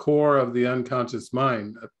from the core of the unconscious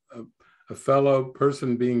mind. A fellow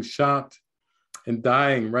person being shot and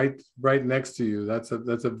dying right next to you. That's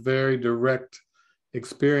a very direct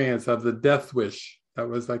experience of the death wish. That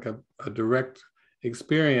was like a direct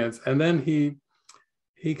experience. And then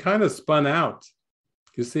he kind of spun out.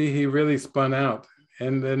 You see, he really spun out.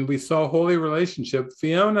 And then we saw holy relationship.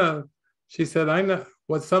 Fiona, she said, I know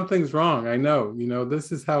something's wrong. I know,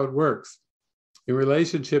 this is how it works. In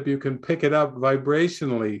relationship, you can pick it up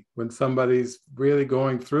vibrationally when somebody's really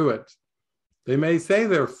going through it. They may say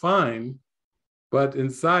they're fine, but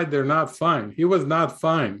inside they're not fine. He was not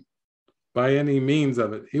fine by any means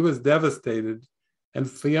of it. He was devastated. And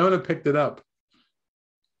Fiona picked it up.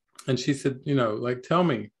 And she said, tell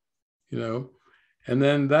me, And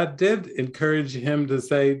then that did encourage him to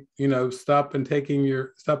say, stop taking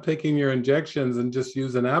your injections and just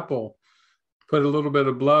use an apple. Put a little bit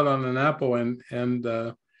of blood on an apple, and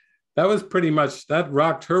that was pretty much, that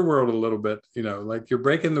rocked her world a little bit. Like, you're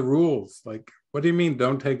breaking the rules. Like, what do you mean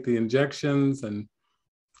don't take the injections? And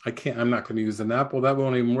I'm not going to use an apple. That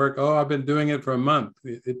won't even work. Oh, I've been doing it for a month.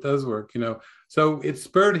 It does work, So it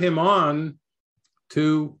spurred him on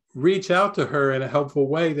to reach out to her in a helpful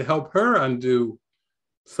way to help her undo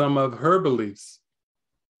some of her beliefs.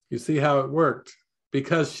 You see how it worked?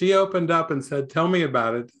 Because she opened up and said, tell me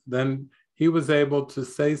about it. Then he was able to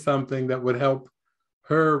say something that would help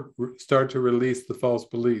her start to release the false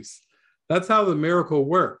beliefs. That's how the miracle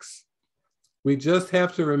works. We just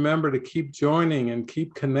have to remember to keep joining and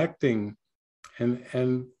keep connecting.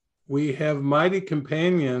 And we have mighty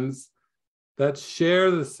companions that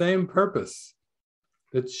share the same purpose,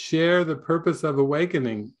 that share the purpose of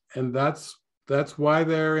awakening. And that's why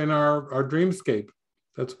they're in our dreamscape.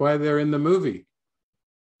 That's why they're in the movie.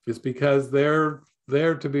 It's because they're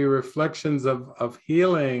there to be reflections of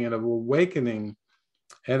healing and of awakening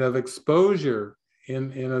and of exposure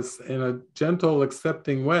in a gentle,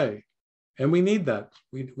 accepting way. And we need that.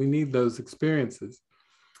 We need those experiences.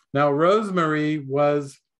 Now, Rosemary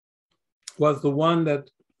was the one that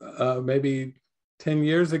maybe 10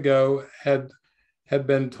 years ago had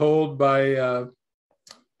been told by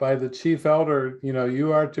the chief elder,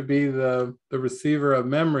 you are to be the receiver of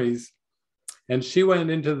memories. And she went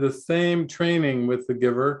into the same training with the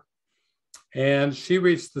giver. And she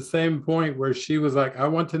reached the same point where she was like, I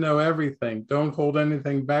want to know everything. Don't hold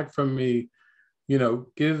anything back from me.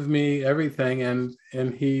 Give me everything.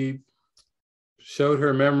 And he showed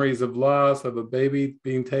her memories of loss, of a baby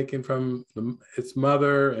being taken from its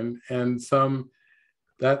mother, and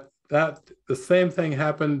that the same thing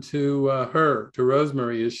happened to to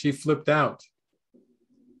Rosemary, as she flipped out.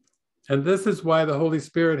 And this is why the Holy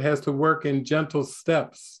Spirit has to work in gentle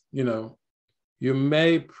steps. You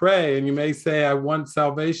may pray and you may say, I want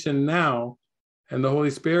salvation now. And the Holy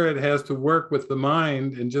Spirit has to work with the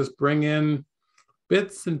mind and just bring in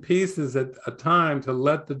bits and pieces at a time to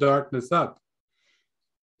let the darkness up.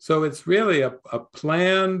 So it's really a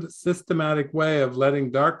planned, systematic way of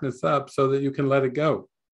letting darkness up so that you can let it go.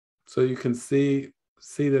 So you can see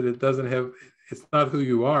that it's not who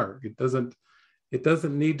you are. It doesn't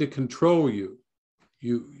need to control you.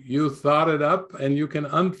 You thought it up and you can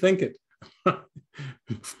unthink it.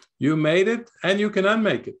 You made it and you can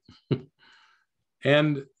unmake it.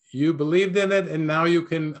 And you believed in it and now you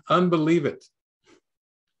can unbelieve it,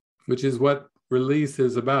 which is what release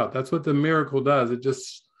is about. That's what the miracle does. It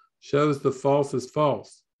just shows the false is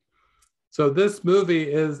false. So this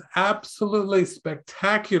movie is absolutely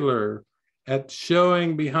spectacular at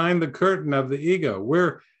showing behind the curtain of the ego.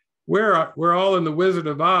 We're all in the Wizard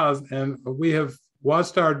of Oz, and we have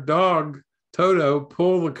watched our dog Toto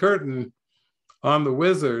pull the curtain on the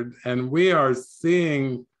wizard, and we are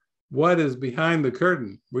seeing what is behind the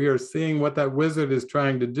curtain. We are seeing what that wizard is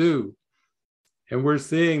trying to do. And we're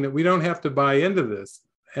seeing that we don't have to buy into this.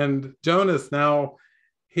 And Jonas now,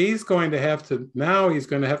 he's going to have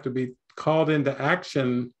to be called into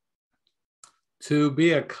action to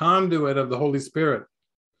be a conduit of the Holy Spirit.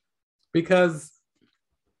 Because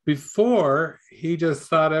before, he just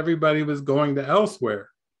thought everybody was going to elsewhere.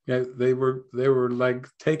 They were like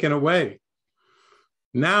taken away.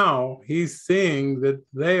 Now he's seeing that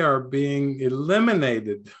they are being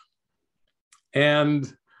eliminated.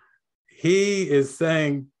 And he is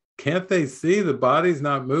saying, can't they see the body's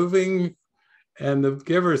not moving? And the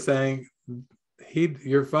giver saying,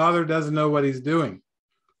 your father doesn't know what he's doing.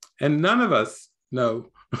 And none of us know.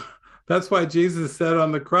 That's why Jesus said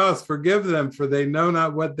on the cross, forgive them, for they know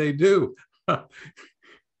not what they do.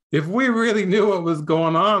 If we really knew what was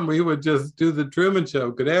going on, we would just do the Truman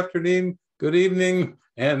Show. Good afternoon, good evening,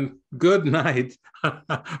 and good night.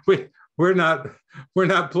 we're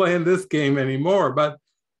not playing this game anymore. But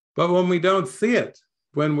when we don't see it,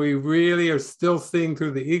 when we really are still seeing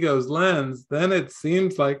through the ego's lens, then it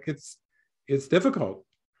seems like it's difficult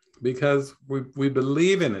because we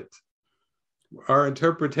believe in it. Our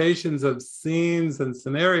interpretations of scenes and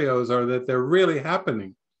scenarios are that they're really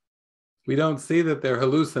happening. We don't see that they're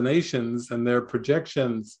hallucinations and they're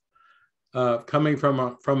projections coming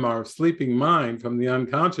from our sleeping mind, from the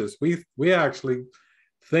unconscious. We actually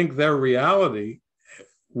think they're reality.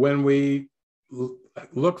 When we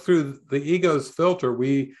look through the ego's filter,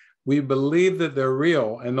 we believe that they're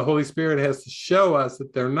real, and the Holy Spirit has to show us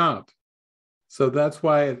that they're not. So that's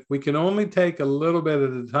why we can only take a little bit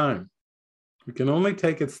at a time. We can only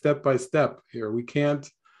take it step by step here. You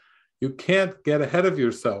can't get ahead of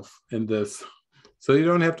yourself in this. So you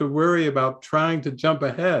don't have to worry about trying to jump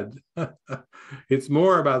ahead. It's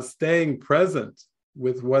more about staying present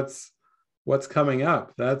with what's coming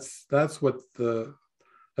up. That's what the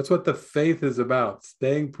faith is about,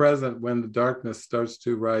 staying present when the darkness starts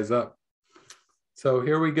to rise up. So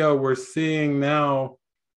here we go. We're seeing now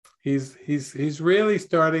he's really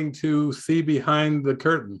starting to see behind the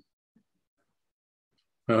curtain.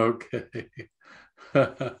 Okay.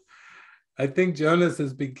 I think Jonas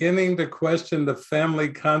is beginning to question the family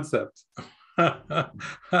concept.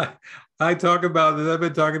 I talk about this. I've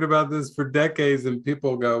been talking about this for decades, and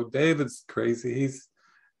people go, "David's crazy.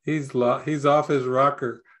 He's off his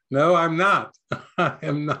rocker." No, I'm not. I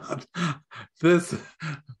am not. This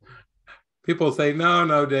people say,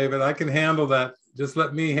 "No, David, I can handle that. Just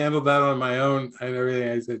let me handle that on my own." And everything.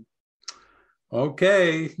 I said,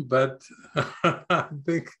 "Okay, but I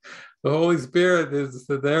think the Holy Spirit is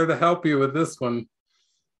there to help you with this one,"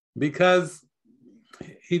 because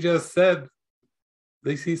he just said,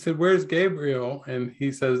 he said, "Where's Gabriel?" And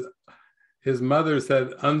he says, his mother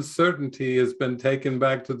said, "Uncertainty has been taken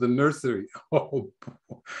back to the nursery." Oh,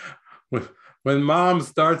 when mom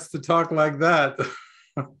starts to talk like that,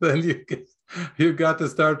 then you got to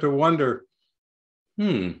start to wonder,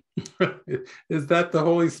 is that the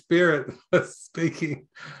Holy Spirit speaking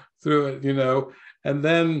through it, And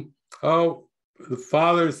then, the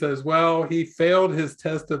father says, well, he failed his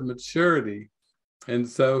test of maturity, and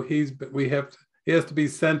so he has to be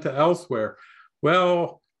sent to elsewhere.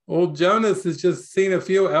 Well, old Jonas has just seen a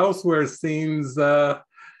few elsewhere scenes,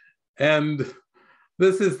 and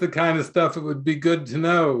this is the kind of stuff it would be good to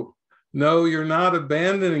know. No, you're not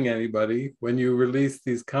abandoning anybody when you release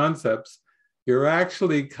these concepts. You're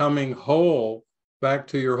actually coming whole back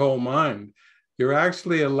to your whole mind. You're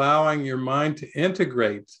actually allowing your mind to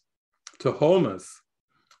integrate to wholeness.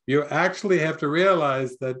 You actually have to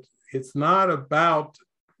realize that it's not about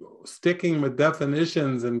sticking with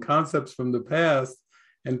definitions and concepts from the past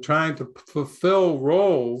and trying to fulfill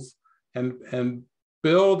roles and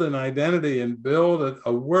build an identity and build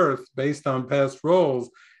a worth based on past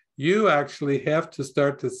roles. You actually have to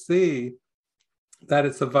start to see that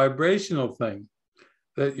it's a vibrational thing,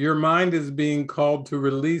 that your mind is being called to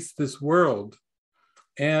release this world.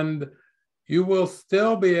 And you will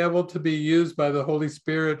still be able to be used by the Holy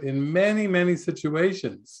Spirit in many, many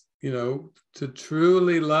situations. To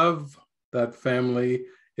truly love that family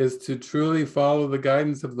is to truly follow the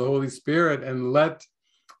guidance of the Holy Spirit and let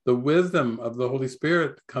the wisdom of the Holy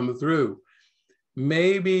Spirit come through.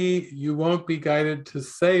 Maybe you won't be guided to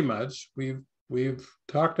say much. We've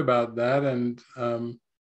talked about that, and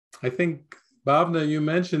I think, Bhavna, you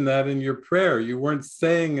mentioned that in your prayer. You weren't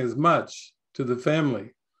saying as much to the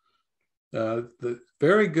family.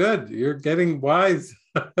 Very good. You're getting wise.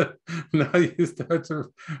 Now you start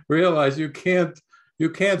to realize you can't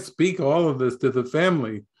speak all of this to the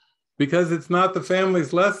family because it's not the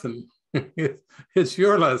family's lesson. It's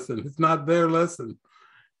your lesson. It's not their lesson.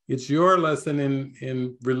 It's your lesson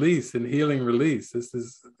in release, in healing release. This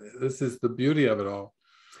is the beauty of it all.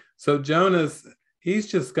 So Jonas,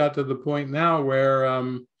 he's just got to the point now where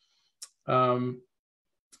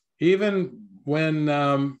even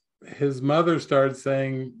when his mother started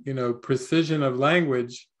saying, precision of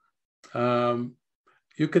language,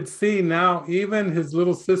 you could see now even his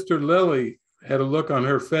little sister Lily had a look on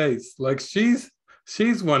her face like she's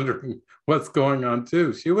wondering what's going on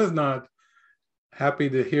too. She was not happy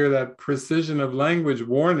to hear that precision of language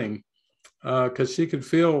warning, because she could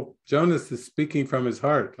feel Jonas is speaking from his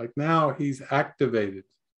heart. Like now he's activated.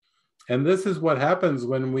 And this is what happens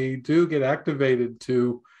when we do get activated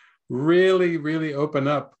to really, really open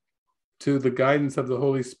up to the guidance of the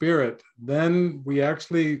Holy Spirit, then we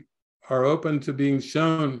actually are open to being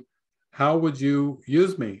shown, how would you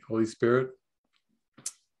use me, Holy Spirit?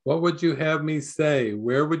 What would you have me say?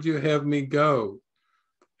 Where would you have me go?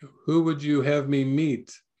 Who would you have me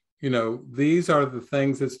meet? These are the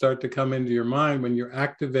things that start to come into your mind when you're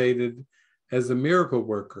activated as a miracle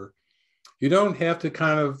worker. You don't have to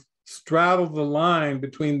kind of straddle the line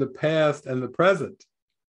between the past and the present,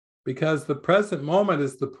 because the present moment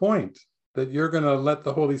is the point, that you're going to let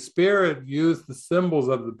the Holy Spirit use the symbols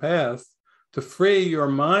of the past to free your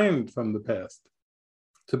mind from the past,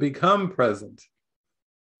 to become present.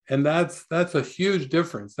 And that's a huge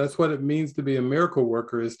difference. That's what it means to be a miracle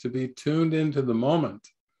worker, is to be tuned into the moment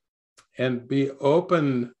and be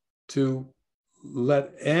open to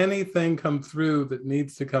let anything come through that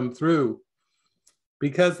needs to come through.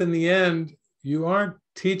 Because in the end, you aren't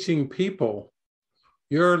teaching people.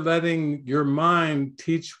 You're letting your mind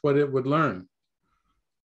teach what it would learn.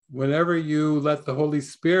 Whenever you let the Holy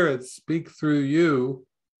Spirit speak through you,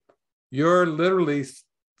 you're literally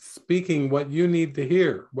speaking what you need to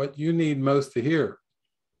hear, what you need most to hear.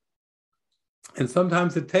 And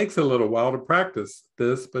sometimes it takes a little while to practice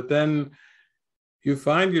this, but then you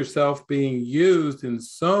find yourself being used in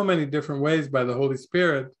so many different ways by the Holy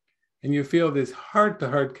Spirit, and you feel these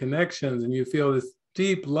heart-to-heart connections, and you feel this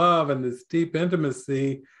deep love and this deep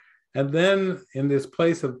intimacy. And then in this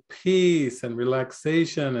place of peace and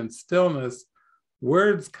relaxation and stillness,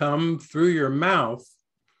 words come through your mouth.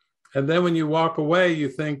 And then when you walk away, you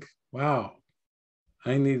think, wow,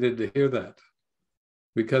 I needed to hear that.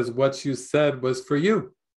 Because what you said was for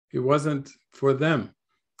you. It wasn't for them.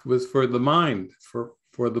 It was for the mind, for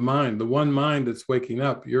the mind, the one mind that's waking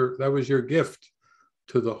up. That was your gift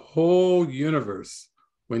to the whole universe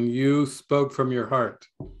when you spoke from your heart.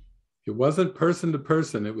 It wasn't person to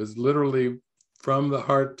person. It was literally from the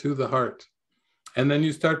heart to the heart. And then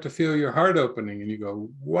you start to feel your heart opening and you go,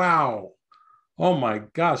 wow, oh my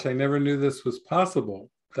gosh, I never knew this was possible.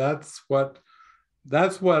 That's what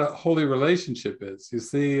a holy relationship is. You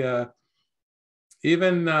see,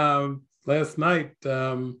 even last night,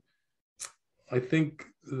 I think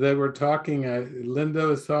they were talking, Linda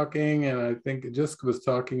was talking, and I think Jessica was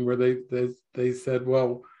talking, where they said,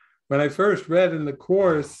 well, when I first read in the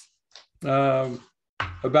Course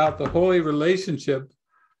about the holy relationship,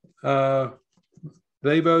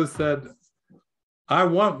 they both said, I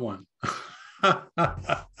want one.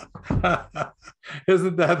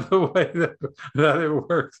 Isn't that the way that it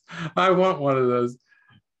works? I want one of those.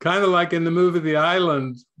 Kind of like in the movie The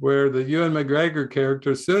Island, where the Ewan McGregor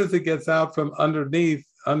character, as soon as he gets out from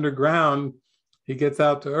underground, he gets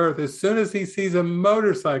out to earth. As soon as he sees a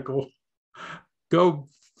motorcycle go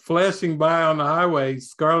flashing by on the highway,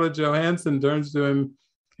 Scarlett Johansson turns to him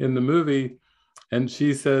in the movie and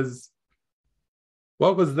she says,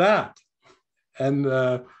 what was that? And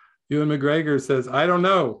Ewan McGregor says, I don't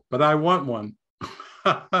know, but I want one.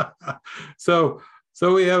 So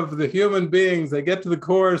we have the human beings, they get to the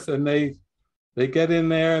Course and they get in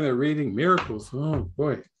there and they're reading miracles. Oh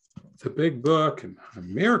boy, it's a big book, and a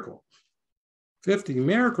miracle. 50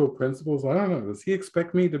 miracle principles. I don't know. Does he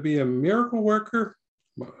expect me to be a miracle worker?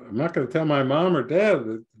 I'm not going to tell my mom or dad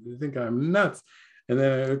that they think I'm nuts. And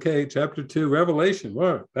then, okay, chapter 2, Revelation.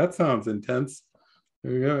 Whoa, that sounds intense.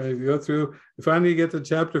 There you go. You go through, finally you get to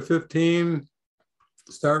chapter 15,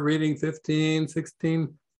 start reading 15,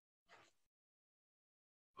 16.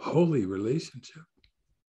 Holy relationship.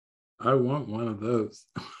 I want one of those.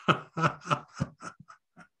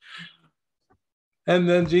 And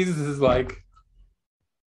then Jesus is like,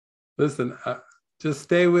 listen, just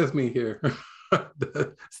stay with me here.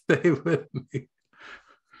 Stay with me.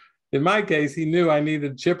 In my case, he knew I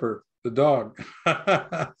needed Chipper, the dog.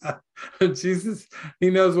 Jesus, he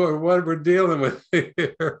knows what we're dealing with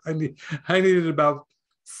here. I needed about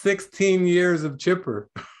 16 years of Chipper.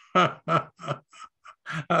 That's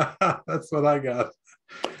what I got.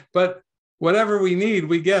 But whatever we need,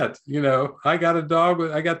 we get. I got a dog.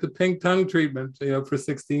 I got the pink tongue treatment, for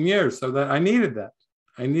 16 years. So that I needed that.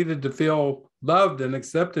 I needed to feel loved and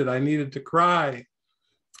accepted. I needed to cry.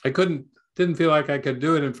 I didn't feel like I could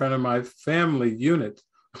do it in front of my family unit.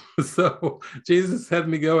 So Jesus had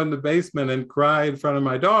me go in the basement and cry in front of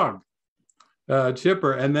my dog,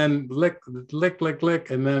 Chipper, and then lick.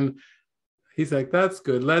 And then he's like, that's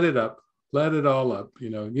good. Let it up. Let it all up.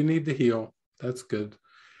 You need to heal. That's good.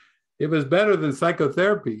 It was better than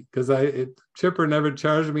psychotherapy because Chipper never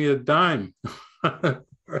charged me a dime.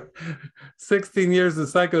 16 years of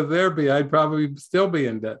psychotherapy, I'd probably still be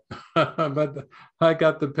in debt. But I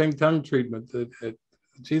got the pink tongue treatment.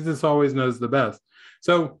 Jesus always knows the best.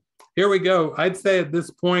 So here we go. I'd say at this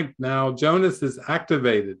point now, Jonas is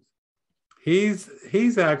activated.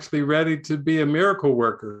 He's actually ready to be a miracle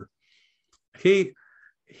worker. He's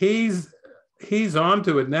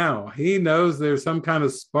onto it now. He knows there's some kind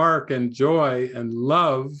of spark and joy and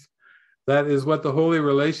love that is what the holy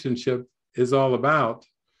relationship is all about.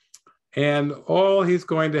 And all he's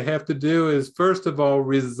going to have to do is, first of all,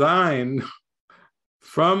 resign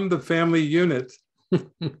from the family unit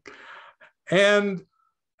and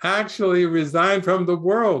actually resign from the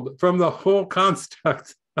world, from the whole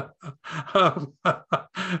construct that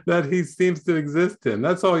he seems to exist in.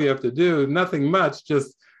 That's all you have to do. Nothing much,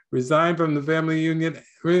 just resign from the family unit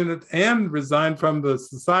and resign from the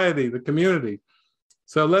society, the community.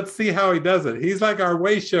 So let's see how he does it. He's like our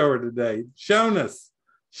way shower today. Jonas,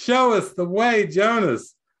 show us the way,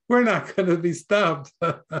 Jonas. We're not going to be stopped.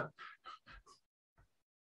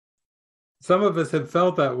 Some of us have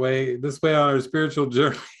felt that way, this way on our spiritual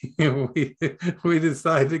journey. we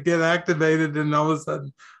decide to get activated, and all of a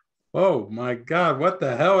sudden, oh my God, what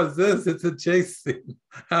the hell is this? It's a chase scene.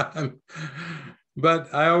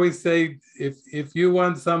 But I always say, if you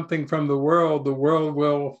want something from the world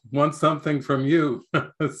will want something from you.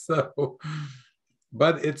 So,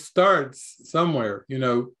 but it starts somewhere. You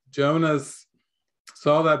know, Jonas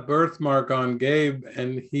saw that birthmark on Gabe,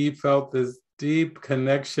 and he felt this deep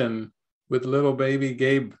connection with little baby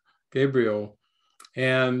Gabriel.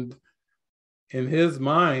 And in his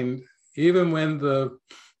mind, even when the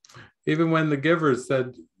givers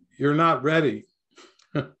said, "You're not ready,"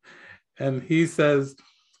 and he says,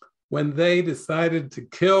 when they decided to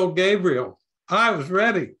kill Gabriel, I was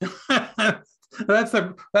ready.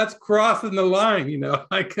 That's crossing the line, you know.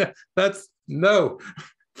 Like, that's no,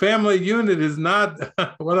 family unit is not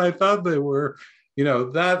what I thought they were. You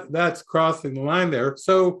know, that's crossing the line there.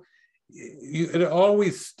 So it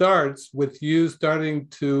always starts with you starting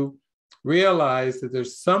to realize that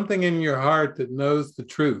there's something in your heart that knows the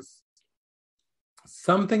truth,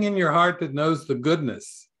 something in your heart that knows the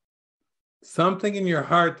goodness, something in your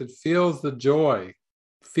heart that feels the joy,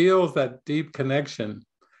 feels that deep connection.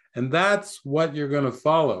 And that's what you're going to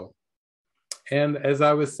follow. And as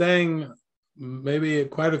I was saying, maybe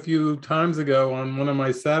quite a few times ago on one of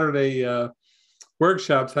my Saturday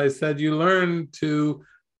workshops, I said, you learn to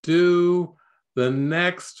do the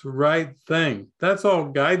next right thing. That's all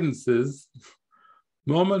guidance is.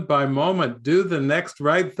 Moment by moment, do the next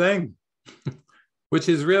right thing, which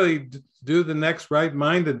is really do the next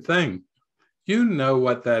right-minded thing. You know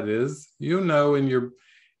what that is. You know in your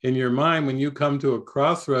mind, when you come to a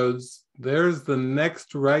crossroads, there's the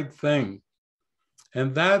next right thing.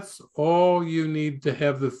 And that's all you need to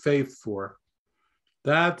have the faith for.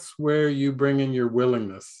 That's where you bring in your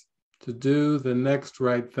willingness to do the next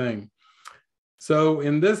right thing. So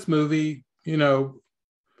in this movie, you know,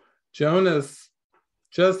 Jonas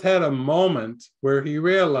just had a moment where he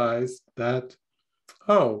realized that,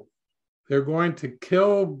 oh, they're going to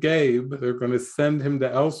kill Gabe. They're going to send him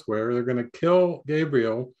to elsewhere. They're going to kill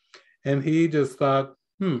Gabriel. And he just thought,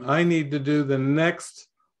 I need to do the next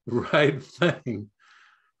right thing,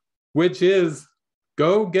 which is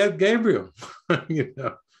go get Gabriel. You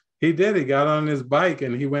know, he did. He got on his bike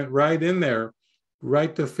and he went right in there,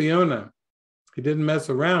 right to Fiona. He didn't mess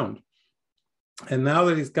around. And now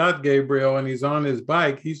that he's got Gabriel and he's on his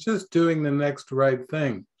bike, he's just doing the next right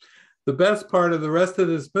thing. The best part of the rest of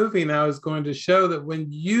this movie now is going to show that when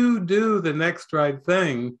you do the next right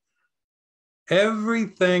thing,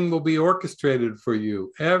 everything will be orchestrated for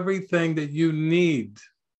you. Everything that you need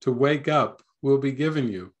to wake up will be given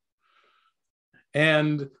you.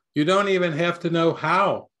 And you don't even have to know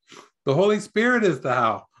how. The Holy Spirit is the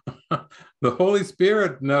how. The Holy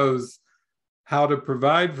Spirit knows how to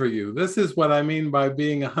provide for you. This is what I mean by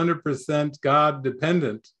being 100% God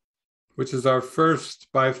dependent, which is our first,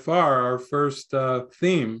 by far, our first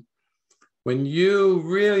theme. When you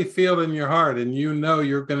really feel in your heart and you know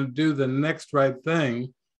you're going to do the next right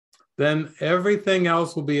thing, then everything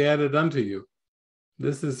else will be added unto you.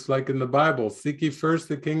 This is like in the Bible, seek ye first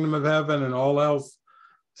the kingdom of heaven and all else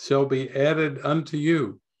shall be added unto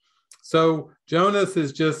you. So Jonas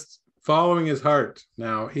is just following his heart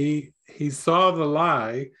now. He saw the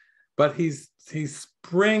lie, but he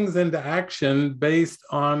springs into action based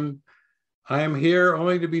on, I am here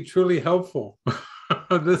only to be truly helpful.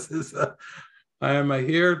 I am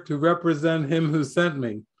here to represent him who sent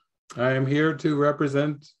me. I am here to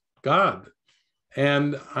represent God.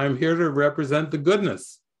 And I'm here to represent the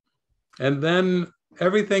goodness. And then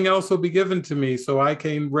everything else will be given to me so I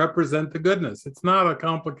can represent the goodness. It's not a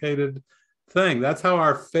complicated thing. That's how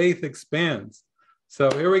our faith expands.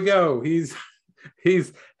 So here we go. He's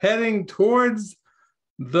heading towards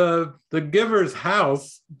the giver's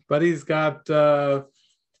house, but he's got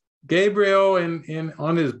Gabriel in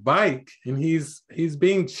on his bike, and he's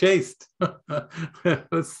being chased.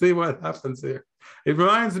 Let's see what happens here. It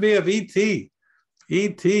reminds me of E.T.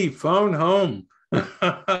 E.T. Phone home.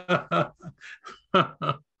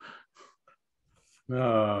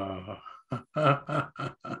 Oh.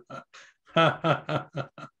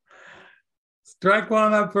 Strike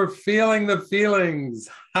one up for feeling the feelings.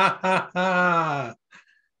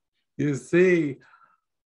 You see,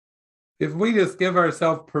 if we just give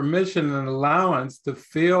ourselves permission and allowance to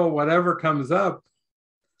feel whatever comes up,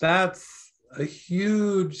 that's a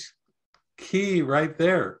huge key right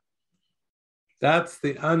there. That's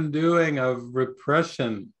the undoing of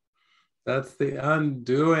repression. That's the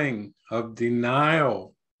undoing of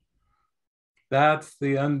denial. That's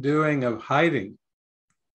the undoing of hiding.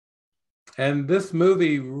 And this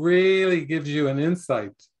movie really gives you an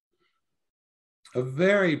insight, a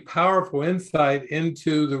very powerful insight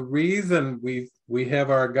into the reason we have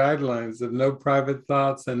our guidelines of no private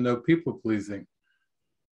thoughts and no people pleasing.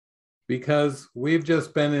 Because we've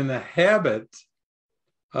just been in a habit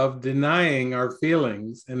of denying our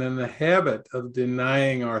feelings and in the habit of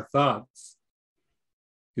denying our thoughts.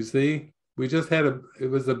 You see, we just it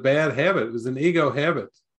was a bad habit. It was an ego habit.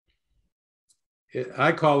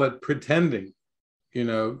 I call it pretending,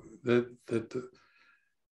 that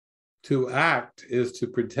to act is to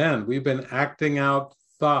pretend. We've been acting out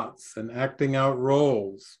thoughts and acting out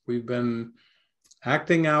roles. We've been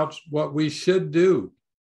acting out what we should do,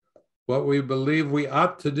 what we believe we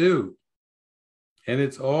ought to do. And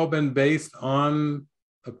it's all been based on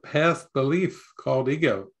a past belief called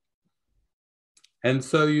ego. And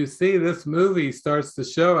so you see, this movie starts to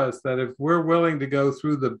show us that if we're willing to go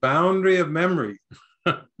through the boundary of memory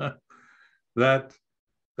that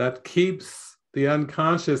keeps the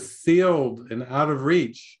unconscious sealed and out of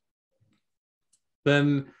reach,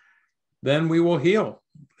 then we will heal.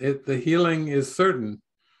 The healing is certain.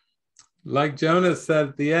 Like Jonas said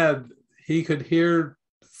at the end, he could hear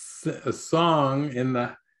a song in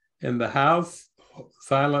the house,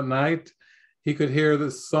 silent night. He could hear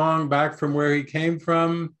the song back from where he came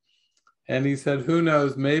from, and he said, who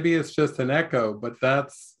knows, maybe it's just an echo, but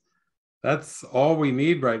that's all we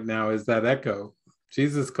need right now is that echo.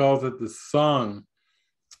 Jesus calls it the song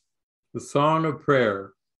of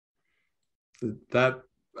prayer, that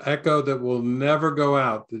echo that will never go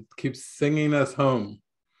out, that keeps singing us home.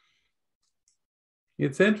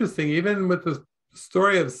 It's interesting, even with the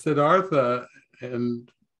story of Siddhartha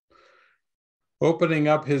and opening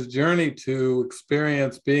up his journey to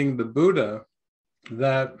experience being the Buddha,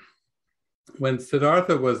 that when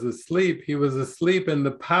Siddhartha was asleep, he was asleep in the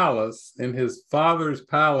palace, in his father's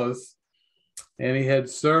palace, and he had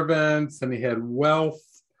servants and he had wealth,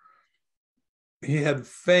 he had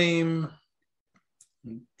fame.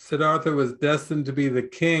 Siddhartha was destined to be the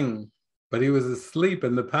king, but he was asleep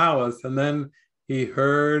in the palace, and then he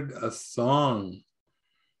heard a song.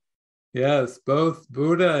 Yes, both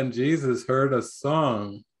Buddha and Jesus heard a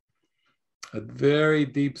song, a very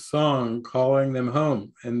deep song calling them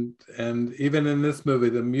home. And even in this movie,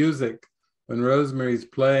 the music, when Rosemary's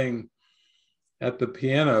playing at the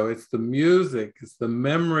piano, it's the music, it's the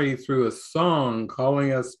memory through a song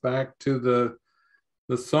calling us back to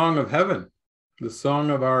the song of heaven, the song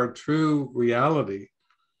of our true reality.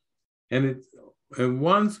 And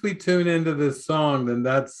once we tune into this song, then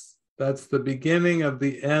that's the beginning of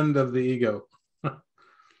the end of the ego.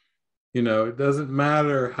 It doesn't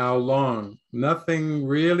matter how long. Nothing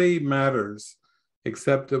really matters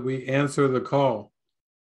except that we answer the call.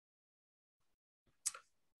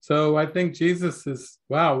 So I think Jesus is,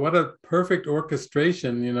 wow, what a perfect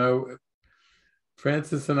orchestration.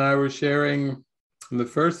 Francis and I were sharing in the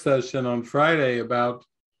first session on Friday about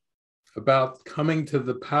coming to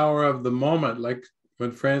the power of the moment, like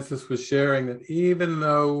when Francis was sharing that even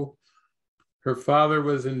though her father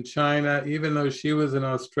was in China, even though she was in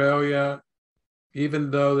Australia,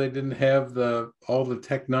 even though they didn't have all the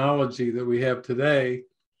technology that we have today,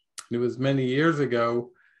 it was many years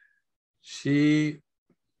ago, she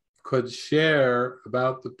could share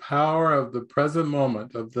about the power of the present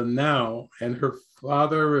moment, of the now, and her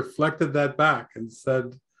father reflected that back and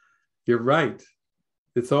said, you're right.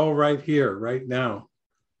 It's all right here, right now.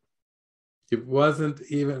 It wasn't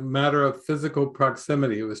even a matter of physical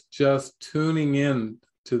proximity. It was just tuning in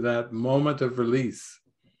to that moment of release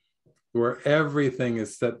where everything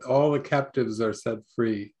is set, all the captives are set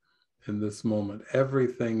free in this moment.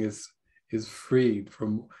 Everything is freed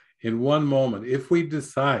from in one moment, if we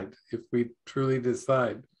truly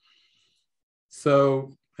decide.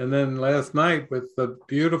 So, and then last night with the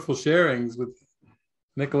beautiful sharings with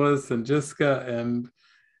Nicholas and Jiska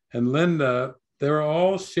and Linda, they were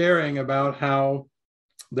all sharing about how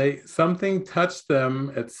something touched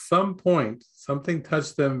them at some point, something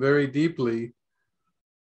touched them very deeply.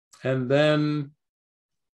 And then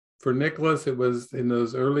for Nicholas, it was in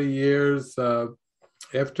those early years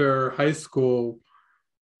after high school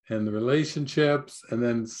and the relationships, and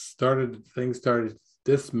then things started to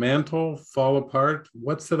dismantle, fall apart.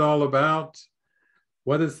 What's it all about?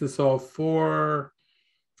 What is this all for?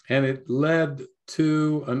 And it led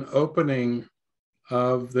to an opening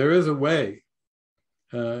of there is a way.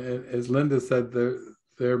 As Linda said,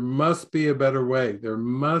 there must be a better way. There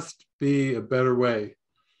must be a better way.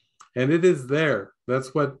 And it is there.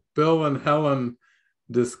 That's what Bill and Helen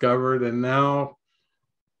discovered. And now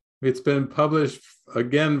it's been published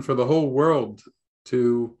again for the whole world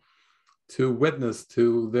to witness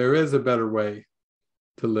to. There is a better way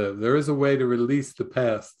to live. There is a way to release the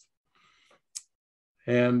past.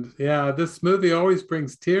 And yeah, this movie always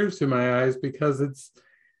brings tears to my eyes because it's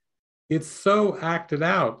so acted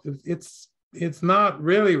out. It's not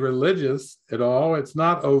really religious at all. It's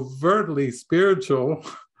not overtly spiritual,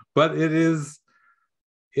 but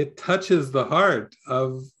it touches the heart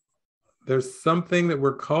of there's something that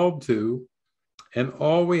we're called to, and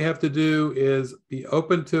all we have to do is be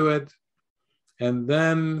open to it and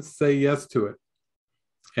then say yes to it.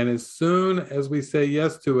 And as soon as we say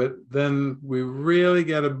yes to it, then we really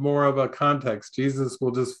get more of a context. Jesus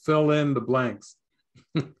will just fill in the blanks.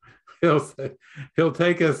 He'll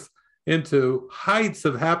take us into heights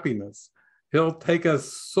of happiness. He'll take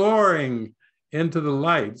us soaring into the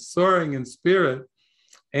light, soaring in spirit.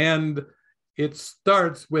 And it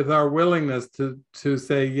starts with our willingness to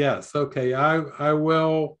say yes. Okay, I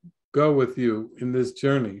will go with you in this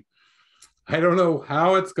journey. I don't know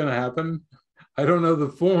how it's going to happen. I don't know the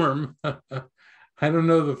form. I don't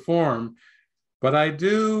know the form, but I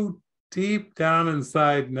do deep down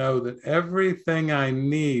inside know that everything I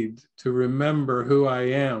need to remember who I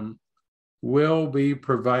am will be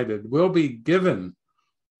provided, will be given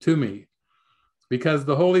to me, because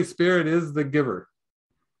the Holy Spirit is the giver.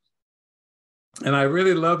 And I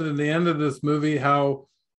really loved in the end of this movie how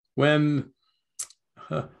when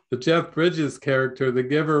the Jeff Bridges character, the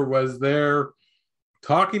giver, was there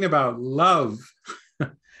talking about love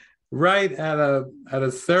right at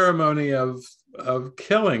a ceremony of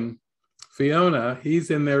killing Fiona. He's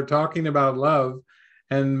in there talking about love.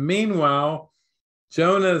 And meanwhile,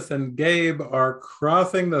 Jonas and Gabe are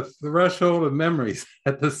crossing the threshold of memories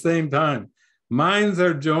at the same time. Minds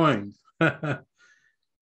are joined.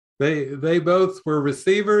 They both were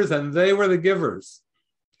receivers and they were the givers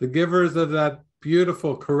of that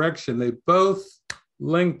beautiful correction. They both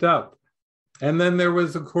linked up. And then there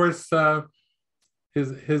was, of course,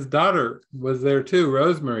 his daughter was there too,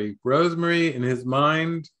 Rosemary. Rosemary, in his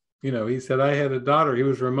mind, he said, I had a daughter. He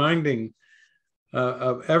was reminding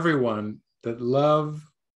of everyone that love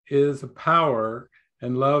is a power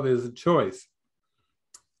and love is a choice.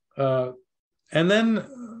 And then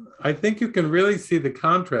I think you can really see the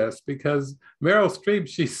contrast, because Meryl Streep,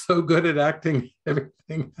 she's so good at acting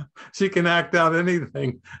everything. She can act out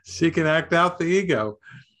anything. She can act out the ego.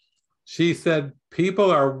 She said,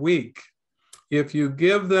 people are weak. If you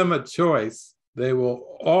give them a choice, they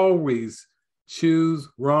will always choose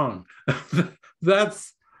wrong.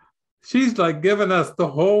 She's like giving us the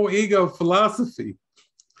whole ego philosophy.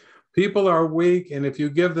 People are weak, and if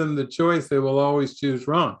you give them the choice, they will always choose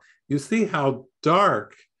wrong. You see how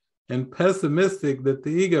dark and pessimistic that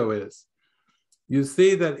the ego is. You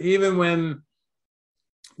see that even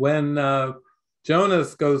when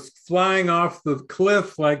Jonas goes flying off the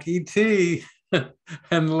cliff like E.T.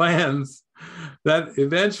 and lands, that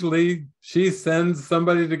eventually she sends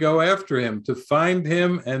somebody to go after him, to find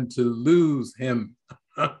him and to lose him.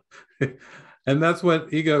 And that's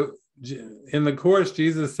what ego, in the Course,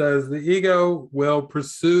 Jesus says, the ego will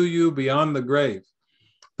pursue you beyond the grave.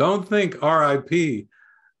 Don't think RIP.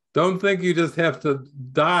 Don't think you just have to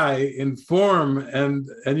die in form and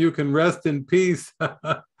you can rest in peace.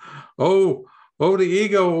 Oh, the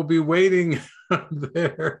ego will be waiting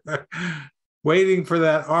there, waiting for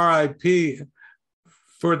that RIP.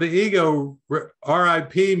 For the ego,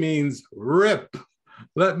 RIP means rip.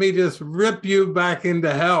 Let me just rip you back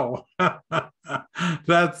into hell.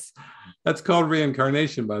 That's called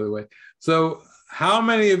reincarnation, by the way. So how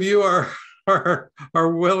many of you are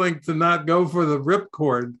willing to not go for the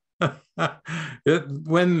ripcord?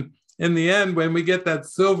 When in the end, when we get that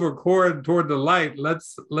silver cord toward the light,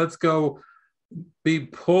 let's go be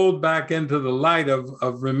pulled back into the light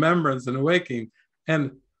of remembrance and awakening.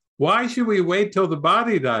 And why should we wait till the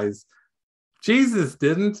body dies? Jesus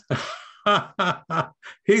didn't.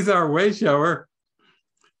 He's our way shower.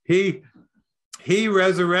 He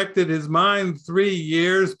resurrected his mind 3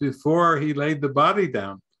 years before he laid the body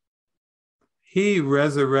down. He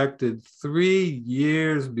resurrected 3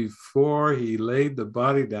 years before he laid the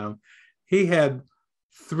body down. He had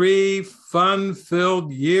 3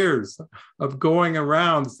 fun-filled years of going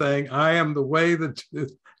around saying, I am the way, the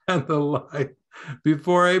truth, and the life.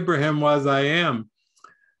 Before Abraham was, I am.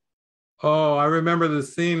 Oh, I remember the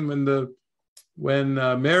scene when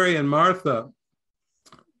Mary and Martha,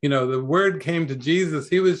 the word came to Jesus.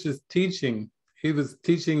 He was just teaching. He was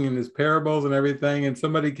teaching in his parables and everything. And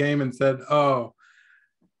somebody came and said, oh,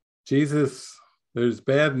 Jesus, there's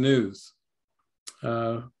bad news.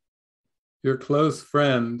 Your close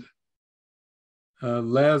friend,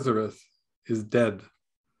 Lazarus, is dead.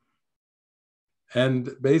 And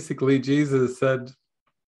basically Jesus said,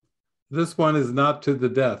 this one is not to the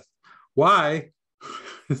death. Why?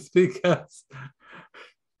 It's because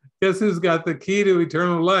guess who's got the key to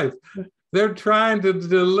eternal life? They're trying to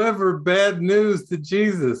deliver bad news to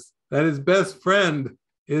Jesus that his best friend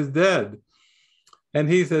is dead. And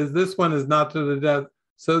he says, this one is not to the death.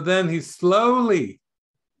 So then he slowly,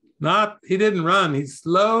 he didn't run, he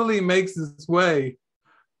slowly makes his way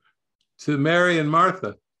to Mary and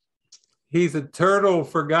Martha. He's a turtle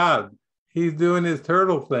for God. He's doing his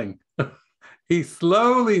turtle thing. He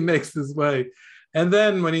slowly makes his way. And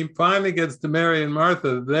then when he finally gets to Mary and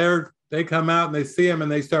Martha, they come out and they see him and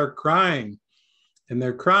they start crying. And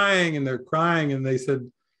they're crying and they're crying. And they said,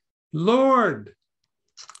 Lord,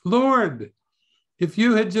 Lord, if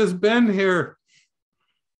you had just been here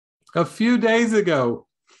a few days ago,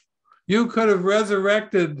 you could have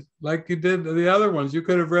resurrected like you did the other ones. You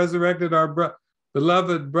could have resurrected our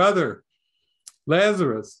beloved brother,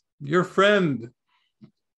 Lazarus, your friend.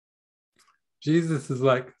 Jesus is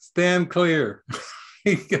like, stand clear.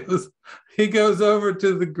 He goes over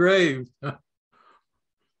to the grave.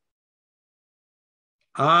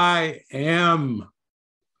 I am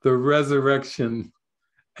the resurrection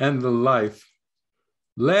and the life.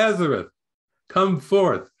 Lazarus, come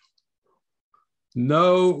forth.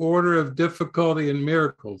 No order of difficulty in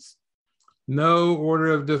miracles. No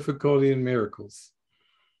order of difficulty in miracles.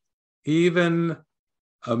 Even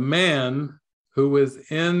a man who was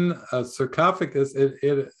in a sarcophagus,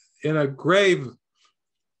 in a grave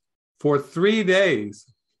for 3 days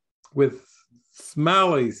with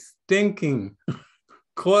smelly, stinking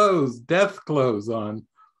clothes, death clothes on.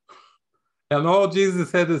 And all Jesus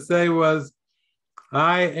had to say was,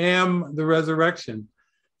 I am the resurrection.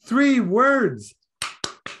 3 words.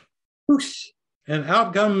 Whoosh, and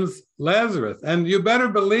out comes Lazarus. And you better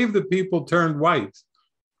believe the people turned white.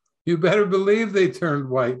 You better believe they turned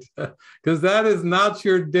white, because that is not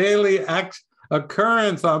your daily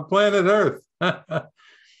occurrence on planet Earth.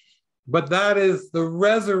 But that is the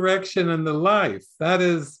resurrection and the life. That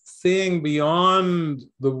is seeing beyond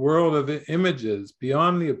the world of images,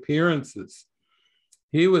 beyond the appearances.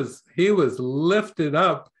 He was lifted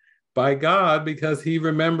up by God because he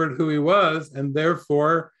remembered who he was, and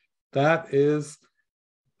therefore that is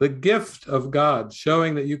the gift of God,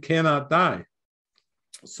 showing that you cannot die.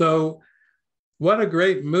 So what a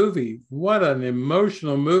great movie. What an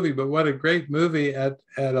emotional movie, but what a great movie at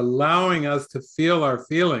allowing us to feel our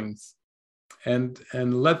feelings and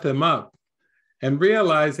let them up, and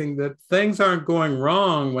realizing that things aren't going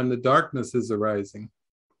wrong when the darkness is arising.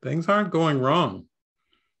 Things aren't going wrong.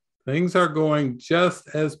 Things are going just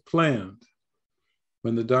as planned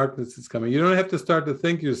when the darkness is coming. You don't have to start to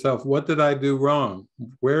think to yourself, what did I do wrong?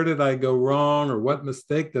 Where did I go wrong? Or what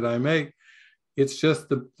mistake did I make? It's just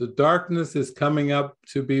the darkness is coming up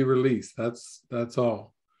to be released. That's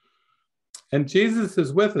all. And Jesus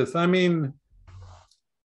is with us. I mean,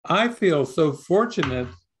 I feel so fortunate.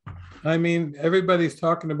 I mean, everybody's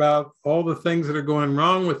talking about all the things that are going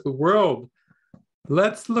wrong with the world.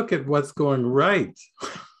 Let's look at what's going right.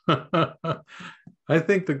 I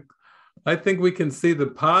think we can see the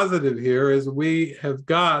positive here as we have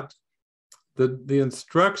got the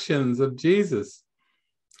instructions of Jesus.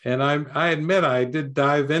 And I admit I did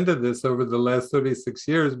dive into this over the last 36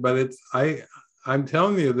 years, but I'm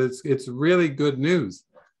telling you that it's really good news.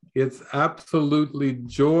 It's absolutely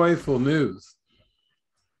joyful news.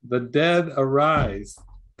 The dead arise,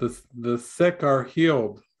 the sick are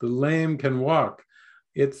healed, the lame can walk.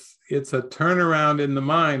 It's a turnaround in the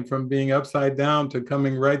mind from being upside down to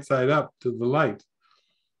coming right side up to the light.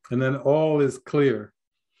 And then all is clear.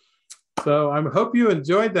 So I hope you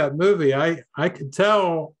enjoyed that movie. I could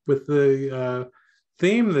tell with the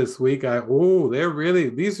theme this week,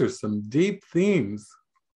 these are some deep themes.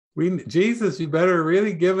 Jesus, you better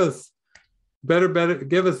really give us better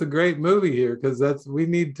give us a great movie here, because we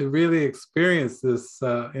need to really experience this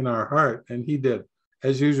in our heart. And he did.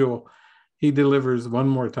 As usual, he delivers one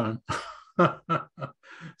more time.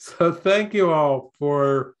 So thank you all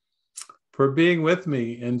for being with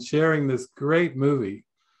me and sharing this great movie.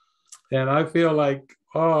 And I feel like,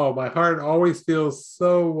 oh, my heart always feels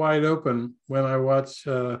so wide open when I watch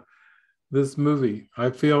this movie. I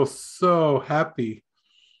feel so happy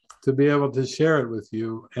to be able to share it with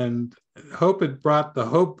you, and hope it brought the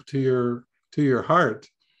hope to your heart,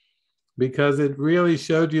 because it really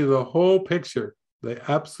showed you the whole picture, the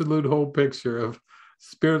absolute whole picture of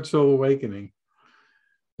spiritual awakening.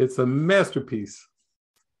 It's a masterpiece.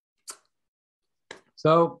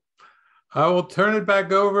 So I will turn it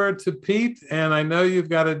back over to Pete, and I know you've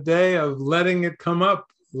got a day of letting it come up.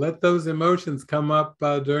 Let those emotions come up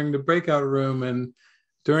during the breakout room and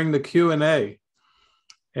during the Q&A.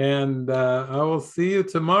 And I will see you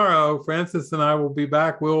tomorrow. Francis and I will be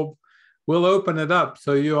back. We'll open it up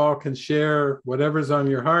so you all can share whatever's on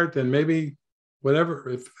your heart, and maybe whatever,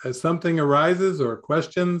 if something arises or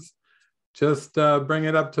questions, just bring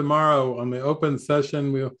it up tomorrow on the open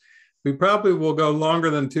session. We probably will go longer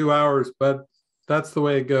than 2 hours, but that's the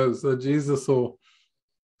way it goes. So Jesus will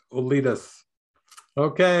lead us.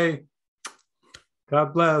 Okay.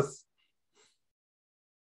 God bless.